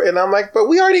like this, and I'm like, but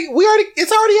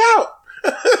it's already out.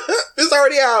 It's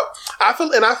already out. I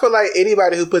feel like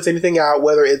anybody who puts anything out,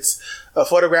 whether it's a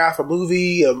photograph, a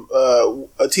movie, a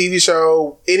TV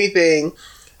show, anything,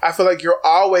 I feel like you're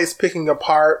always picking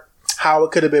apart how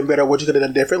it could have been better, what you could have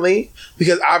done differently,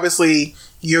 because obviously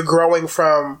you're growing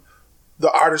from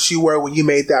the artist you were when you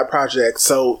made that project.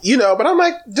 So, but I'm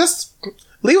like, just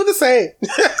leave it the same.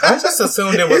 I just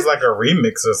assumed it was like a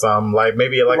remix or something, like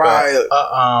maybe like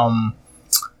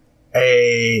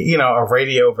a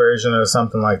radio version or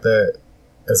something like that.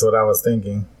 That's what I was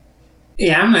thinking.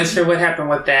 Yeah, I'm not sure what happened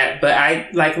with that, but I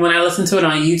like when I listen to it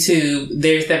on YouTube,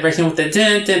 there's that version with the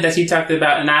dun dun that you talked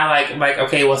about, and I like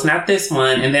okay, well, it's not this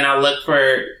one, and then I look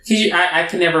for because I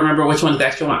can never remember which one is the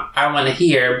actual one I want to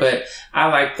hear, but I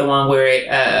like the one where it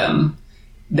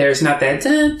there's not that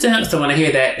dun dun. So when I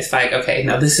hear that, it's like, okay,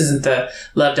 no, this isn't the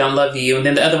Love Don't Love You, and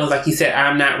then the other ones, like you said,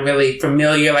 I'm not really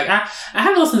familiar. Like I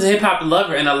haven't listened to Hip Hop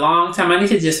Lover in a long time. I need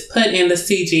to just put in the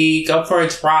CG, go for a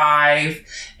drive,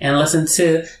 and listen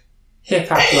to Hip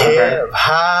Hop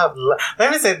Lover.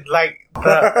 Let me say, like,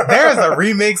 there is a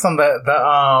remix on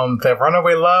the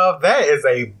Runaway Love. That is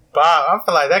a bop. I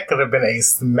feel like that could have been a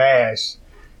smash.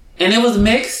 And it was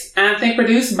mixed, I think,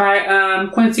 produced by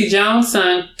Quincy Jones'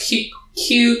 son,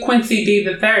 Q Quincy D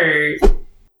III.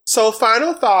 So,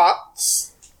 final thoughts.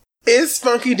 Is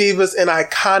Funky Divas an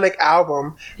iconic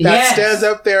album that stands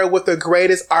up there with the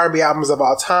greatest R&B albums of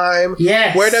all time?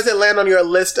 Yes. Where does it land on your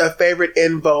list of favorite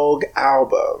In Vogue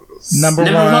albums? Number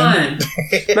one.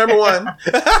 Number one.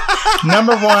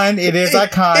 Number one, it is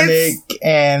iconic,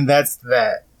 and that's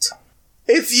that.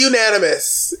 It's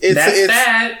unanimous.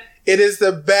 That. It is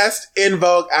the best In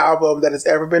Vogue album that has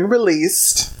ever been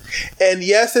released. And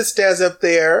yes, it stands up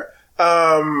there.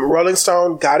 Rolling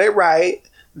Stone got it right.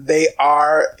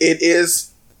 It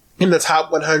is in the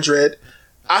top 100.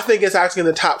 I think it's actually in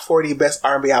the top 40 best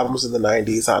R&B albums in the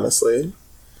 90s, honestly.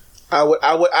 I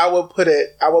would put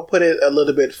it a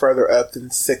little bit further up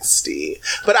than 60.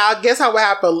 But I guess I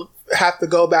would have to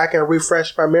go back and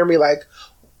refresh my memory, like,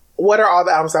 what are all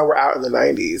the albums that were out in the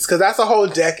 90s? Because that's a whole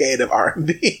decade of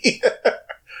R&B.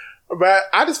 But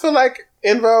I just feel like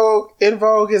In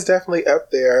Vogue is definitely up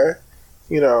there.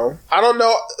 I don't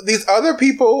know. These other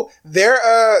people, their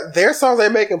songs they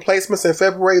making placements in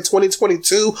February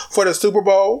 2022 for the Super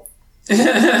Bowl. So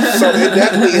it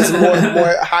definitely is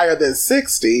more higher than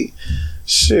 60.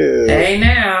 Shoot. Hey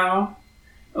now.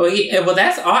 Well,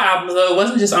 that's all albums though. It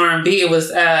wasn't just R&B. It was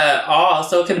all.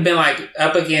 So it could have been like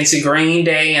up against Green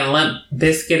Day and Limp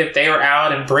Bizkit if they were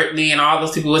out, and Britney and all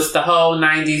those people. It's the whole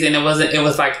 90s, and it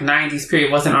was like 90s period.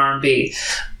 It wasn't R&B,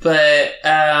 but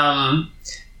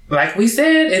like we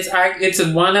said, it's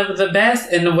one of the best.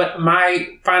 And what my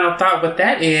final thought with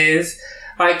that is,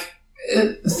 like,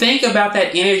 think about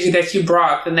that energy that you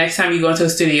brought the next time you go into a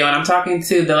studio. And I'm talking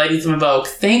to the ladies from Vogue.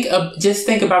 Just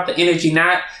think about the energy,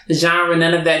 not the genre,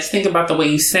 none of that. Just think about the way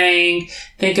you sang.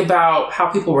 Think about how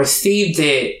people received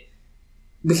it,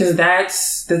 because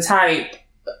that's the type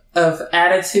of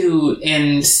attitude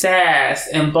and sass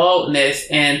and boldness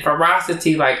and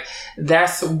ferocity. Like,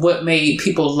 that's what made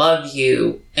people love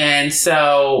you. And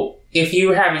so if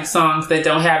you're having songs that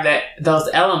don't have those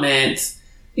elements,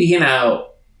 it's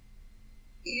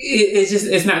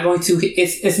not going to,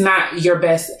 it's not your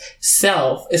best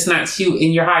self. It's not you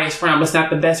in your highest realm. It's not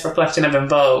the best reflection of En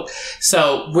Vogue.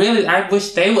 So really, I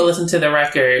wish they would listen to the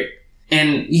record.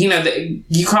 And, you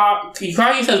call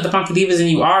yourselves the Funky Divas, and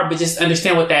you are, but just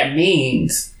understand what that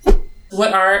means.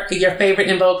 What are your favorite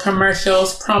En Vogue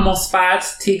commercials, promo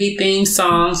spots, TV theme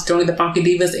songs during the Funky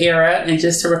Divas era? And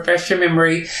just to refresh your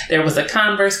memory, there was a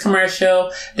Converse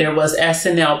commercial. There was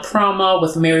SNL promo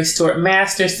with Mary Stuart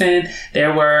Masterson.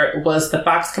 There was the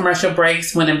Fox commercial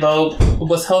breaks when En Vogue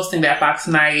was hosting that Fox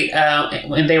night,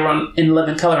 and they were in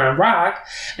Living Color and Rock.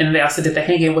 And they also did the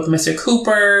Hanging with Mr.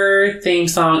 Cooper theme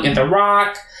song in The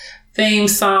Rock theme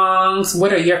songs.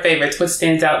 What are your favorites? What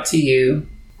stands out to you?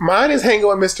 Mine is Hanging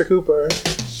with Mr. Cooper.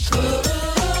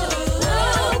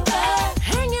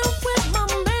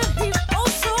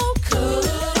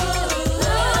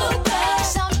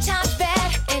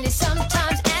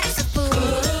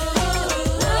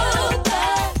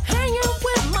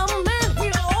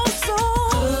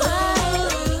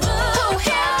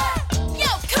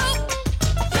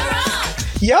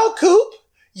 Yo, Coop,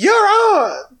 you're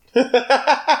on.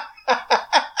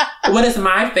 What is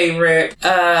my favorite?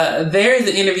 There is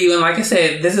an interview, and like I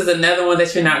said, this is another one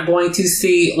that you're not going to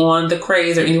see on the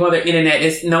Craze or any other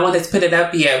internet. No one has put it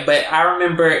up yet, but I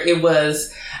remember it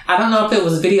was, I don't know if it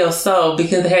was Video Soul,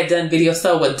 because they had done Video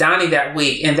Soul with Donnie that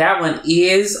week, and that one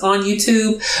is on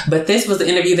YouTube. But this was the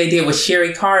interview they did with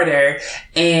Sherry Carter,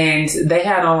 and they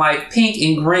had on like pink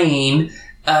and green,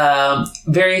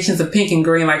 variations of pink and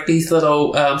green, like these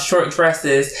little short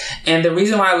dresses. And the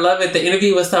reason why I love it, the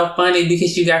interview was so funny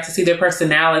because you got to see their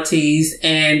personalities,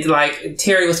 and like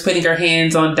Terry was putting her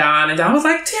hands on Don, and Don was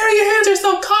like, Terry, your hands are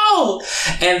so cold.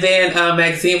 And then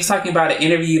Maxine was talking about an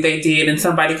interview they did, and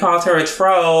somebody called her a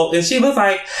troll, and she was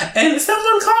like, and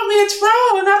someone called me a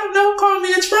troll, and I don't know who called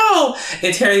me a troll.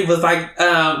 And Terry was like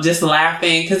just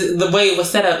laughing, because the way it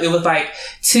was set up, it was like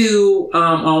two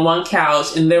on one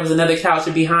couch, and there was another couch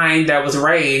behind that was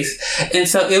raised. And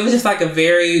so it was just like a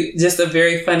very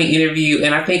funny interview.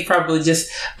 And I think probably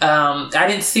just I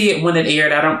didn't see it when it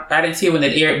aired. I didn't see it when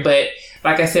it aired, but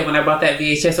like I said, when I bought that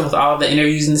VHS, it was all the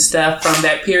interviews and stuff from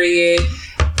that period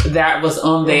that was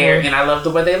on there. And I loved the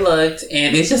way they looked,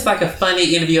 and it's just like a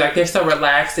funny interview. Like, they're so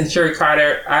relaxed. And Sherry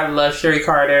Carter, I love Sherry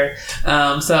Carter,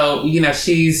 so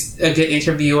she's a good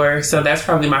interviewer. So that's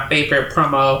probably my favorite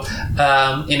promo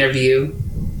interview.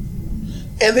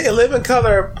 And the 11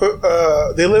 color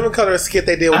skit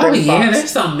they did with Fox,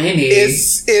 there's so many.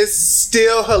 It's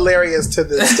still hilarious to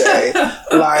this day.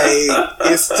 Like,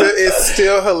 it's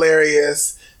still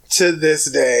hilarious to this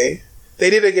day. They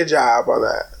did a good job on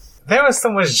that. There was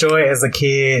so much joy as a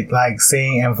kid, like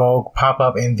seeing En Vogue pop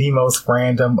up in the most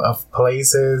random of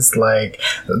places. Like,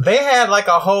 they had like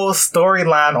a whole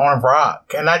storyline on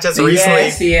Rock, and I just recently,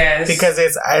 because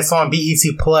it's on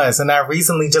BET Plus, and I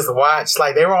recently just watched,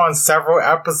 like, they were on several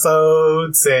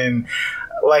episodes, and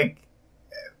like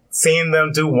seeing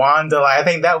them do Wanda, like, I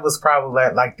think that was probably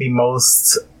like the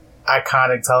most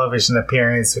iconic television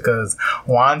appearance, because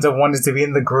Wanda wanted to be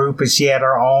in the group, and she had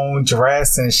her own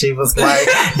dress, and she was like,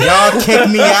 y'all kick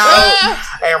me out,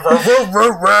 and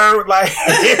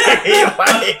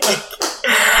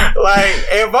like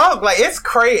En Vogue, like, it's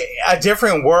crazy, a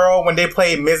different world when they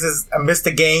played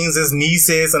Mr. Gaines'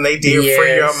 nieces, and they did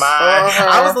Free Your Mind.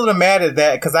 I was a little mad at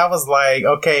that, because I was like,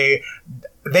 okay,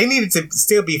 they needed to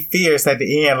still be fierce at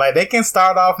the end. Like, they can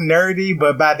start off nerdy,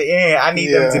 but by the end, I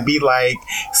need them to be like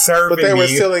serving me. But they were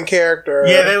still in character.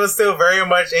 Yeah, they were still very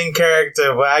much in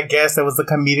character. But I guess it was a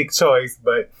comedic choice.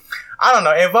 But I don't know.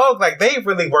 En Vogue, like, they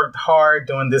really worked hard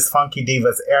during this Funky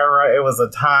Divas era. It was a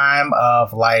time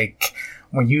of like,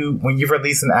 when you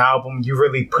release an album, you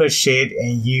really push it,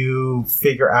 and you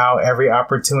figure out every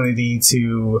opportunity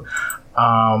to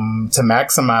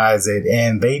maximize it,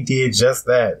 and they did just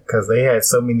that, because they had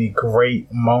so many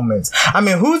great moments. I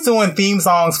mean, who's doing theme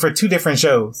songs for two different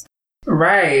shows?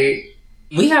 Right.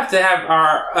 We have to have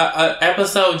our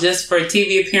episode just for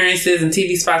TV appearances and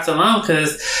TV spots alone,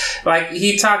 because, like,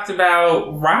 he talked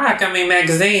about Rock. I mean,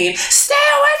 Maxine, stay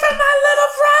away from my little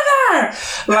brother.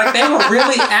 Like, they were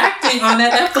really acting on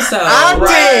that episode.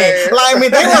 Like, I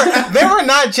mean, they were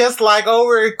not just like, oh,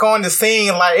 we're going to sing.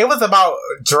 Like, it was about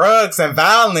drugs and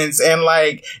violence, and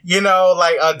like,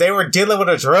 they were dealing with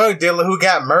a drug dealer who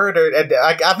got murdered.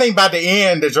 I think by the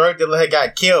end, the drug dealer had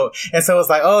got killed, and so it's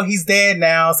like, oh, he's dead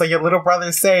now, so your little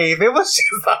brother saved. It was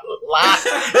just a lot.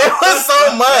 It was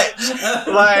so much.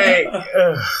 Like,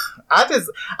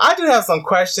 I do have some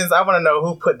questions. I want to know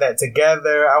who put that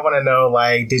together. I want to know,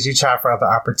 like, did you try for other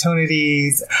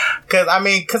opportunities? Because I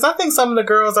think some of the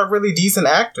girls are really decent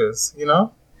actors,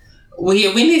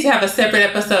 We need to have a separate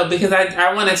episode, because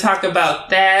I want to talk about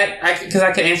that, because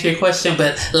I could answer your question,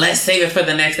 but let's save it for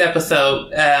the next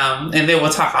episode, and then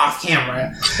we'll talk off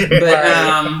camera.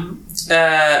 But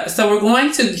so we're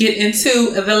going to get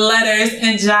into the letters,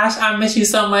 and Josh, I miss you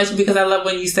so much, because I love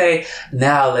when you say,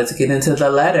 now let's get into the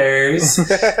letters.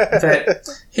 But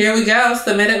here we go,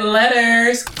 submitted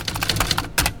letters.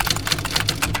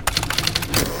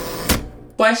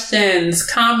 Questions,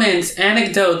 comments,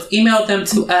 anecdotes, email them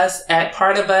to us at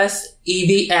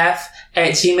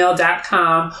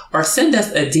partofusevf@gmail.com, or send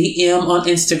us a DM on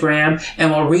Instagram,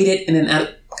 and we'll read it in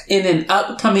an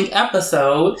upcoming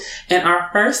episode. And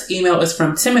our first email is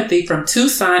from Timothy from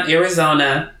Tucson,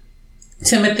 Arizona.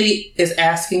 Timothy is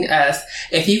asking us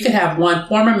if you could have one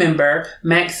former member,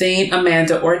 Maxine,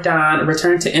 Amanda, or Don,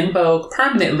 return to En Vogue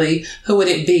permanently, who would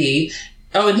it be?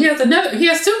 Oh, and he has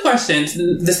two questions.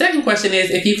 The second question is,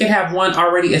 if you could have one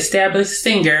already established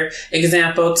singer,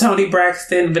 example, Toni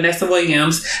Braxton, Vanessa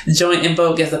Williams, join En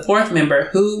Vogue as a fourth member,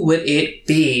 who would it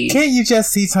be? Can't you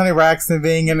just see Toni Braxton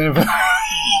being in En Vogue?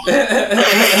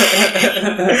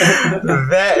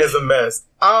 That is a mess.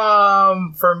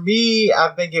 For me,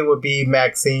 I think it would be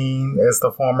Maxine as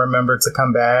the former member to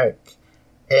come back.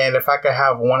 And if I could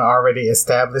have one already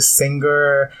established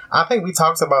singer, I think we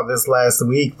talked about this last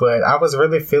week, but I was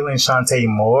really feeling Shantae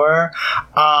Moore.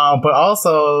 But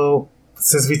also,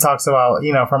 since we talked about,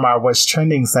 from our What's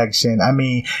Trending section, I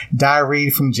mean, Diary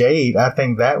from Jade, I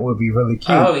think that would be really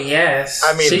cute. Oh, yes.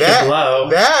 I mean,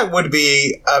 that would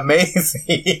be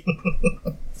amazing.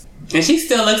 And she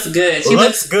still looks good. She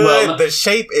looks good. Well, the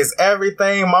shape is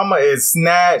everything. Mama is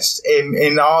snatched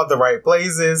in all the right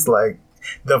places. Like,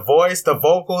 the voice, the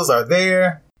vocals are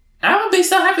there. I would be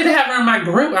so happy to have her in my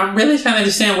group. I'm really trying to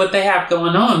understand what they have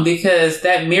going on, because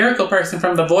that miracle person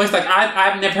from The Voice, like,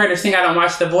 I've never heard her sing. I don't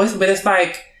watch The Voice, but it's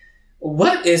like,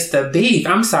 what is the beef?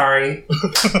 I'm sorry.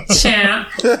 Champ.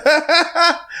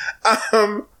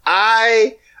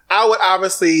 I would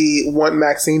obviously want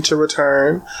Maxine to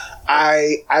return.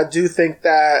 I do think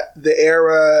that the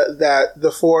era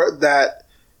that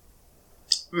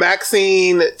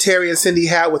Maxine, Terry, and Cindy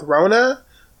had with Rona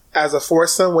as a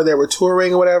foursome where they were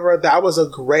touring or whatever, that was a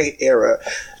great era.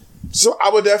 So I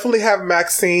would definitely have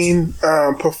Maxine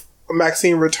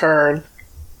return.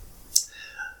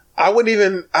 I wouldn't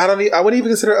even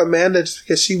consider Amanda,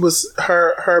 just because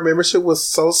her membership was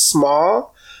so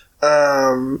small.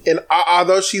 And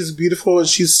although she's beautiful and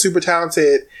she's super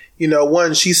talented,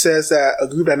 she says that a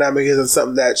group dynamic isn't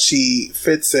something that she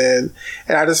fits in.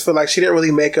 And I just feel like she didn't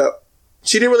really make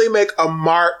a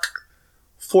mark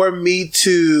for me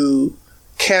to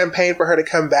campaign for her to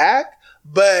come back,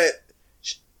 but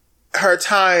her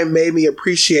time made me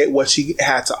appreciate what she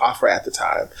had to offer at the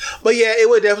time. But yeah, it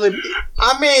would definitely be.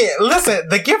 I mean, listen,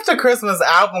 the Gift of Christmas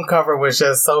album cover was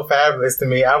just so fabulous to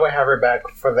me. I would have her back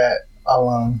for that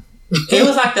alone. It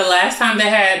was like the last time they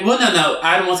had, no,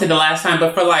 I don't want to say the last time,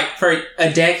 but for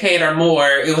a decade or more,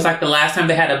 it was like the last time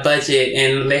they had a budget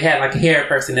and they had like a hair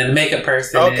person and a makeup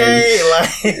person. Okay,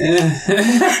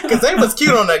 because they was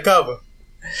cute on that cover.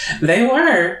 They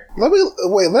were. Let me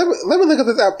look at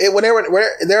this album. When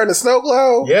they're in the snow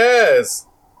globe? Yes.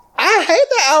 I hate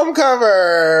the album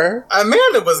cover.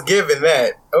 Amanda was given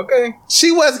that. Okay.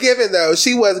 She was given, though.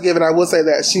 She was given. I will say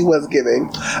that. She was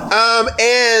giving.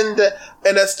 And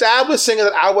an established singer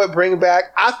that I would bring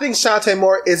back, I think Shantae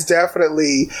Moore is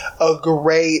definitely a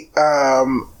great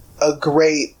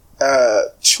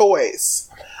choice.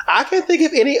 I can't think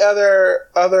of any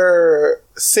other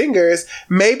singers.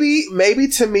 Maybe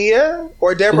Tamia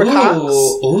or Deborah Cox.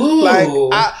 Ooh. Like,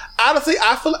 honestly,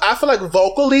 I feel like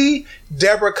vocally,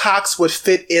 Deborah Cox would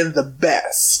fit in the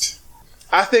best.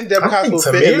 I think Deborah Cox would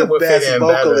fit in the best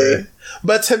vocally. Better.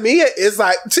 But Tamia is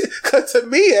like,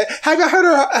 Tamia, have you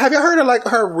heard her like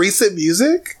her recent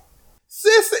music?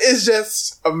 Sis is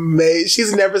just amazing.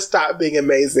 She's never stopped being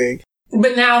amazing.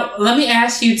 But now, let me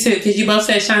ask you too, because you both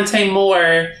said Shantae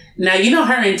Moore. Now,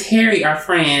 her and Terry are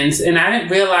friends, and I didn't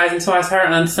realize until I saw her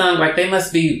Unsung, like, they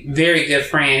must be very good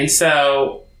friends.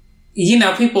 So,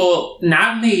 people,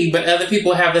 not me, but other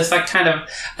people have this, like, kind of,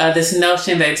 this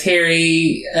notion that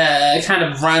Terry, kind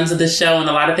of runs the show, and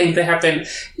a lot of things that happen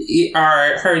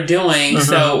are her doing. Mm-hmm.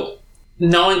 So,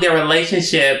 knowing their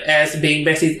relationship as being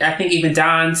besties, I think even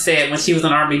Dawn said when she was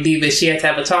on R&B Divas, she had to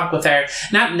have a talk with her.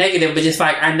 Not negative, but just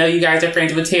like, I know you guys are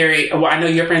friends with Terry. Well, I know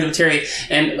you're friends with Terry,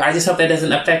 and I just hope that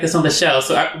doesn't affect us on the show.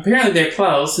 So apparently they're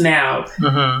close now.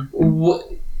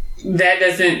 Mm-hmm. That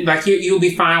doesn't, like, you'll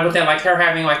be fine with that, like her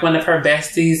having like one of her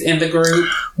besties in the group?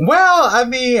 Well, I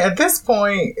mean, at this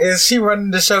point, is she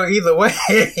running the show either way?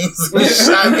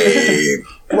 I mean,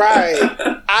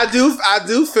 right. I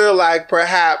do feel like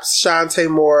perhaps Shantae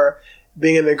Moore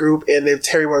being in the group, and if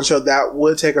Terry won the show, that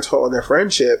would take a toll on their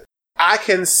friendship. I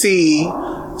can see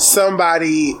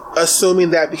somebody assuming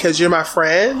that because you're my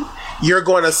friend, you're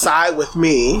going to side with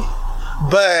me.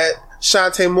 But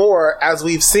Shantae Moore, as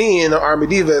we've seen on R&B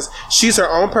Divas, she's her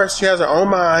own person. She has her own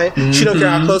mind. Mm-hmm. She don't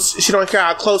care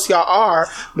how close y'all are.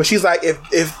 But she's like, if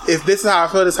this is how I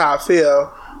feel, this is how I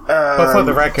feel. But for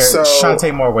the record,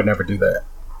 Shantae Moore would never do that.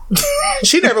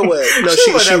 She never would. No,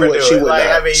 she would never do it. She would not.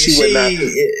 I mean, she would not.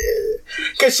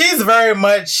 Because she's very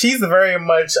much, the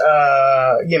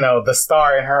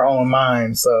star in her own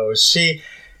mind. So she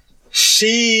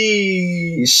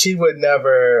would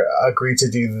never agree to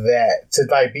do that, to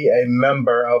like be a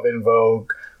member of En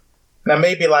Vogue. Now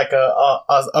maybe like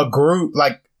a group,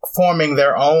 like forming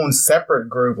their own separate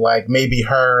group, like maybe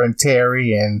her and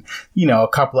Terry and a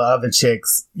couple of other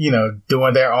chicks,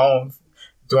 doing their own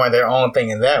thing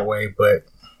in that way. But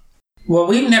Well,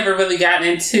 we've never really gotten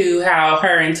into how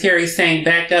her and Terry sang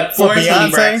back up for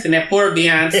Toni Braxton and for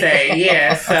Beyonce.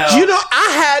 Yeah, so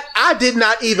I did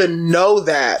not even know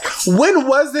that. When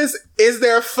was this? Is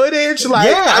there footage? Like,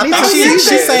 yeah, I need to she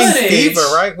see this. sang Fever,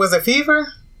 right? Was it Fever?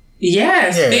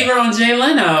 Yes, yeah. Fever on Jay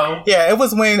Leno. Yeah, it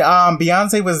was when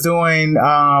Beyonce was doing,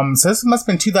 so this must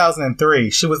have been 2003.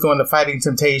 She was doing the Fighting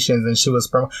Temptations, and she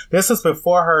was, this was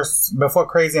before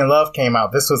Crazy in Love came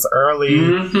out. This was early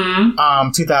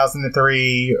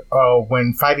 2003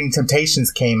 when Fighting Temptations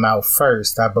came out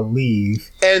first, I believe.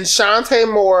 And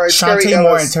Shantae Moore and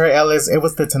Terry Ellis, it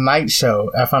was the Tonight Show,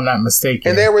 if I'm not mistaken.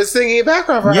 And they were singing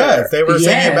background for her. Yes, they were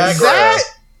singing background. That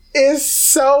is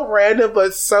so random,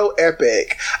 but so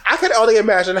epic. I can only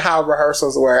imagine how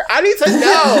rehearsals were. I need to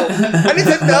know. I need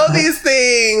to know these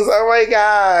things. Oh my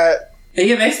God.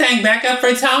 Yeah, they sang back up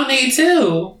for Toni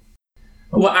too.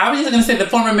 Well, I was just going to say the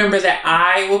former member that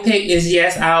I will pick is,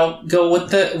 yes, I'll go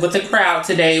with the crowd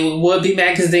today, would be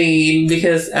Magazine,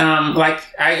 because like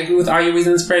I agree with all your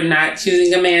reasons for not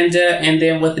choosing Amanda. And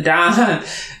then with Dawn,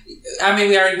 I mean,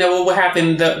 we already know what will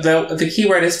happen. The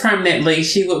keyword is permanently.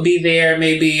 She would be there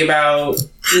maybe about,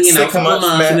 a couple of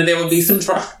months, and then there would be some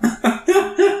trouble.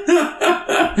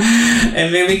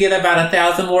 And then we get about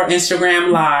 1,000 more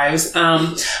Instagram lives.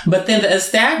 But then the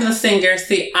established singer,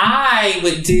 I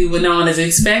would do what no one is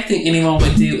expecting anyone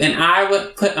would do. And I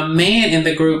would put a man in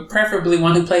the group, preferably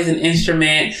one who plays an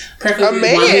instrument. Preferably a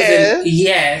man? One who's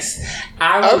yes.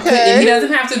 I would put, and he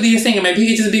doesn't have to be a singer. Maybe he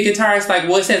could just be a guitarist, like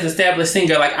what says established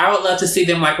singer. Like, I would love to see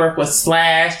them like work with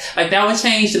Slash. Like, that would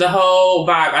change the whole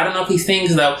vibe. I don't know if he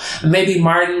sings though. Maybe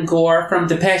Martin Gore from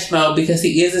Depeche Mode, because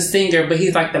he is a singer, but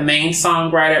he's like the main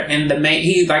songwriter and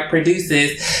he like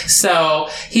produces. So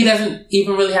he doesn't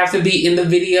even really have to be in the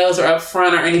videos or up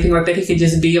front or anything like that. He could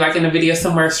just be like in a video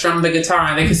somewhere, strum the guitar,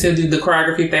 and they can still do the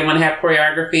choreography if they want to have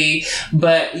choreography.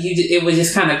 But it would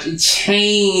just kind of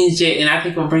change it, and I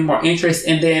think it would bring more interest.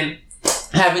 And then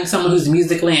having someone who's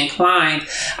musically inclined,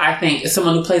 I think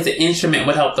someone who plays an instrument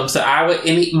would help them. So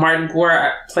Martin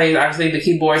Gore plays obviously the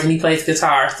keyboards and he plays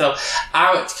guitar. So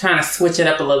I would kind of switch it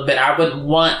up a little bit. I wouldn't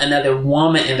want another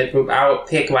woman in the group. I would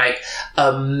pick like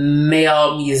a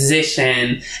male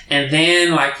musician, and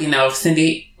then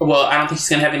Cindy, well, I don't think she's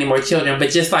going to have any more children, but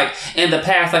just like in the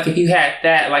past, like if you had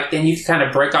that, like then you could kind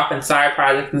of break off in side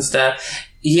projects and stuff.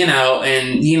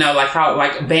 Like how,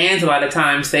 like bands, a lot of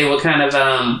times they will kind of,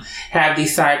 have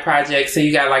these side projects. So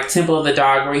you got like Temple of the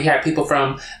Dog, where you have people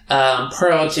from,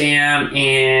 Pearl Jam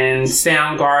and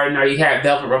Soundgarden, or you have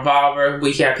Velvet Revolver,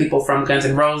 where you have people from Guns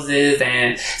N' Roses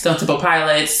and Stone Temple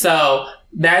Pilots. So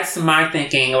that's my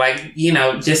thinking, like,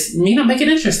 just, make it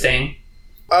interesting.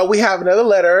 We have another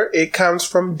letter. It comes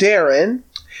from Darren.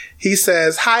 He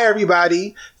says, "Hi,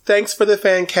 everybody. Thanks for the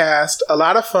Fancast. A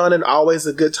lot of fun and always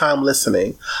a good time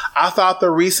listening. I thought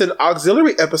the recent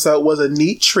auxiliary episode was a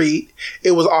neat treat.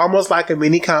 It was almost like a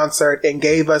mini concert and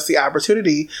gave us the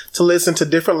opportunity to listen to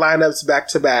different lineups back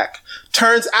to back.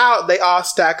 Turns out they all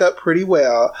stack up pretty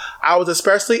well. I was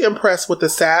especially impressed with the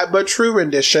sad but true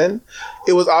rendition.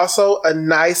 It was also a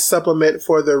nice supplement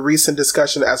for the recent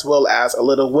discussion, as well as a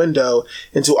little window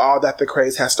into all that the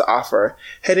craze has to offer.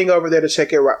 Heading over there to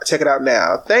check it out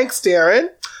now. Thanks, Darren.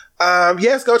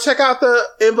 Yes, go check out the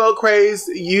In Vogue Craze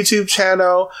YouTube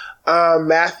channel.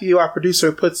 Matthew, our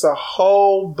producer, puts a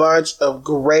whole bunch of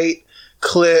great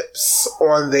clips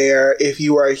on there. If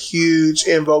you are a huge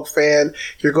In Vogue fan,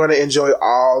 you're going to enjoy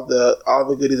all the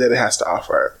goodies that it has to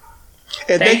offer.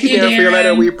 And thank you, Darren, for your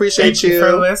letter. We appreciate Thank you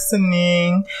for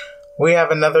listening. We have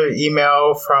another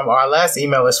email from our last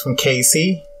email is from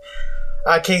Casey.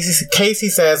 Casey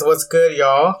says, "What's good,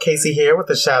 y'all? Casey here with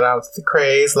a shout out to the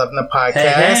Craze, loving the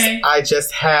podcast. Hey. I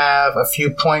just have a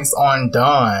few points on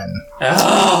Dawn."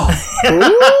 Oh.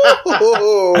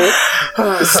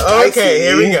 Okay,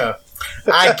 here we go.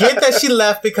 I get that she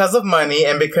left because of money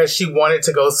and because she wanted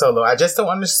to go solo. I just don't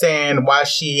understand why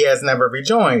she has never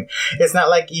rejoined. It's not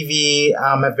like Evie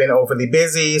have been overly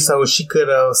busy, so she could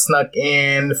have snuck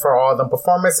in for all the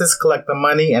performances, collect the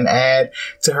money, and add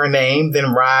to her name,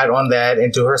 then ride on that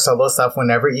and do her solo stuff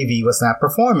whenever Evie was not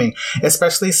performing.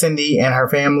 Especially Cindy and her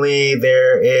family.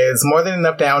 There is more than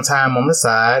enough downtime on the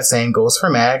side. Same goes for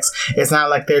Max. It's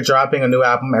not like they're dropping a new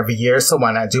album every year, so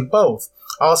why not do both?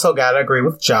 Also, gotta agree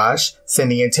with Josh.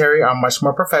 Cindy and Terry are much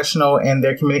more professional in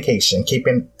their communication,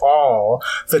 keeping all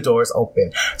the doors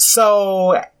open.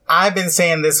 So, I've been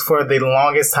saying this for the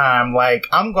longest time. Like,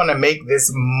 I'm gonna make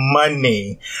this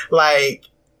money. Like,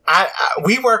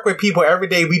 we work with people every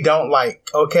day we don't like,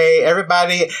 okay?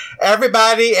 Everybody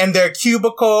in their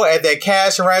cubicle, at their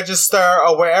cash register,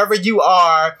 or wherever you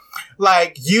are,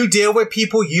 Like, you deal with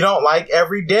people you don't like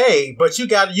every day, but you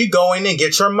go in and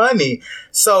get your money.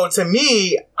 So to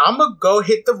me, I'm gonna go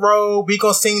hit the road. We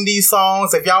gonna sing these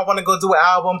songs. If y'all want to go do an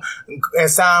album and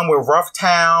sign with Rough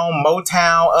Town,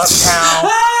 Motown,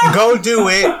 Uptown, go do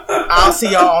it. I'll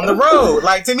see y'all on the road.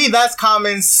 Like, to me, that's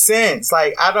common sense.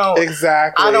 Like, I don't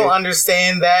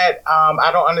understand that. I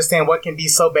don't understand what can be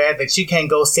so bad that you can't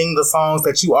go sing the songs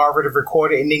that you already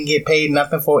recorded and didn't get paid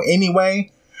nothing for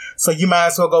anyway. So you might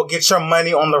as well go get your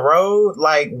money on the road.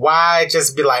 Like, why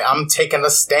just be like, I'm taking a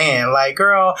stand? Like,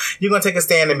 girl, you're going to take a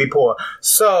stand and be poor.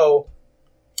 So,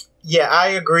 yeah, I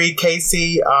agree,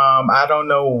 Casey. I don't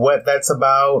know what that's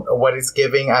about or what it's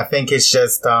giving. I think it's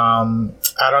just, I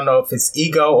don't know if it's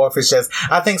ego or if it's just,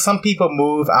 I think some people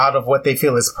move out of what they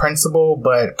feel is principle,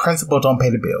 but principle don't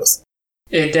pay the bills.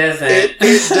 It doesn't.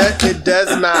 It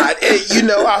does not.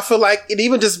 I feel like it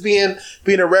even just being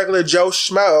a regular Joe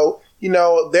Schmo.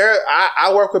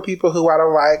 I work with people who I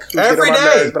don't like, who get on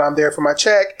my nerves, but I'm there for my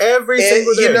check every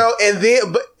single day.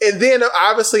 And then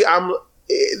obviously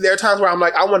there are times where I'm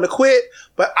like, I want to quit,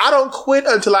 but I don't quit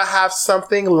until I have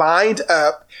something lined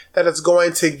up that is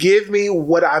going to give me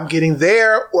what I'm getting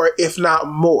there, or if not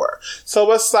more.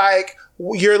 So it's like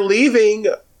you're leaving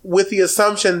with the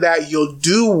assumption that you'll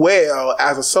do well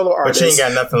as a solo artist, but you ain't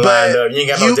got nothing lined up. You ain't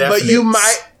got no definites. But you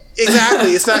might.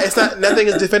 Exactly. It's not, nothing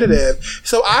is definitive.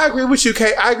 So I agree with you,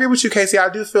 Casey. I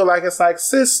do feel like it's like,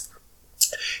 sis,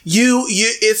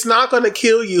 it's not going to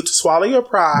kill you to swallow your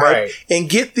pride and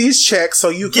get these checks so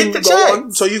you can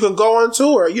go on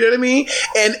tour. You know what I mean?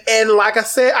 And like I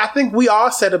said, I think we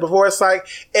all said it before. It's like,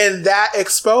 and that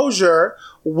exposure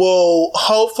will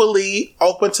hopefully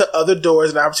open to other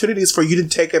doors and opportunities for you to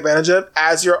take advantage of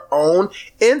as your own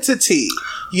entity,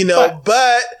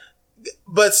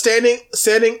 But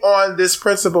standing on this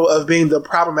principle of being the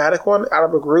problematic one out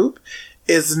of a group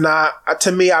is not,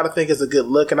 to me, I don't think is a good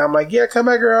look. And I'm like, yeah, come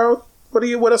back, girl.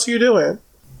 What else are you doing?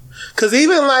 Cause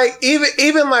even like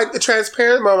the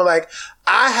transparent moment, like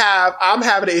I'm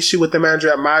having an issue with the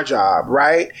manager at my job,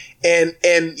 right? And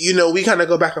we kind of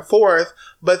go back and forth,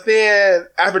 but then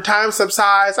after time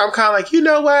subsides, I'm kind of like, you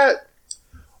know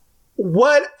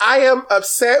what I am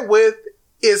upset with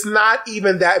is not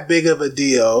even that big of a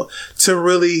deal to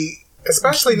really,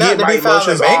 especially not to be found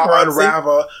in bankruptcy.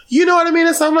 Unravel. You know what I mean?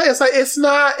 It's not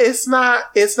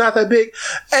that big.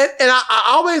 And I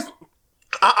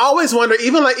always wonder,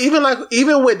 even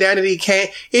with Danity Kane,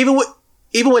 even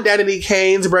when Danity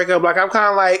Kane's breakup, like I'm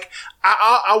kind of like,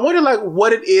 I wonder like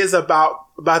what it is about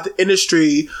the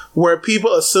industry where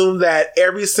people assume that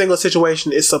every single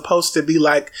situation is supposed to be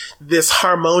like this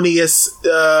harmonious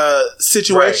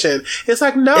situation. Right. It's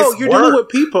like, no, you're dealing with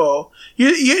people.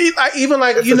 You like, even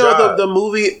like, it's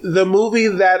the movie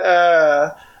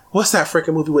that what's that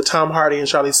freaking movie with Tom Hardy and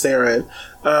Charlize Theron?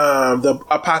 The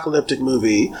apocalyptic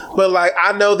movie. But like,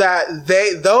 I know that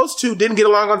those two didn't get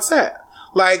along on set.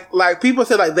 Like people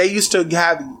said, like they used to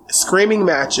have screaming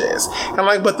matches, and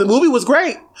like, but the movie was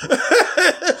great.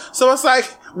 So it's like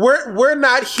we're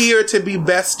not here to be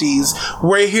besties.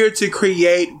 We're here to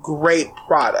create great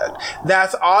product.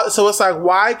 That's all. So it's like,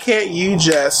 why can't you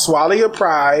just swallow your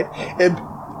pride and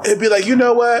be like, you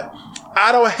know what?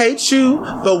 I don't hate you,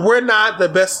 but we're not the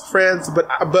best friends.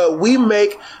 But we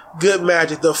make good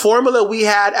magic. The formula we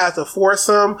had as a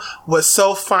foursome was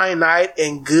so finite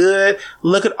and good.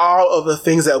 Look at all of the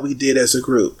things that we did as a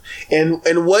group.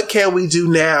 And what can we do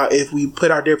now if we put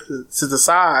our differences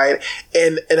aside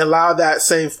and allow that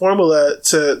same formula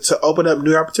to open up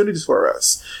new opportunities for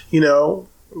us,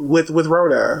 with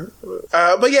Rona.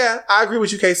 But yeah, I agree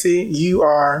with you, Casey. You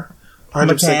are 100%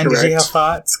 McCann, correct. Did you have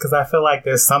thoughts? Because I feel like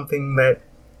there's something that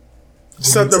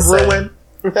brewing.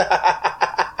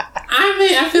 I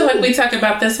mean, I feel like we talk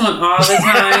about this one all the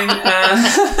time.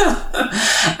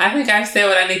 I think I've said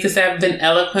what I need to say. I've been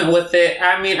eloquent with it.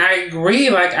 I mean, I agree.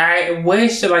 Like, I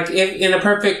wish, like, if in a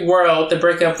perfect world, the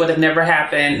breakup would have never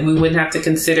happened. We wouldn't have to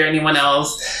consider anyone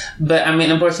else. But, I mean,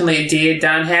 unfortunately, it did.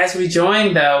 Dawn has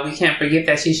rejoined, though. We can't forget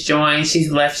that she's joined. She's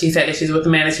left. She's had issues with the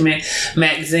management.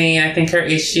 Maxine, I think her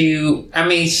issue, I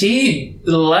mean, she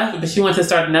left, but she wants to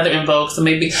start another in Vogue. So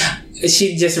maybe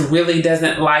she just really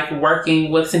doesn't like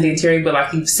working with Cindy and Terry, but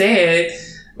like you said,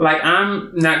 like,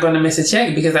 I'm not going to miss a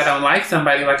check because I don't like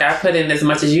somebody. Like, I put in as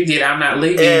much as you did. I'm not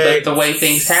leaving, but the way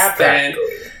things happen.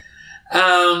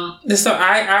 So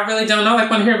I really don't know. Like,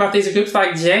 when I hear about these groups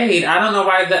like Jade, I don't know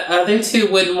why the other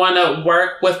two wouldn't want to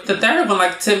work with the third one.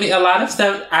 Like, to me, a lot of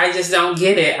stuff, I just don't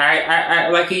get it. I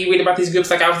like, you read about these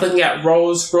groups. Like, I was looking at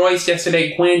Rolls Royce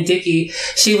yesterday, Gwen Dickey.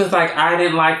 She was like, I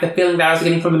didn't like the feeling that I was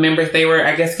getting from the members. They were,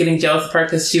 I guess, getting jealous of her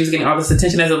because she was getting all this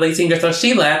attention as a lead singer. So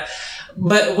she left.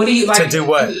 But what do you like to do?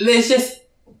 What? It's just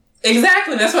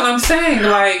exactly that's what I'm saying.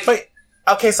 Like, but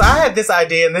okay, so I had this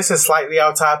idea, and this is slightly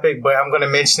off topic, but I'm going to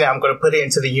mention it. I'm going to put it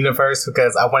into the universe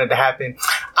because I want it to happen.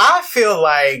 I feel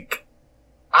like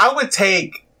I would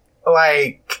take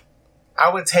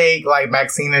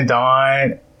Maxine and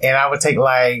Dawn, and I would take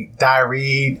like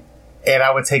Di and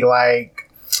I would take like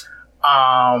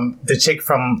the chick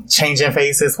from Changing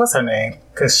Faces. What's her name?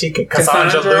 Because she could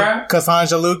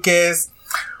Cassandra Lucas,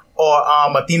 or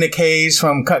Athena Cage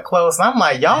from Cut Close. And I'm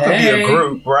like, y'all can be a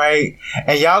group, right?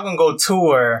 And y'all can go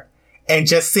tour and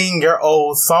just sing your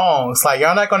old songs. Like,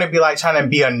 y'all not going to be like trying to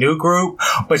be a new group,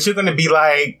 but you're going to be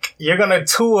like, you're going to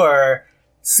tour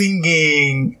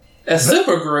singing a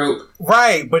super group.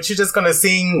 Right, but you're just gonna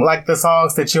sing like the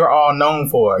songs that you're all known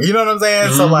for. You know what I'm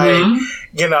saying? So like,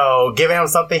 you know, giving him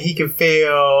something he can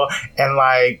feel, and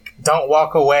like, Don't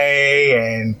Walk Away,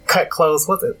 and Cut Close.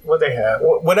 What they have?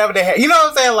 Whatever they have. You know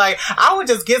what I'm saying? Like, I would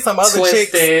just get some other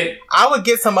chicks. I would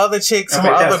get some other chicks from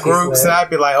other groups, and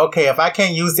I'd be like, okay, if I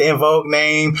can't use the In Vogue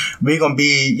name, we're gonna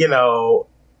be, you know,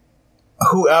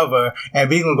 whoever,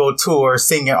 and we gonna go tour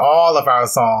singing all of our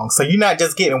songs. So you're not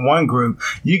just getting one group,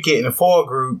 you're getting 4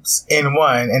 groups in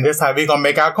one, and this how we gonna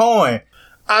make our coin.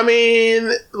 I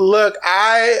mean, look,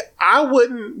 I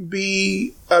wouldn't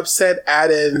be upset at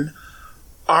an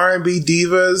R&B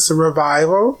Divas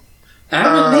revival.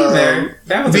 I wouldn't either.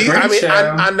 That was a great show.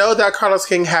 I know that Carlos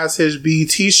King has his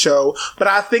BET show, but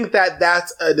I think that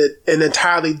that's an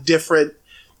entirely different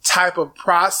type of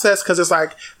process, because it's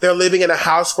like they're living in a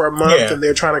house for a month and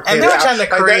they're trying to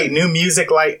create new music.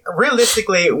 Like,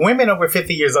 realistically, women over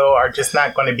 50 years old are just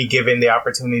not going to be given the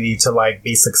opportunity to like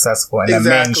be successful in a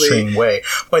mainstream way,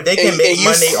 but they can make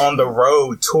money on the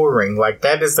road touring. Like,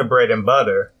 that is the bread and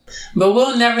butter. But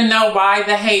we'll never know why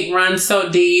the hate runs so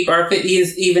deep, or if it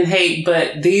is even hate.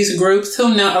 But these groups,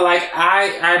 who know? Like,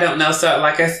 I don't know. So,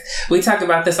 like, we talk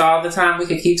about this all the time. We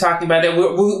could keep talking about it. We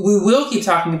will keep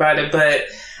talking about it, but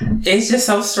it's just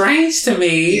so strange to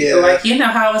me. Yeah. Like, you know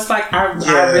how it's like, I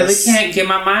really can't get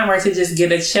my mind right to just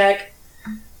get a check.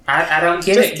 I don't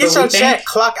get it. Get your check,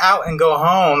 clock out, and go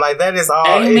home. Like, that is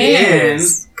all it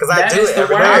is. Because I do it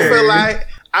every day.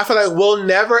 I feel like we'll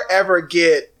never ever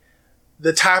get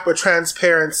the type of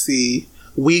transparency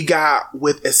we got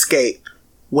with Escape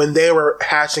when they were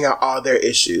hashing out all their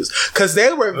issues, because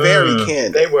they were very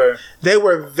candid. They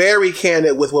were very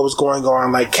candid with what was going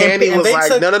on. Like, Candy was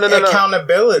like, no,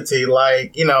 accountability.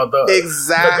 Like, you know,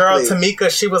 the girl Tamika,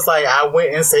 she was like, I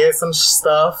went and said some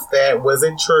stuff that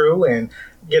wasn't true, and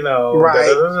you know,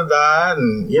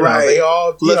 and you know, they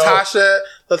all.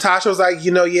 Latasha was like,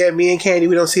 you know, me and Candy,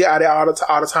 we don't see eye to eye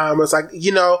all the time. It's like,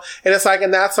 you know, and it's like,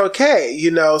 and that's okay, you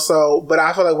know. So, but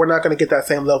I feel like we're not going to get that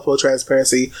same level of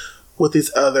transparency with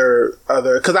these other,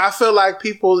 because I feel like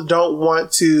people don't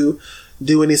want to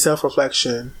do any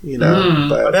self-reflection, you know.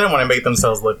 But they don't want to make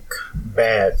themselves look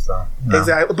bad. So no.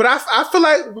 Exactly. But I feel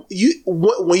like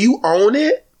when you own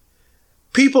it,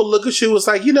 people look at you, it's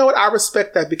like, you know what, I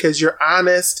respect that, because you're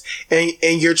honest and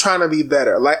you're trying to be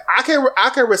better. Like, I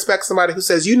can respect somebody who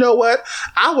says, you know what,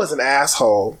 I was an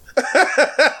asshole.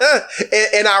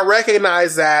 and I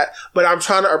recognize that, but I'm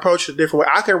trying to approach it a different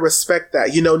way. I can respect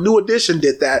that. You know, New Edition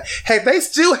did that. Heck, they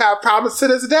still have problems to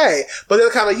this day, but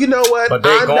they're kind of, you know what, but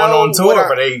they're going on tour,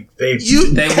 but they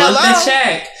want the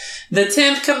check. The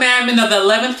 10th commandment of the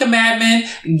 11th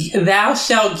commandment, thou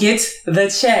shalt get the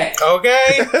check.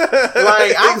 Okay?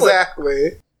 Like,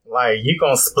 exactly. Like, you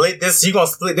gonna split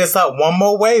this up one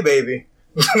more way, baby.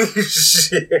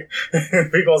 Shit.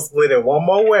 We're gonna split it one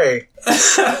more way.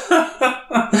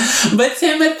 But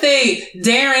Timothy,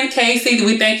 Darren, Casey,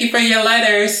 we thank you for your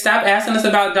letters. Stop asking us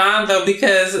about Dawn, though,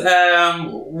 because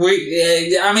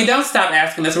don't stop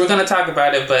asking us. We're going to talk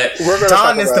about it, but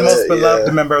Dawn is the most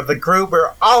beloved member of the group.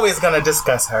 We're always going to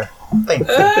discuss her. Thank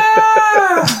you.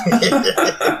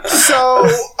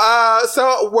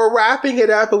 So we're wrapping it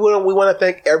up, and we want to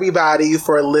thank everybody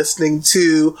for listening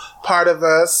to Part of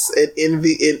Us in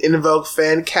Vogue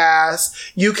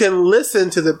Fancast. You can listen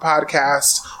to the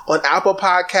podcast on Apple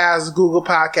Podcasts, Google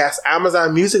Podcasts,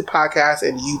 Amazon Music Podcasts,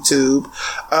 and YouTube.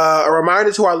 A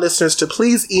reminder to our listeners to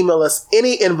please email us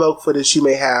any In Vogue footage you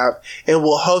may have, and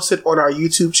we'll host it on our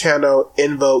YouTube channel,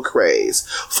 In Vogue Craze.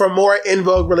 For more In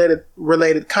Vogue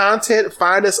related content,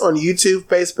 find us on YouTube,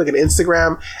 Facebook, and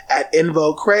Instagram at In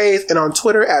Vogue Craze, and on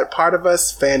Twitter at Part of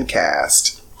Us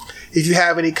Fancast. If you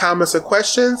have any comments or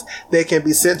questions, they can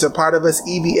be sent to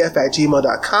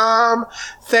partofusevf@gmail.com.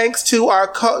 Thanks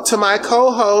to my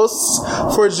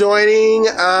co-hosts for joining.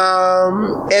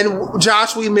 And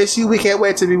Josh, we miss you. We can't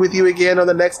wait to be with you again on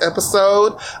the next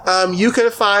episode. You can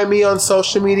find me on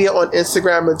social media on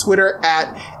Instagram and Twitter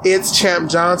at It's Champ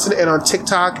Johnson, and on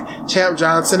TikTok, Champ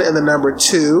Johnson and the number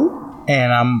 2.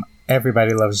 And I'm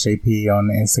Everybody Loves JP on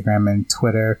Instagram and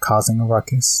Twitter, causing a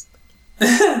ruckus.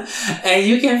 And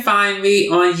you can find me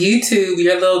on YouTube,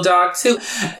 your little dog too.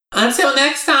 Until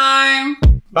next time.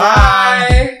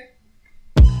 Bye.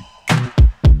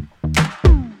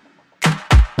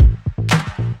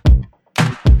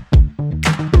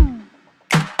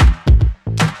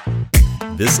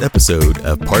 This episode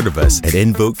of Part of Us at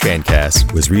In Vogue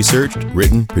Fancast was researched,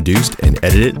 written, produced, and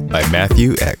edited by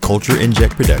Matthew at Culture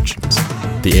Inject Productions.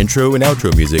 The intro and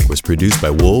outro music was produced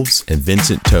by Wolves and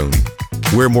Vincent Tone.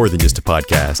 We're more than just a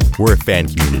podcast. We're a fan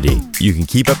community. You can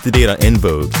keep up to date on In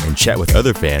Vogue and chat with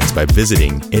other fans by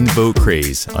visiting In Vogue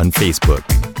Craze on Facebook.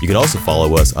 You can also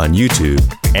follow us on YouTube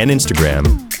and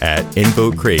Instagram at In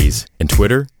Vogue Craze and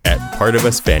Twitter at Part of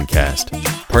Us Fancast.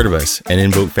 Part of Us and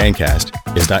In Vogue Fancast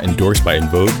is not endorsed by In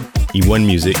Vogue, E1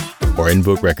 Music, or In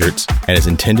Vogue Records, and is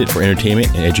intended for entertainment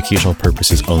and educational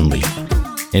purposes only.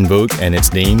 In Vogue and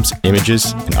its names,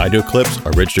 images, and audio clips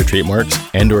are registered trademarks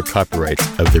and/or copyrights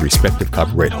of the respective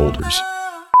copyright holders.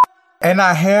 And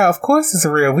our hair, of course, is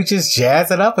real. We just jazz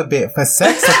it up a bit for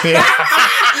sex appeal.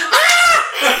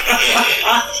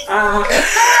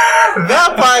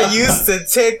 That part used to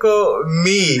tickle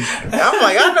me. I'm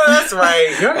like, I know that's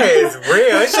right. Your hair is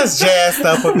real. It's just jazzed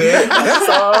up a bit. That's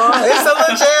all. It's a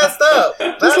little jazzed up.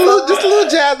 Just a little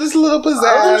jazz, just a little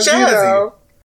pizzazz, jazzy. you know.